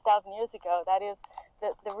 100,000 years ago, that is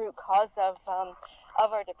the root cause of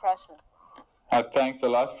our depression. Thanks a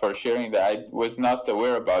lot for sharing that. I was not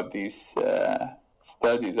aware about these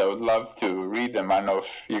studies. I would love to read them. I don't know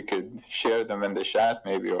if you could share them in the chat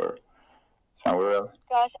maybe, or somewhere else.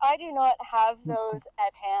 Gosh, I do not have those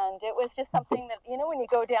at hand. It was just something that, when you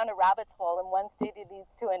go down a rabbit's hole and one study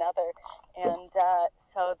leads to another. And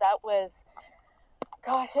so that was,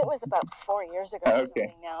 gosh, it was about 4 years ago or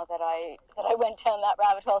something now that I went down that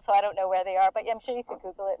rabbit hole, so I don't know where they are, but I'm sure you could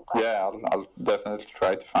Google it and find it. I'll definitely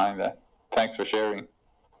try to find that. Thanks for sharing.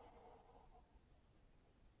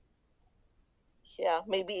 Yeah,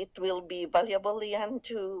 maybe it will be valuable, Lian,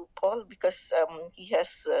 to Paul, because he has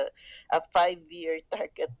a 5-year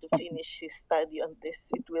target to finish his study on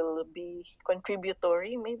this. It will be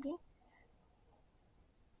contributory, maybe.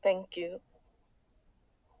 Thank you.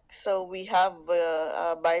 So we have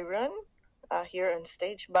Byron here on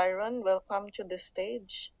stage. Byron, welcome to the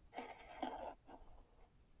stage.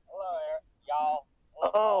 Hello, y'all.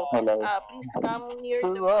 Oh, hello. Please come near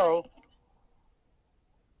the mic.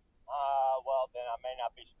 Well, then I may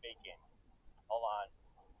not be speaking. Hold on.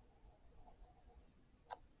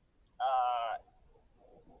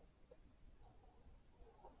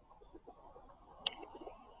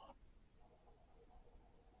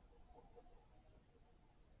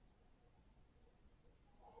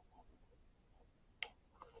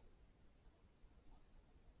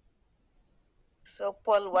 So,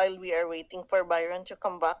 Paul, while we are waiting for Byron to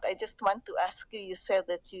come back, I just want to ask you, you said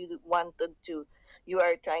that you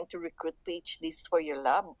are trying to recruit PhDs for your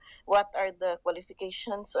lab. What are the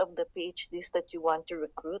qualifications of the PhDs that you want to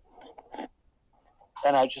recruit?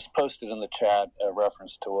 And I just posted in the chat a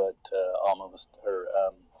reference to what Alma was, or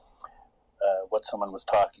what someone was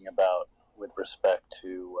talking about with respect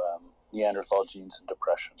to Neanderthal genes and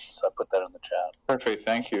depression. So I put that in the chat. Perfect.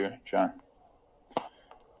 Thank you, John.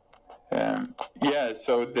 Yeah,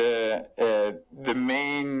 so the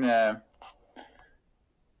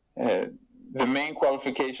main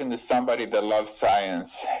qualification is somebody that loves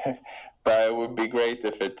science, but it would be great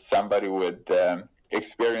if it's somebody with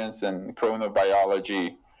experience in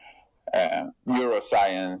chronobiology,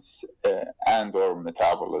 neuroscience, and/or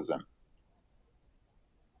metabolism.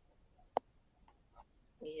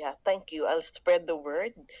 Yeah, thank you. I'll spread the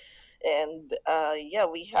word. And yeah,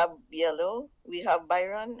 we have Yellow. We have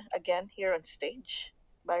Byron again here on stage.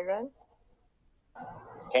 Byron?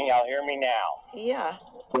 Can y'all hear me now? Yeah.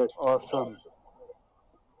 Awesome.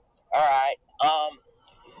 All right.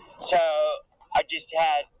 So I just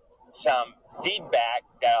had some feedback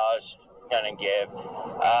that I was gonna give. I'm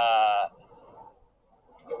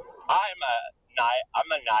a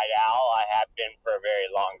night owl. I have been for a very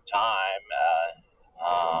long time.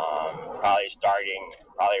 Probably starting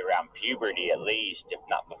around puberty at least, if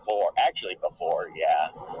not before. Actually before,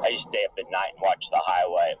 yeah. I used to stay up at night and watch the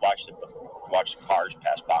highway, watch the cars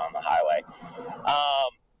pass by on the highway.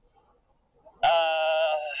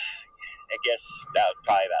 I guess that was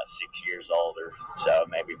probably about 6 years older, so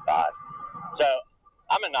maybe 5. So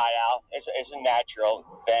I'm a night owl. It's a natural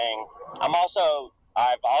thing. I've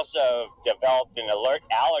also developed an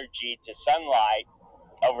allergy to sunlight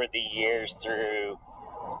over the years through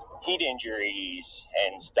heat injuries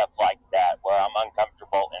and stuff like that, where I'm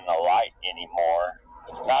uncomfortable in the light anymore.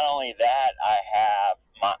 Not only that,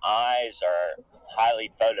 my eyes are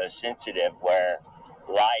highly photosensitive, where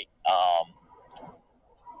light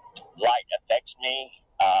affects me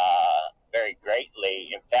very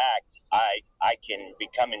greatly. In fact, I can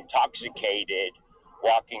become intoxicated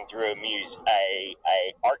walking through a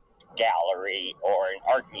art gallery or an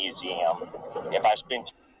art museum. If I spend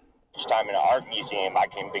too much time in an art museum, I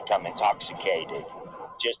can become intoxicated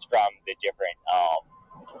just from the different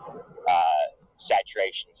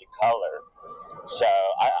saturations of color. So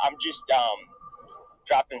I'm just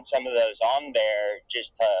dropping some of those on there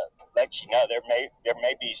just to let you know there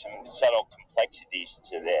may be some subtle complexities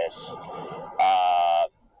to this.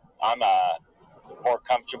 I'm more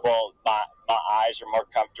comfortable. My eyes are more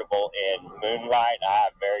comfortable in moonlight. I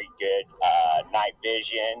have very good night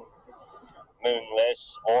vision,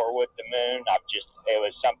 moonless or with the moon. It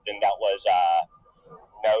was something that was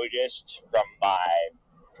noticed from my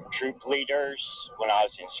troop leaders when I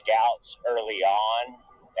was in Scouts early on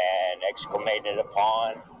and exclamated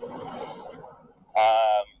upon.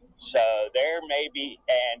 So there may be,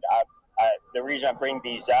 and the reason I bring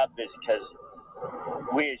these up is because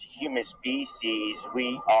we as human species,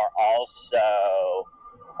 we are also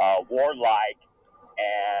warlike,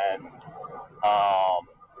 and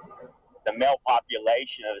the male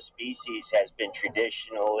population of the species has been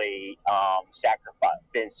traditionally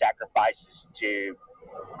sacrifices to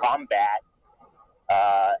combat,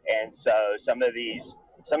 and so some of these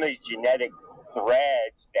genetic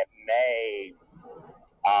threads that may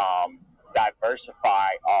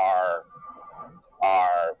diversify our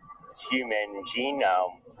human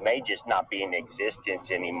genome may just not be in existence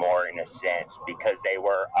anymore, in a sense, because they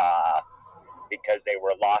were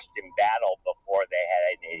lost in battle before they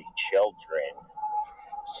had any children.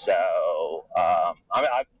 So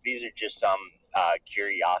these are just some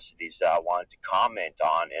curiosities that I wanted to comment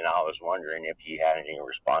on, and I was wondering if you had any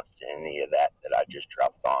response to any of that I just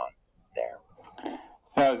dropped on there.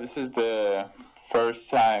 No, this is the first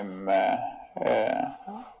time I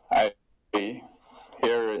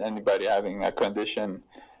hear anybody having a condition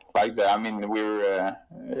like that. I mean, we're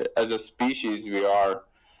as a species we are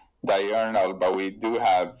diurnal, but we do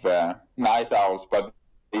have night owls, but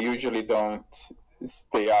they usually don't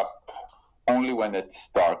stay up only when it's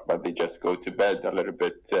dark, but they just go to bed a little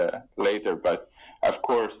bit later. But of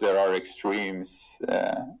course there are extremes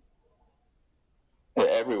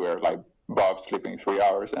everywhere, like Bob sleeping 3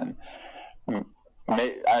 hours, and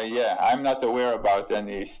I'm not aware about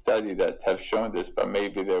any study that have shown this, but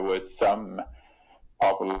maybe there was some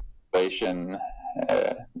population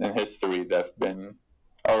in history that have been,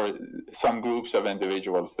 or some groups of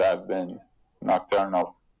individuals that have been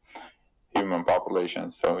nocturnal human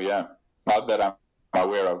populations. So yeah, not that I'm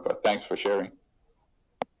aware of, but thanks for sharing.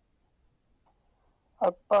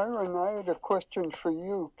 Byron, I had a question for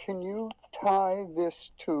you. Can you tie this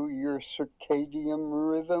to your circadian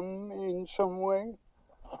rhythm in some way?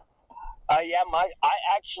 Yeah, I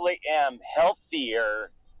actually am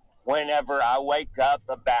healthier whenever I wake up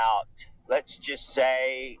about, let's just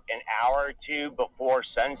say, an hour or two before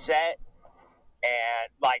sunset, and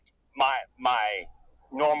like my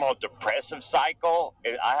normal depressive cycle.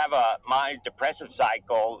 I have my depressive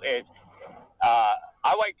cycle. I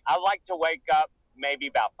like to wake up maybe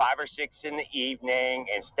about 5 or 6 in the evening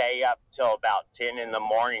and stay up till about 10 in the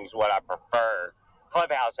morning is what I prefer.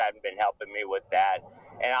 Clubhouse hasn't been helping me with that.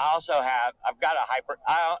 And I also I've got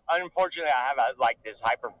unfortunately I have like this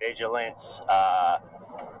hypervigilance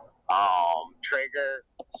trigger.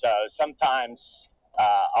 So sometimes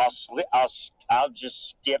I'll just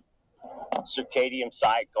skip circadian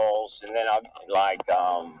cycles, and then I'll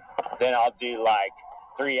do like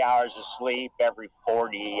 3 hours of sleep every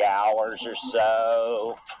 40 hours or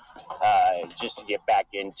so, just to get back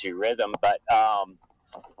into rhythm. But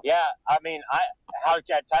yeah, I mean,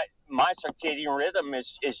 my circadian rhythm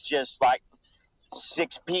is just like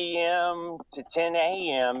 6 p.m. to 10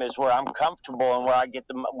 a.m. is where I'm comfortable and where I get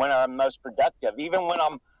when I'm most productive. Even when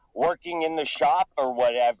I'm working in the shop or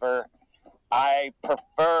whatever, I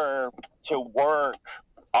prefer to work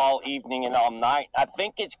all evening and all night. I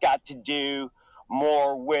think it's got to do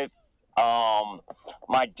more with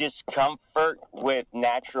my discomfort with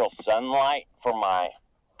natural sunlight for my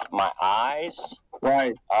eyes.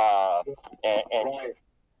 Right. And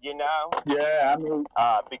you know. Yeah, I mean,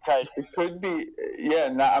 because it could be. Yeah,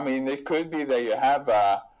 no, I mean, it could be that you have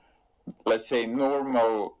let's say,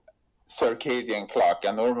 normal circadian clock,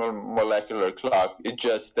 a normal molecular clock. It's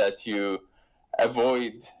just that you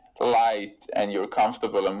avoid light and you're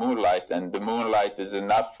comfortable in moonlight, and the moonlight is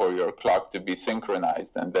enough for your clock to be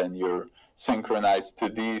synchronized, and then you're synchronized to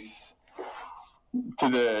the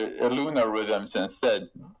lunar rhythms instead.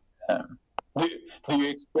 Do you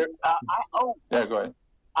expect? Yeah, go ahead.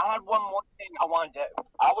 I had one more thing I wanted to.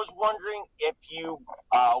 I was wondering if you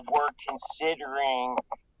were considering,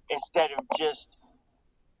 instead of just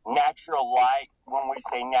natural light, when we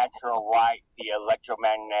say natural light, the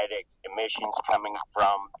electromagnetic emissions coming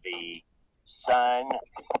from the sun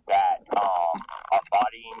that our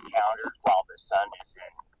body encounters while the sun is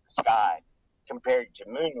in the sky, compared to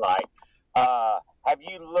moonlight. Have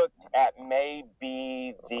you looked at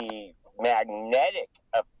maybe the magnetic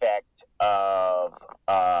effect of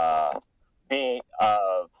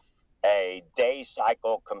a day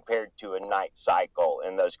cycle compared to a night cycle,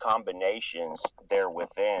 and those combinations there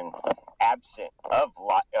within, absent of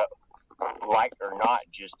light or not,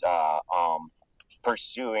 just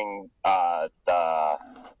pursuing the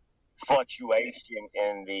fluctuation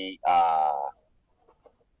in the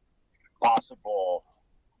possible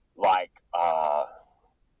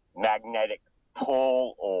magnetic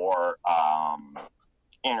pull or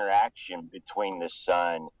interaction between the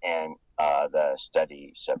sun and the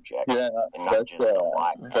study subject. Yeah, that's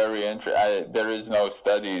very interesting. There is no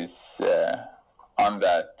studies on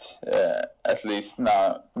that, at least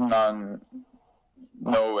none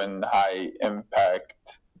in high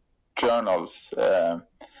impact journals. But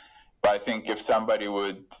I think if somebody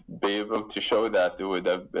would be able to show that, it would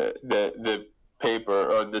have the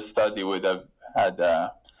paper or the study would have had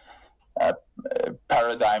a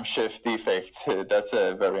paradigm shift effect. That's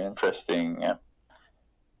a very interesting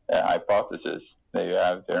hypothesis that you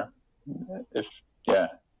have there. I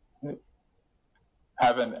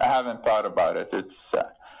haven't thought about it. It's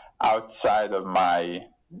outside of my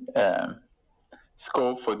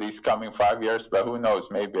scope for these coming 5 years, but who knows?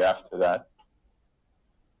 Maybe after that.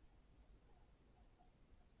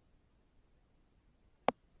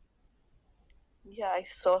 Yeah, I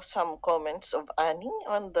saw some comments of Annie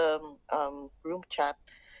on the room chat.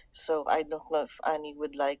 So I don't know if Annie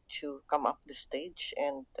would like to come up the stage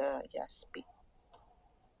and speak.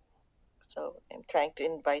 So I'm trying to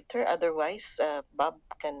invite her. Otherwise, Bob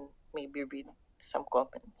can maybe read some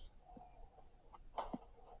comments.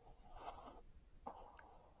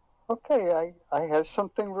 Okay, I have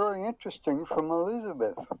something very interesting from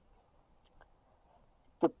Elizabeth.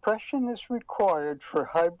 Depression is required for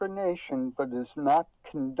hibernation but is not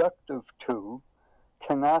conductive to,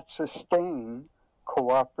 cannot sustain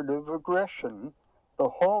cooperative aggression, the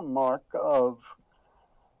hallmark of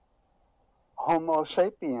Homo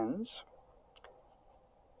sapiens.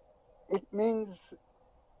 It means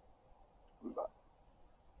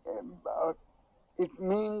it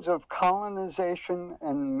means of colonization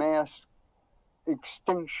and mass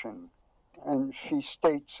extinction. And she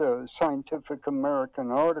states a Scientific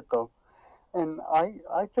American article. And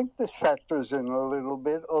I think this factors in a little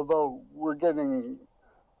bit, although we're getting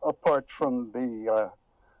apart from the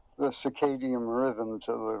circadian rhythms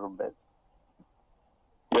a little bit.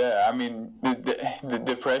 Yeah, I mean, the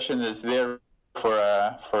depression is there for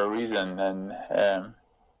a reason, and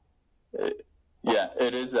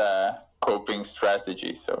it is a coping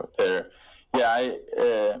strategy. So there,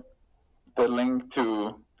 the link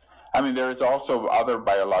to, I mean, there is also other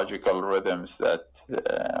biological rhythms that,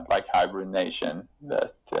 like hibernation,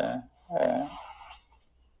 that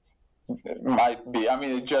might be, I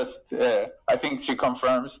mean, it just, I think she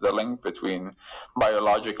confirms the link between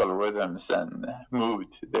biological rhythms and mood.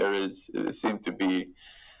 There seems to be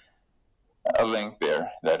a link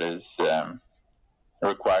there that is,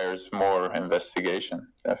 requires more investigation,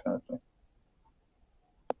 definitely.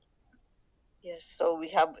 Yes, so we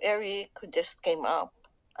have Eric who just came up.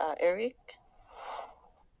 Eric?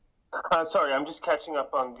 Sorry, I'm just catching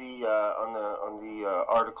up on the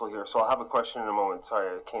article here, so I'll have a question in a moment. Sorry,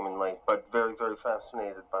 I came in late, but very, very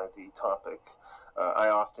fascinated by the topic. I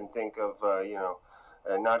often think of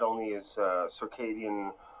not only is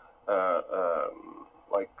circadian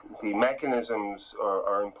like the mechanisms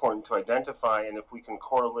are important to identify, and if we can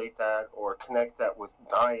correlate that or connect that with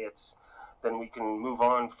diets, then we can move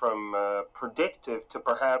on from predictive to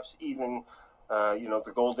perhaps even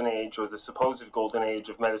the golden age, or the supposed golden age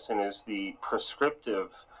of medicine, is the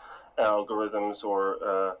prescriptive algorithms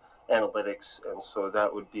or analytics. And so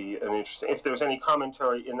that would be an interesting, if there's any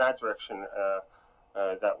commentary in that direction,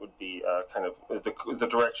 that would be kind of the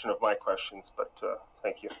direction of my questions, but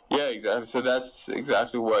thank you. Yeah, exactly. So that's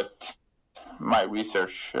exactly what my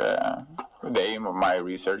research, the aim of my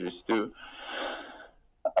research is to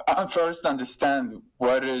first understand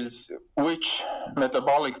which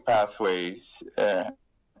metabolic pathways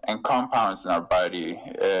and compounds in our body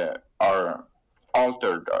are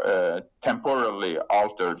altered, temporally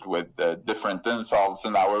altered with different insults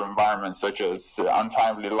in our environment, such as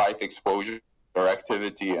untimely light exposure or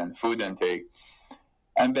activity and food intake.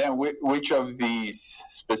 And then which of these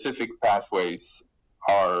specific pathways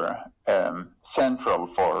are central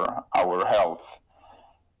for our health.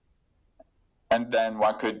 And then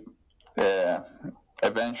one could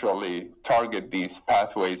eventually target these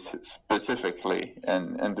pathways specifically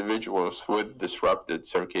in individuals with disrupted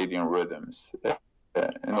circadian rhythms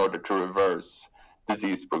in order to reverse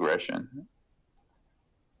disease progression.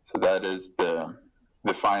 So that is the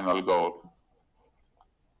final goal.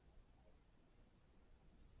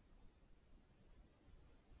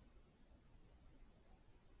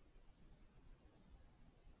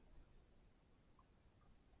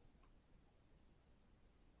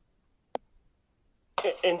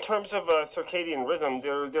 In terms of circadian rhythm,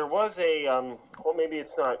 there was a, well, maybe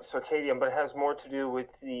it's not circadian, but it has more to do with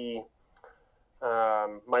the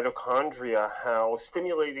mitochondria, how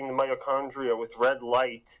stimulating the mitochondria with red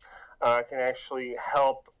light can actually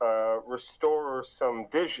help restore some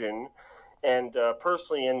vision. And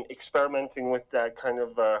personally, in experimenting with that kind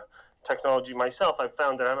of technology myself, I've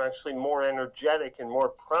found that I'm actually more energetic and more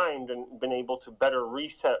primed and been able to better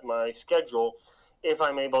reset my schedule if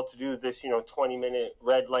I'm able to do this, 20-minute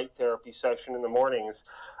red light therapy session in the mornings.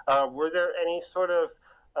 Were there any sort of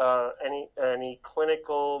any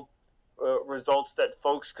clinical results that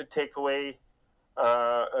folks could take away?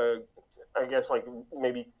 I guess like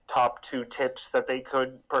maybe top 2 tips that they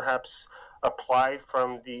could perhaps apply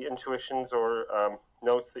from the intuitions or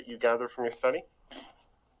notes that you gather from your study?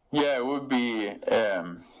 Yeah, it would be it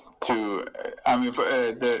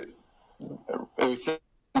was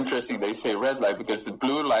interesting they say red light, because the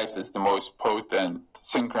blue light is the most potent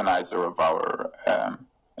synchronizer of our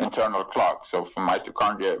internal clock. So for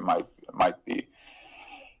mitochondria, it might be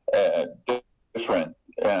different.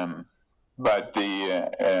 But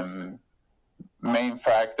the main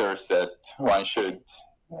factors that one should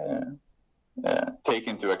take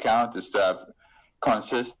into account is to have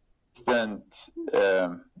consistent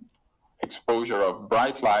exposure of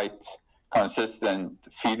bright light, consistent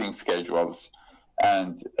feeding schedules,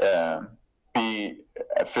 and be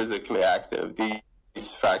physically active.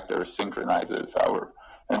 These factors synchronizes our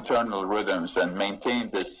internal rhythms and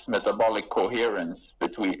maintain this metabolic coherence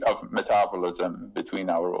of metabolism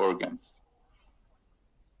between our organs.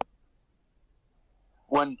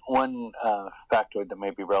 One factoid that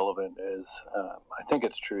may be relevant is I think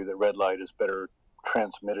it's true that red light is better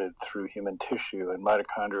transmitted through human tissue, and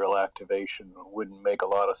mitochondrial activation wouldn't make a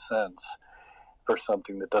lot of sense for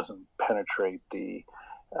something that doesn't penetrate the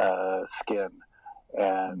skin.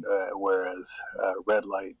 and whereas red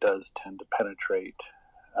light does tend to penetrate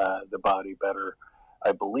the body better.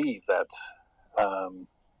 I believe that's a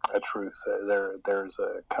truth. There's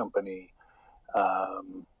a company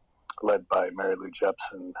led by Mary Lou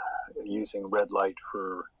Jepson using red light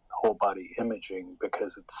for whole body imaging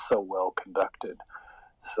because it's so well conducted.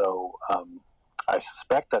 So I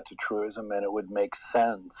suspect that's a truism, and it would make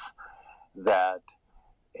sense that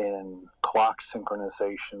in clock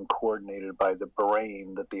synchronization coordinated by the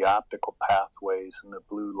brain, that the optical pathways and the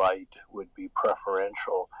blue light would be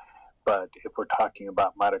preferential. But if we're talking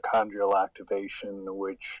about mitochondrial activation,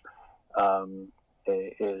 which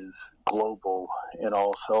is global in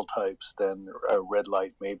all cell types, then red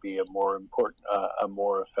light may be a more important, a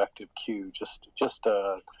more effective cue. Just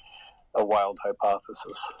a wild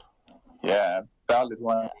hypothesis. Yeah, valid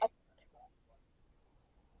one.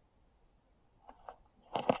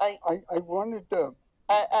 I wanted to.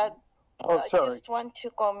 I sorry. just want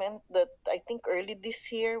to comment that I think early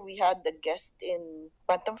this year we had a guest in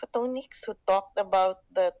quantum photonics who talked about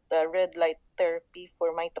that red light therapy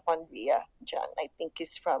for mitochondria. John, I think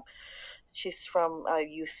she's from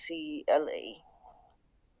UCLA.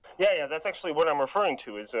 Yeah, that's actually what I'm referring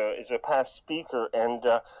to. Is a past speaker, and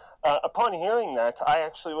upon hearing that, I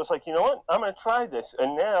actually was like, you know what, I'm going to try this,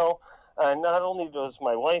 and now. Not only does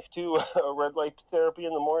my wife do red light therapy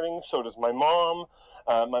in the morning, so does my mom.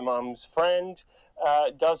 My mom's friend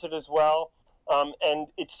does it as well. And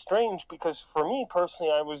it's strange because for me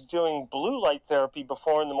personally, I was doing blue light therapy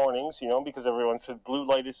before in the mornings, because everyone said blue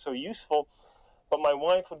light is so useful. But my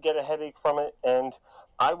wife would get a headache from it, and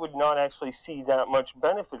I would not actually see that much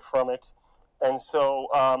benefit from it. And so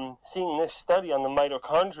seeing this study on the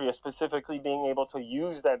mitochondria, specifically being able to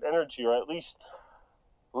use that energy, or at least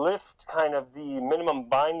lift kind of the minimum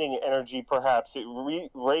binding energy, perhaps it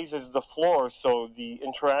raises the floor, so the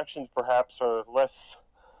interactions perhaps are less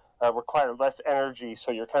require less energy, so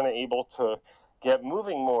you're kind of able to get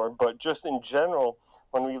moving more. But just in general,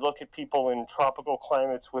 when we look at people in tropical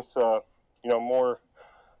climates with more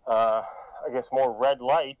more red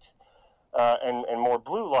light and more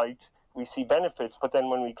blue light, we see benefits. But then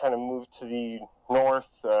when we kind of move to the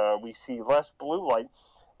north, we see less blue light.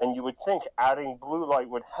 And you would think adding blue light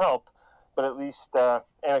would help, but at least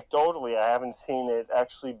anecdotally, I haven't seen it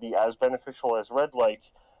actually be as beneficial as red light.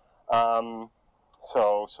 So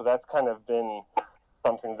that's kind of been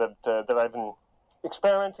something that I've been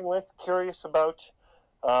experimenting with, curious about,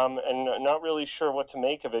 and not really sure what to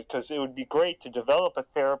make of it, because it would be great to develop a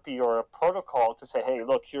therapy or a protocol to say, hey,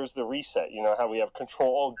 look, here's the reset. You know how we have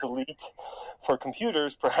Control-Alt-Delete for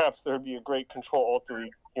computers? Perhaps there would be a great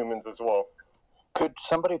Control-Alt-Delete humans as well. Could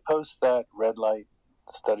somebody post that red light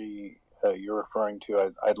study you're referring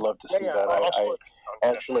to? I'd love to see that. I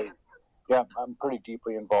actually, I'm pretty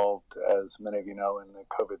deeply involved, as many of you know, in the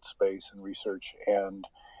COVID space and research, and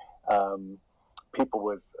people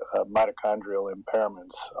with mitochondrial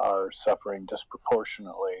impairments are suffering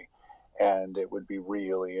disproportionately, and it would be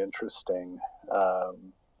really interesting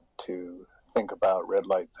to think about red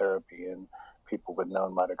light therapy in people with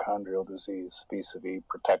known mitochondrial disease, vis-a-vis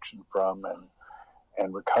protection from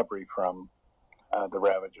and recovery from the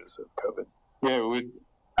ravages of COVID. Yeah, it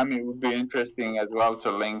would be interesting as well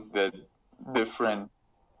to link the different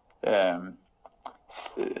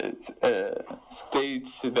states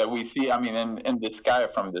that we see. In the sky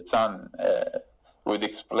from the sun would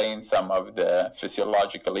explain some of the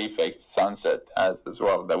physiological effects sunset as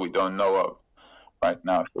well that we don't know of right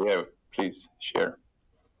now. So yeah, please share.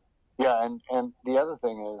 Yeah, and the other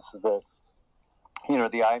thing is that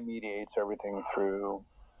the eye mediates everything through,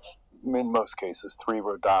 in most cases, 3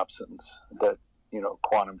 rhodopsins that,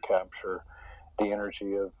 quantum capture the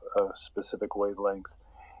energy of a specific wavelength.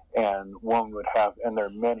 And one would have, and there are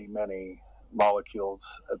many, many molecules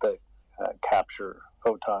that capture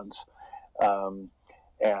photons and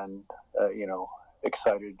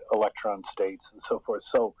excited electron states and so forth.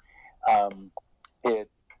 So it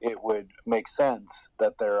would make sense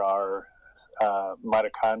that there are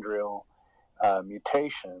mitochondrial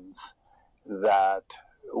mutations that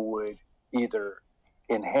would either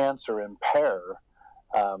enhance or impair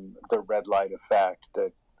the red light effect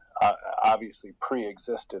that obviously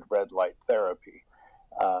pre-existed red light therapy.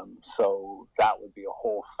 So that would be a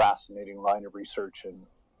whole fascinating line of research in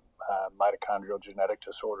mitochondrial genetic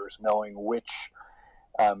disorders, knowing which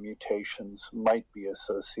mutations might be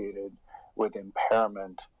associated with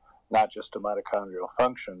impairment, not just of mitochondrial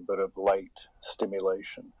function, but of light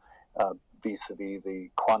stimulation, vis-a-vis the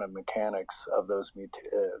quantum mechanics of those,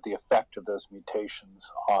 the effect of those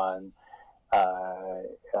mutations on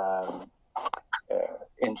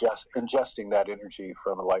ingesting that energy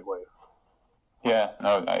from a light wave. Yeah,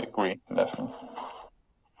 no, I agree, definitely.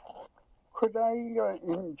 Could I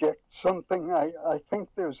inject something? I think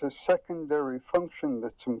there's a secondary function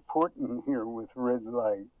that's important here with red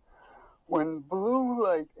light. When blue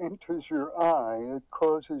light enters your eye, it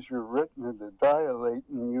causes your retina to dilate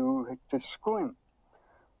and you to squint.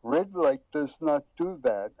 Red light does not do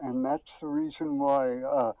that, and that's the reason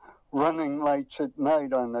why running lights at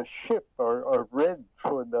night on a ship are red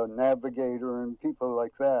for the navigator and people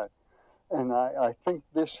like that. And I think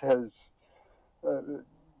this has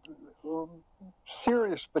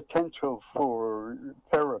serious potential for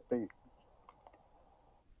therapy.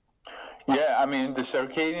 Yeah, I mean, the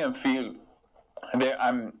circadian field,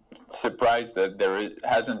 I'm surprised that there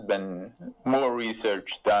hasn't been more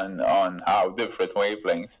research done on how different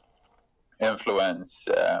wavelengths influence.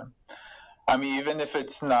 I mean, even if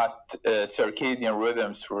it's not circadian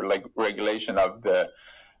rhythms for like regulation of the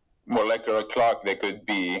molecular clock, they could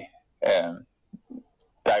be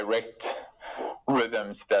direct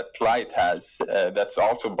rhythms that light has. That's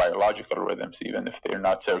also biological rhythms, even if they're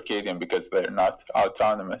not circadian, because they're not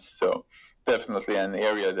autonomous. So definitely an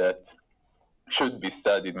area that should be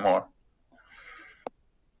studied more.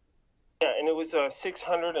 Yeah, and it was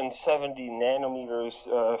 670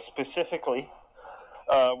 nanometers specifically,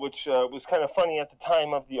 which was kind of funny at the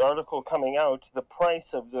time of the article coming out. The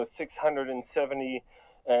price of the 670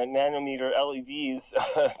 nanometer LEDs,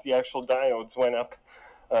 the actual diodes, went up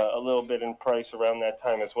a little bit in price around that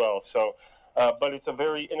time as well. So, but it's a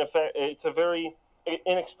very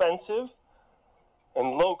inexpensive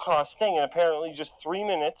and low cost thing, and apparently just 3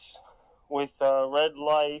 minutes with red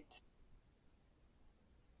light.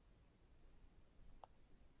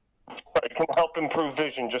 It can help improve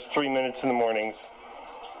vision, just 3 minutes in the mornings.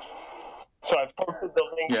 So I've posted the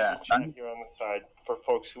link in the chat here on the side for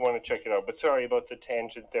folks who want to check it out. But sorry about the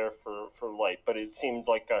tangent there for light, but it seemed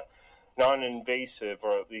like a non-invasive,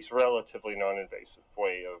 or at least relatively non-invasive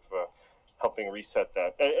way of helping reset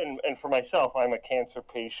that. And for myself, I'm a cancer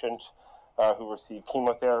patient who received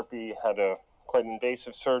chemotherapy, had a quite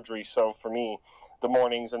invasive surgery. So for me, the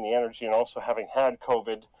mornings and the energy, and also having had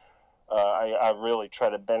COVID, I really try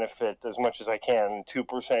to benefit as much as I can.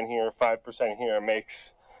 2% here, 5% here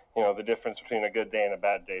makes, the difference between a good day and a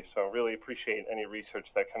bad day. So really appreciate any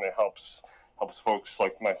research that kind of helps folks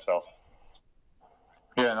like myself.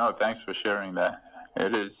 Yeah, no, thanks for sharing that.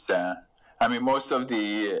 It is, I mean, most of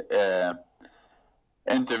the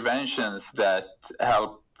interventions that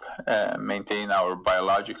help maintain our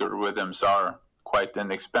biological rhythms are quite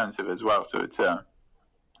inexpensive as well. So it's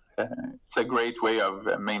a great way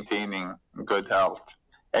of maintaining good health.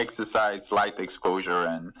 Exercise, light exposure,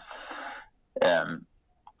 and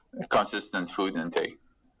consistent food intake,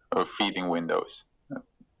 or feeding windows,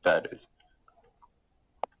 that is.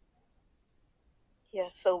 Yeah,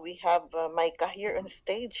 so we have Micah here on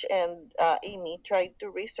stage, and Amy tried to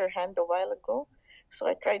raise her hand a while ago. So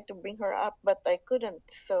I tried to bring her up, but I couldn't.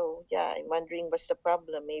 So yeah, I'm wondering what's the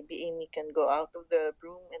problem. Maybe Amy can go out of the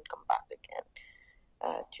room and come back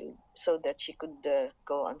again, so that she could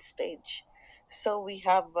go on stage. So we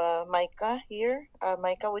have Micah here.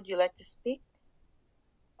 Micah, would you like to speak?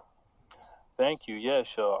 Thank you. Yeah,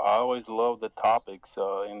 sure. I always love the topics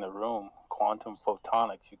in the room. Quantum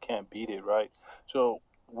photonics, you can't beat it, right? So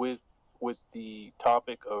with the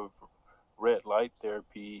topic of red light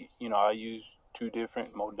therapy, I use two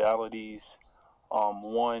different modalities.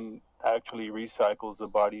 One actually recycles the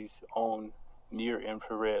body's own near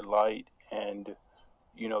infrared light, and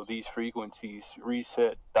these frequencies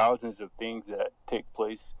reset thousands of things that take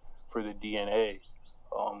place for the DNA.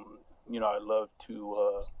 I love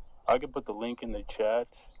to. I can put the link in the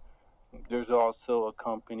chats. There's also a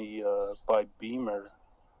company by Beamer,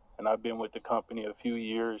 and I've been with the company a few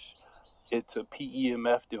years. It's a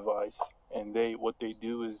PEMF device, and what they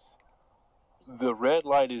do is, the red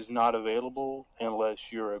light is not available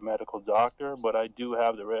unless you're a medical doctor, but I do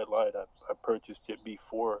have the red light. I purchased it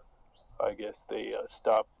before, I guess, they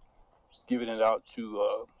stopped giving it out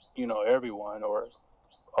to everyone, or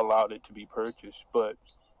allowed it to be purchased. But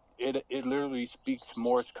it literally speaks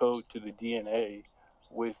Morse code to the DNA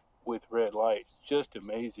with red light. Just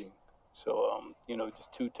amazing. So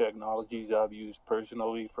just two technologies I've used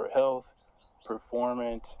personally for health,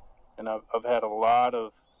 performance, and I've had a lot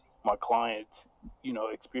of my clients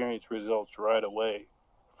experience results right away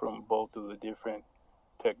from both of the different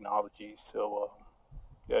technologies. So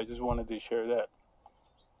yeah, I just wanted to share that.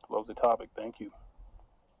 Love the topic. Thank you.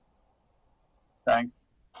 Thanks.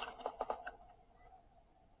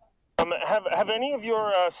 Have any of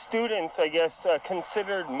your students, I guess,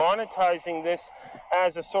 considered monetizing this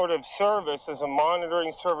as a sort of service, as a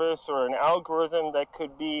monitoring service or an algorithm that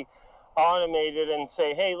could be automate it and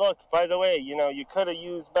say, hey, look, by the way, you could have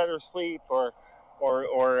used better sleep, or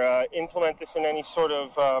implement this in any sort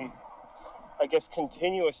of,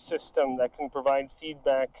 continuous system that can provide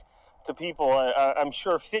feedback to people. I'm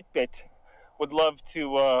sure Fitbit would love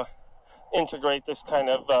to integrate this kind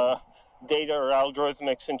of data or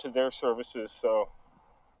algorithmics into their services. So.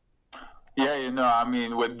 Yeah, I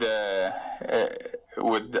mean, with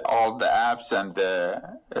all the apps and the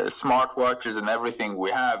smartwatches and everything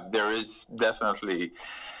we have, there is definitely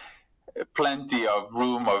plenty of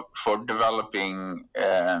room for developing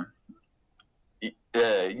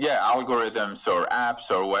algorithms or apps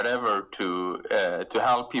or whatever to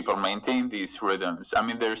help people maintain these rhythms. I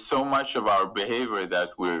mean, there's so much of our behavior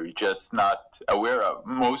that we're just not aware of.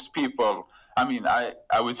 Most people, I mean, I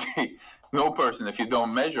would say no person, if you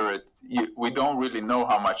don't measure it, we don't really know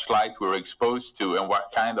how much light we're exposed to and what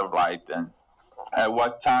kind of light and at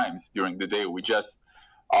what times during the day. We just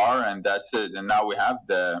are, and that's it. And now we have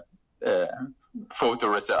the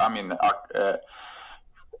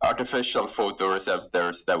artificial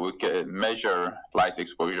photoreceptors that we can measure light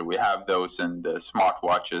exposure. We have those in the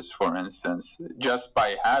smartwatches, for instance. Just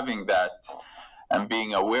by having that and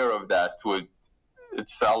being aware of that would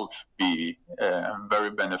itself be very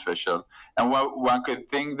beneficial. And one could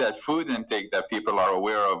think that food intake, that people are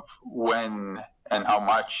aware of when and how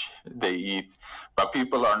much they eat, but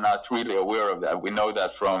people are not really aware of that. We know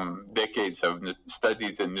that from decades of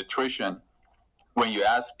studies in nutrition. When you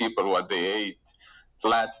ask people what they ate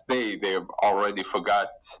last day, they've already forgot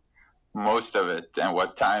most of it and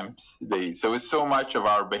what times they eat. So it's so much of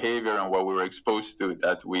our behavior and what we're exposed to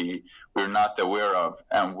that we're not aware of,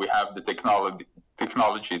 and we have the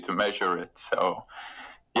technology to measure it. So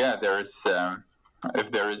yeah, there's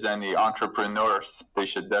if there is any entrepreneurs, they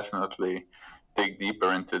should definitely dig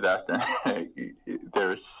deeper into that.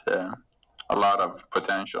 There's a lot of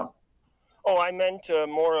potential. Oh, I meant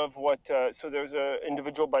more of what, so there's an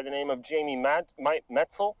individual by the name of Jamie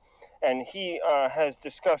Metzel, and he has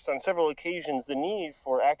discussed on several occasions the need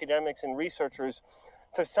for academics and researchers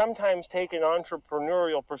to sometimes take an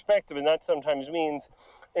entrepreneurial perspective, and that sometimes means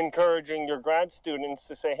encouraging your grad students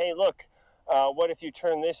to say, hey, look, what if you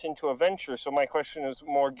turn this into a venture? So my question is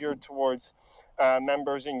more geared towards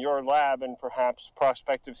members in your lab and perhaps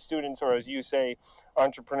prospective students, or as you say,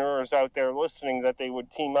 entrepreneurs out there listening, that they would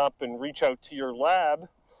team up and reach out to your lab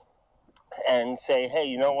and say, hey,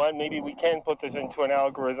 you know what, maybe we can put this into an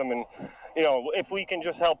algorithm, and if we can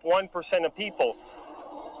just help 1% of people,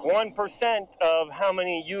 1% of how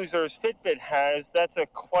many users Fitbit has, that's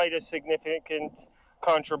quite a significant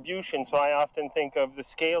contribution. So I often think of the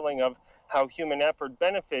scaling of how human effort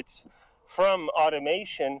benefits from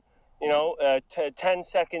automation. 10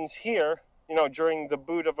 seconds here, during the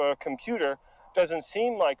boot of a computer doesn't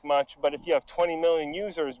seem like much, but if you have 20 million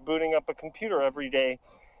users booting up a computer every day,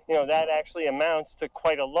 that actually amounts to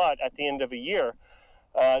quite a lot at the end of a year.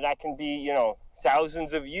 That can be,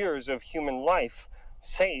 thousands of years of human life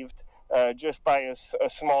saved just by a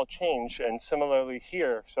small change, and similarly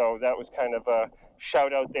here. So that was kind of a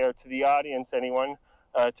shout out there to the audience, anyone,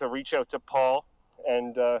 to reach out to Paul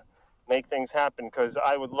and make things happen, because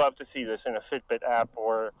I would love to see this in a Fitbit app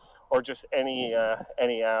or just any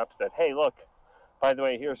app that, hey, look, by the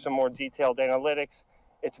way, here's some more detailed analytics.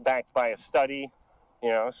 It's backed by a study,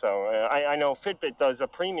 so I know Fitbit does a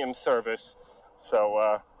premium service.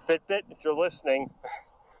 So Fitbit, if you're listening.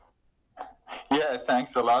 Yeah,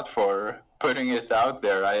 thanks a lot for putting it out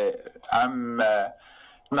there. I'm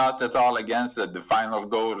not at all against it. The final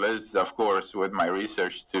goal is, of course, with my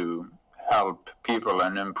research, to help people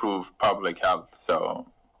and improve public health. So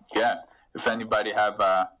yeah, if anybody have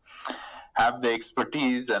the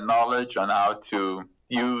expertise and knowledge on how to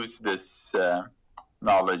use this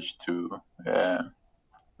knowledge to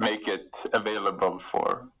make it available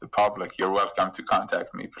for the public, you're welcome to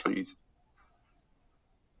contact me, please.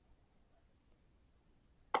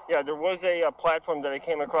 Yeah, there was a platform that I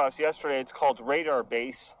came across yesterday. It's called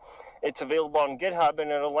Radarbase. It's available on GitHub,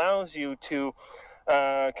 and it allows you to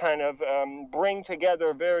bring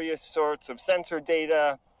together various sorts of sensor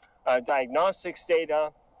data, diagnostics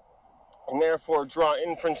data, and therefore draw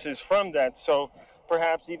inferences from that. So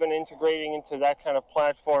perhaps even integrating into that kind of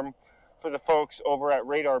platform for the folks over at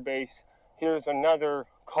Radarbase, here's another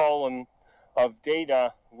column of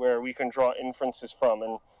data where we can draw inferences from.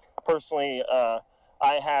 And personally,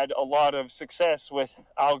 I had a lot of success with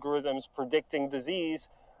algorithms predicting disease.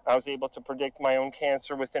 I was able to predict my own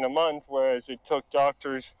cancer within a month, whereas it took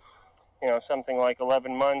doctors, something like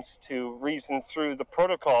 11 months to reason through the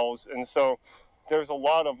protocols. And so there's a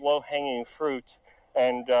lot of low-hanging fruit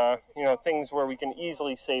and, things where we can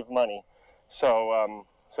easily save money. So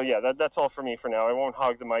So yeah, that's all for me for now. I won't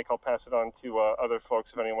hog the mic. I'll pass it on to other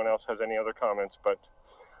folks if anyone else has any other comments. But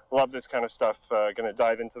love this kind of stuff. Going to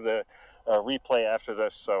dive into the replay after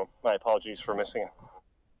this. So my apologies for missing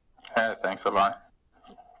it. Thanks a lot.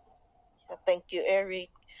 Thank you, Eric.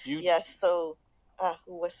 Yes. So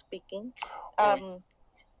who was speaking?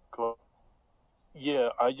 Yeah,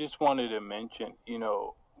 I just wanted to mention,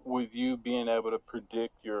 with you being able to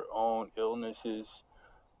predict your own illnesses,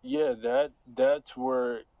 yeah, that's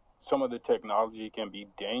where some of the technology can be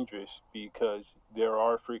dangerous, because there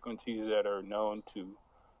are frequencies that are known to,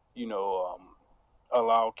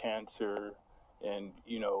 allow cancer. And,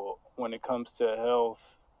 when it comes to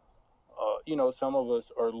health, some of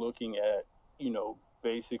us are looking at,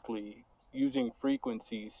 basically using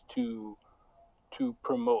frequencies to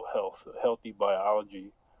promote health, healthy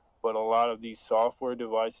biology. But a lot of these software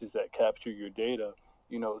devices that capture your data,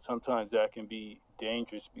 sometimes that can be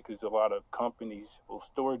dangerous, because a lot of companies will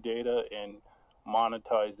store data and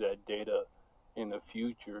monetize that data in the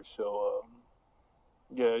future. So,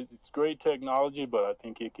 yeah, it's great technology, but I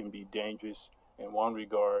think it can be dangerous in one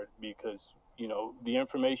regard, because, the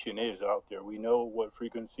information is out there. We know what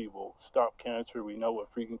frequency will stop cancer. We know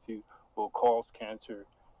what frequency will cause cancer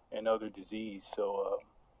and other disease. So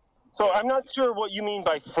I'm not sure what you mean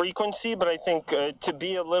by frequency, but I think to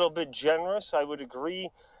be a little bit generous, I would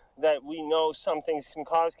agree that we know some things can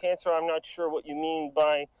cause cancer. I'm not sure what you mean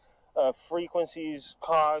by frequencies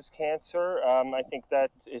cause cancer. I think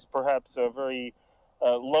that is perhaps a very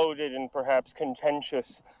loaded and perhaps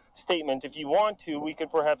contentious statement. If you want to, we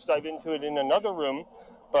could perhaps dive into it in another room,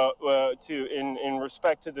 but in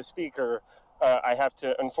respect to the speaker, I have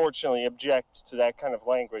to unfortunately object to that kind of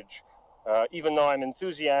language. Even though I'm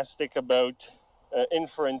enthusiastic about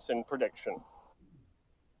inference and prediction.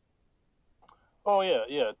 Oh,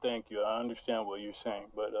 yeah, thank you. I understand what you're saying.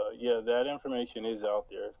 But, yeah, that information is out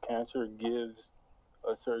there. Cancer gives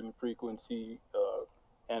a certain frequency,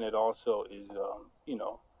 and it also is,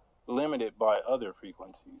 limited by other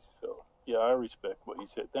frequencies. So, yeah, I respect what you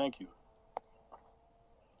said. Thank you.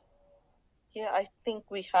 Yeah, I think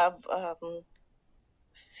we have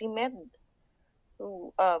Simed,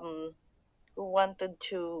 who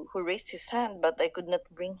raised his hand, but I could not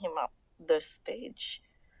bring him up the stage.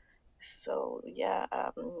 So yeah,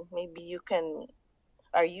 maybe you can.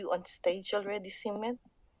 Are you on stage already, Simed?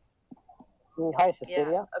 Hi,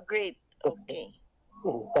 Cecilia. Yeah, great. Okay.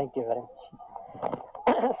 Thank you very much.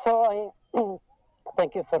 So I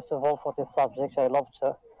thank you first of all for this subject. I love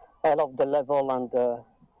the level and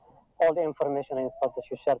all the information and stuff that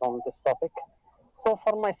you shared on this topic. So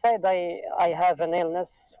for my side, I have an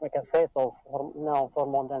illness, we can say so, for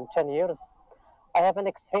more than 10 years. I have an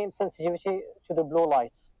extreme sensitivity to the blue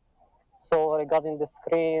light. So regarding the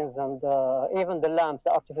screens and even the lamps,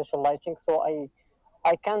 the artificial lighting, so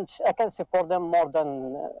I can't support them more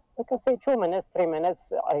than I can say 2 minutes, 3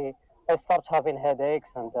 minutes. I start having headaches,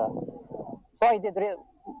 and so I did a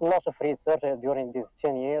lot of research during these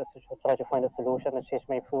 10 years to try to find a solution and change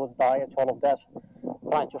my food, diet, all of that,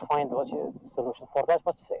 trying to find what is the solution for that.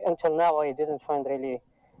 But until now, I didn't find really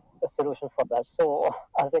a solution for that. So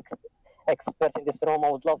as expert in this room, I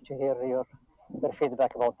would love to hear your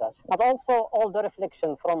feedback about that. And also all the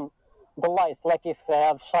reflection from the lights, like if I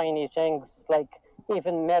have shiny things, like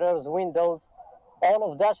even mirrors, windows,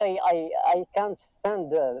 all of that, I can't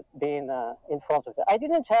stand being in front of it. I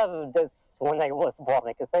didn't have this when I was born,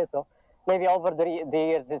 I can say so. Maybe over the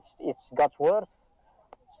years it got worse.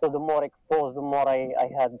 So the more exposed, the more I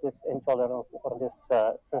had this intolerance or this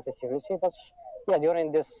sensitivity. But yeah,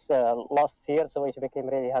 during this last year, so it became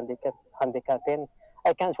really handicapping.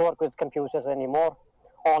 I can't work with computers anymore,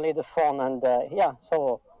 only the phone, and yeah,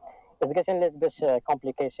 so it's getting a little bit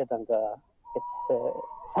complicated, and it's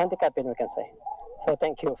handicapping, we can say. So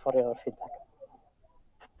thank you for your feedback.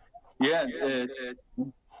 Yeah,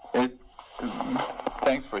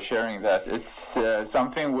 thanks for sharing that. It's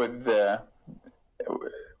something with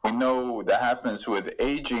we know that happens with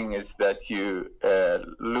aging is that you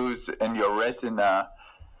lose in your retina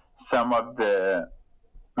some of the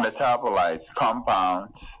metabolized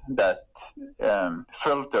compounds that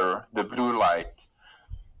filter the blue light.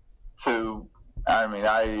 So, I mean,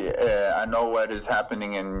 I know what is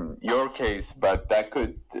happening in your case, but that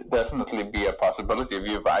could definitely be a possibility. If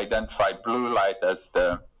you've identified blue light as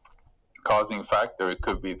the causing factor, it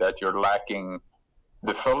could be that you're lacking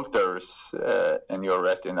the filters in your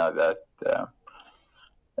retina that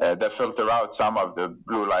filter out some of the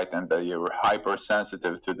blue light, and that you're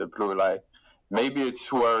hypersensitive to the blue light. Maybe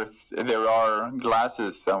it's worth, there are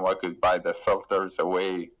glasses someone could buy that filters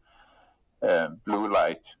away blue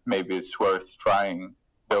light. Maybe it's worth trying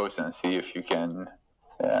those and see if you can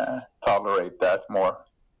tolerate that more.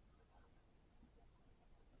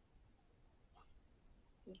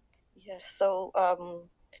 Yes. So,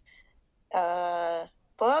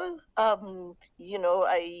 Paul, you know,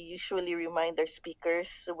 I usually remind our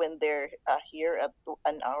speakers when they're here at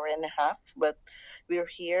an hour and a half, but we're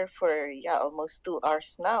here for almost 2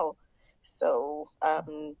 hours now. So,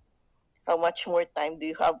 how much more time do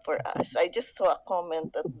you have for us? I just saw a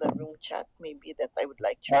comment at the room chat, maybe that I would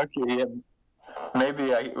like to. Okay, yeah.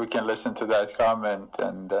 Maybe we can listen to that comment,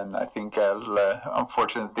 and then I think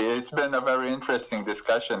unfortunately, it's been a very interesting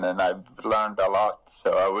discussion, and I've learned a lot,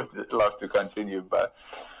 so I would love to continue, but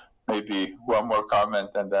maybe one more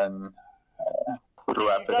comment, and then we'll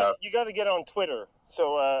wrap it up. You got to get on Twitter.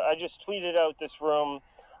 So I just tweeted out this room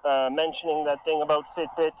mentioning that thing about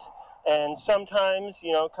Fitbit, and sometimes,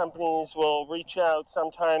 you know, companies will reach out,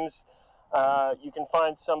 sometimes you can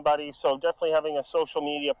find somebody, so definitely having a social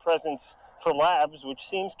media presence for labs, which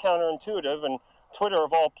seems counterintuitive, and Twitter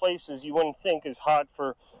of all places you wouldn't think is hot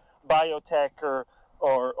for biotech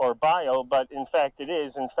or bio, but in fact it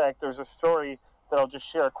is. In fact, there's a story that I'll just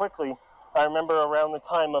share quickly. I remember around the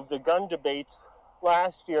time of the gun debates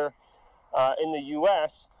last year in the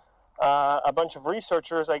U.S., a bunch of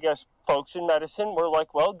researchers, I guess folks in medicine, were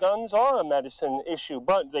like, well, guns are a medicine issue,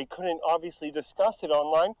 but they couldn't obviously discuss it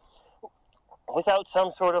online without some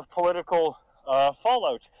sort of political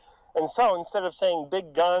fallout. And so instead of saying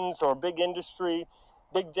big guns or big industry,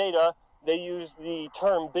 big data, they used the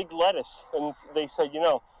term big lettuce. And they said, you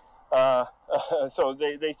know, so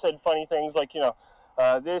they said funny things like, you know,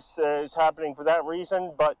 this is happening for that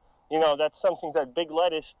reason, but, you know, that's something that big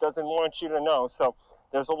lettuce doesn't want you to know. So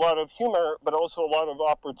there's a lot of humor, but also a lot of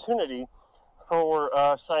opportunity for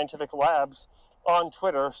scientific labs on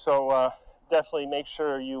Twitter. So definitely make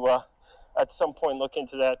sure you at some point look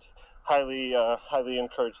into that. Highly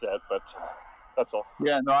encourage that, but that's all.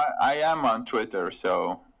 Yeah, no, I am on Twitter,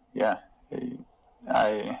 so yeah, it's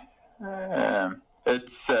at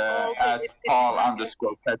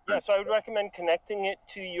Paul_Petrus. Yeah, so I would recommend connecting it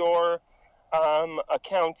to your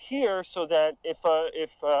account here, so that if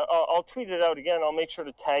I'll tweet it out again, I'll make sure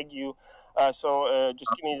to tag you. So just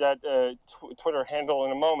give me that Twitter handle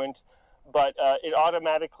in a moment, but it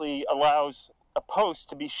automatically allows a post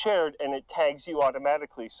to be shared, and it tags you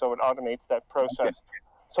automatically, so it automates that process. Okay.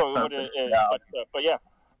 So it would, but yeah.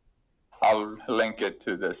 I'll link it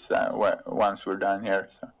to this once we're done here.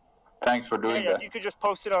 So thanks for doing that. If you could just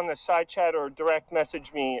post it on the side chat or direct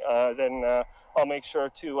message me, then I'll make sure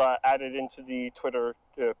to add it into the Twitter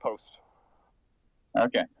post.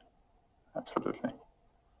 Okay, absolutely.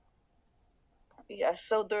 Yeah,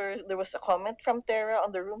 so there was a comment from Tara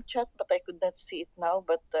on the room chat, but I could not see it now.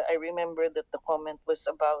 But I remember that the comment was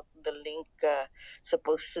about the link,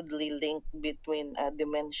 supposedly link between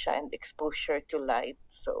dementia and exposure to light.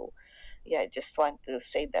 So, yeah, I just want to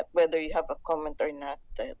say that whether you have a comment or not,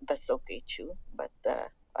 that's okay too. But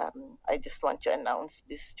I just want to announce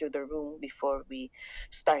this to the room before we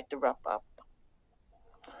start to wrap up.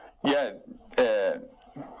 Yeah,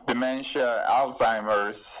 dementia,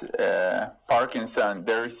 Alzheimer's, Parkinson,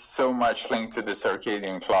 there's so much linked to the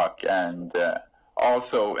circadian clock, and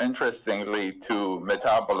also, interestingly, to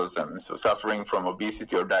metabolism. So suffering from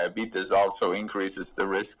obesity or diabetes also increases the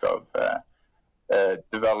risk of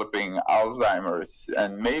developing Alzheimer's.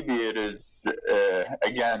 And maybe it is,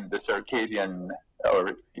 again, the circadian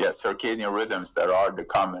rhythms that are the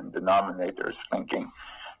common denominators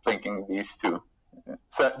linking these two.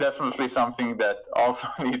 So definitely something that also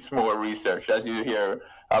needs more research. As you hear,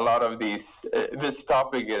 a lot of these, this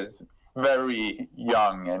topic is very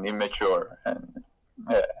young and immature, and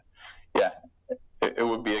it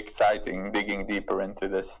would be exciting digging deeper into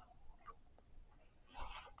this.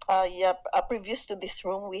 Previous to this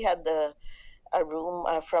room, we had a room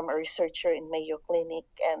from a researcher in Mayo Clinic,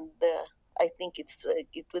 and I think it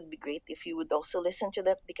would be great if you would also listen to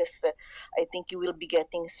that, because I think you will be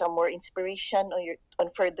getting some more inspiration on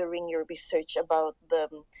furthering your research about the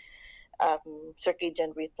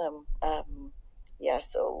circadian rhythm.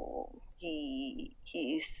 So he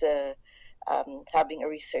is having a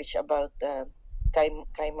research about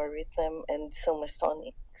chimorhythm and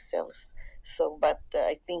somasonic cells. So, but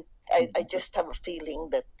I think I just have a feeling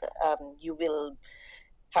that you will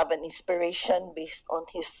have an inspiration based on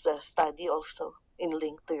his study also, in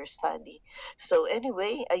link to your study. So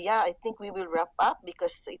anyway, I think we will wrap up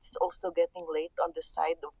because it's also getting late on the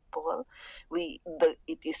side of Paul.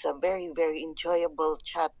 It is a very, very enjoyable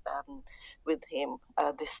chat with him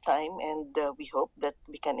this time, and we hope that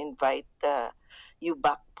we can invite you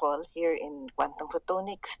back, Paul, here in quantum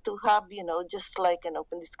photonics to have, just like an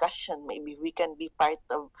open discussion. Maybe we can be part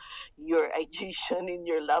of your ideation in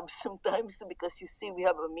your lab sometimes, because you see we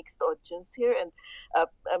have a mixed audience here, and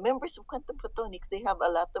members of quantum photonics, they have a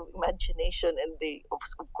lot of imagination, and they of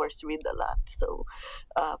course read a lot. So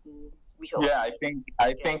we hope. Yeah,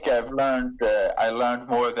 I think I learned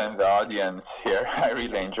more than the audience here. I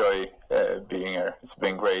really enjoy being here. It's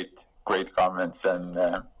been great comments,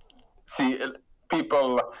 and see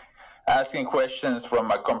people asking questions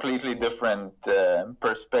from a completely different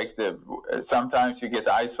perspective. Sometimes you get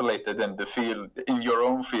isolated in the field, in your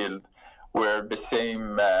own field, where the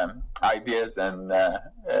same ideas and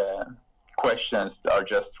questions are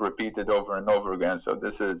just repeated over and over again. So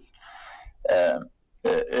this is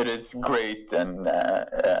it is great, and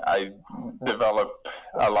I develop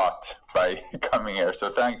a lot by coming here.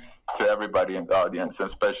 So thanks to everybody in the audience,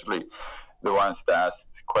 especially the ones that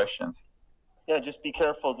asked questions. Yeah, just be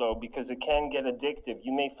careful though, because it can get addictive.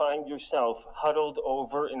 You may find yourself huddled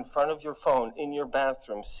over in front of your phone in your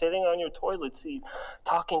bathroom, sitting on your toilet seat,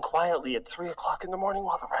 talking quietly at 3 o'clock in the morning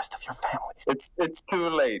while the rest of your family. It's too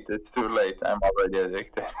late. It's too late. I'm already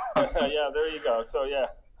addicted. Yeah, there you go. So yeah.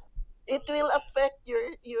 It will affect your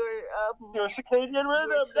circadian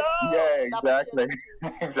rhythm. Yeah, exactly.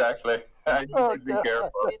 Exactly. I need to be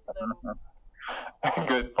careful.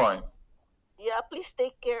 Good point. Yeah, please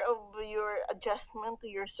take care of your adjustment to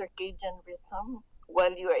your circadian rhythm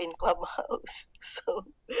while you are in Clubhouse. So,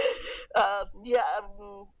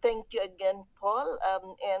 thank you again, Paul.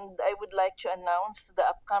 And I would like to announce the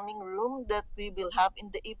upcoming room that we will have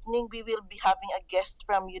in the evening. We will be having a guest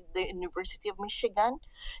from the University of Michigan,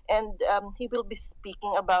 and he will be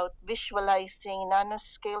speaking about visualizing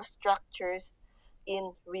nanoscale structures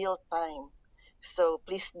in real time. So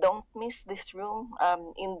please don't miss this room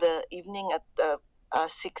in the evening at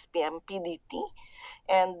 6 p.m. PDT.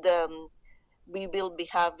 And we will be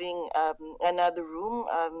having another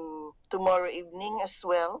room tomorrow evening as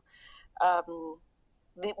well.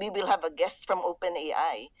 We will have a guest from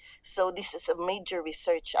OpenAI. So this is a major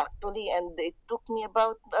research actually, and it took me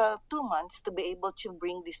about 2 months to be able to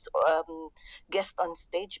bring this guest on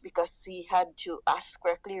stage, because he had to ask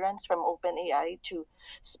for clearance from OpenAI to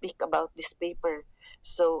speak about this paper.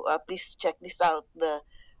 So please check this out. The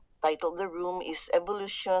title of the room is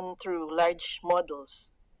Evolution Through Large Models.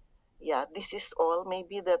 Yeah, this is all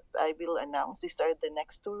maybe that I will announce. These are the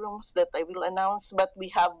next 2 rooms that I will announce, but we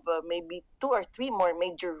have maybe 2 or 3 more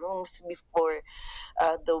major rooms before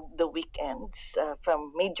the weekends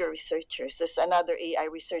from major researchers. There's another AI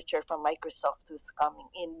researcher from Microsoft who's coming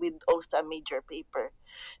in with also a major paper.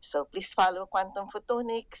 So please follow Quantum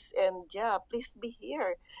Photonics, and yeah, please be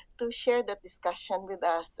here to share that discussion with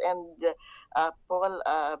us. And Paul,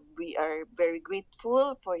 we are very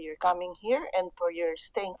grateful for your coming here and for your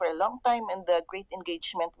staying for a long time and the great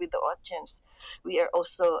engagement with the audience. We are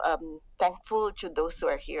also thankful to those who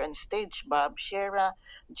are here on stage: Bob, Shera,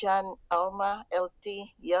 John, Alma,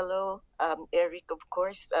 LT, Yellow, Eric, of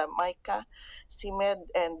course, Micah, Simed,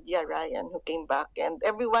 and Ryan, who came back. And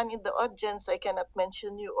everyone in the audience, I cannot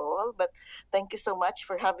mention you all, but thank you so much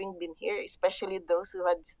for having been here, especially those who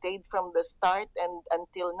had stayed from the start and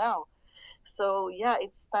until now. So yeah,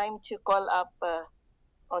 it's time to call up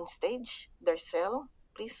on stage Darcel.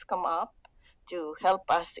 Please come up to help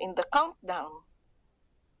us in the countdown.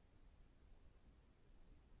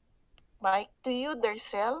 Mic to you,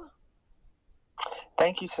 Darcel.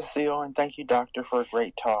 Thank you, Cecile, and thank you, Doctor, for a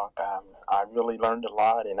great talk. I really learned a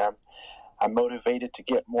lot, and I'm motivated to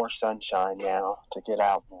get more sunshine now, to get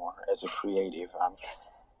out more as a creative. I'm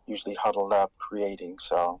usually huddled up creating,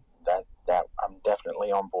 so that I'm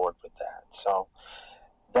definitely on board with that. So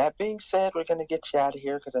that being said, we're going to get you out of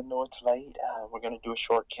here because I know it's late. We're going to do a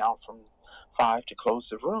short count from 5 to close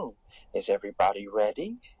the room. Is everybody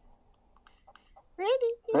ready?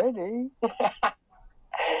 Ready.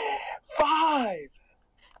 5.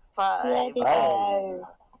 5. 4.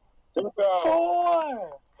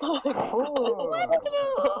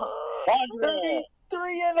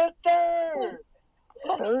 33 and a third.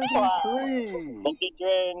 33.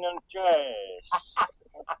 33 and 3.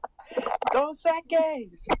 Go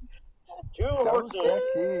Sackgays.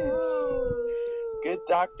 Good,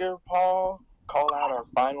 Dr. Paul. Call out our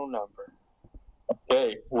final number.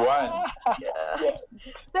 Okay, 1. Yes.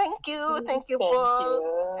 Thank you,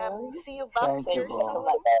 Paul. See you back here soon.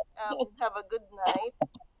 Have a good night.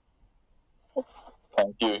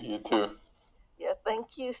 Thank you. You too. Yeah,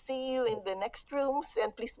 thank you. See you in the next rooms,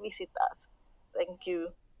 and please visit us. Thank you.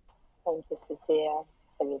 Thank you, Cecilia.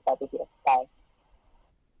 Everybody here. Bye.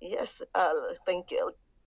 Yes, thank you.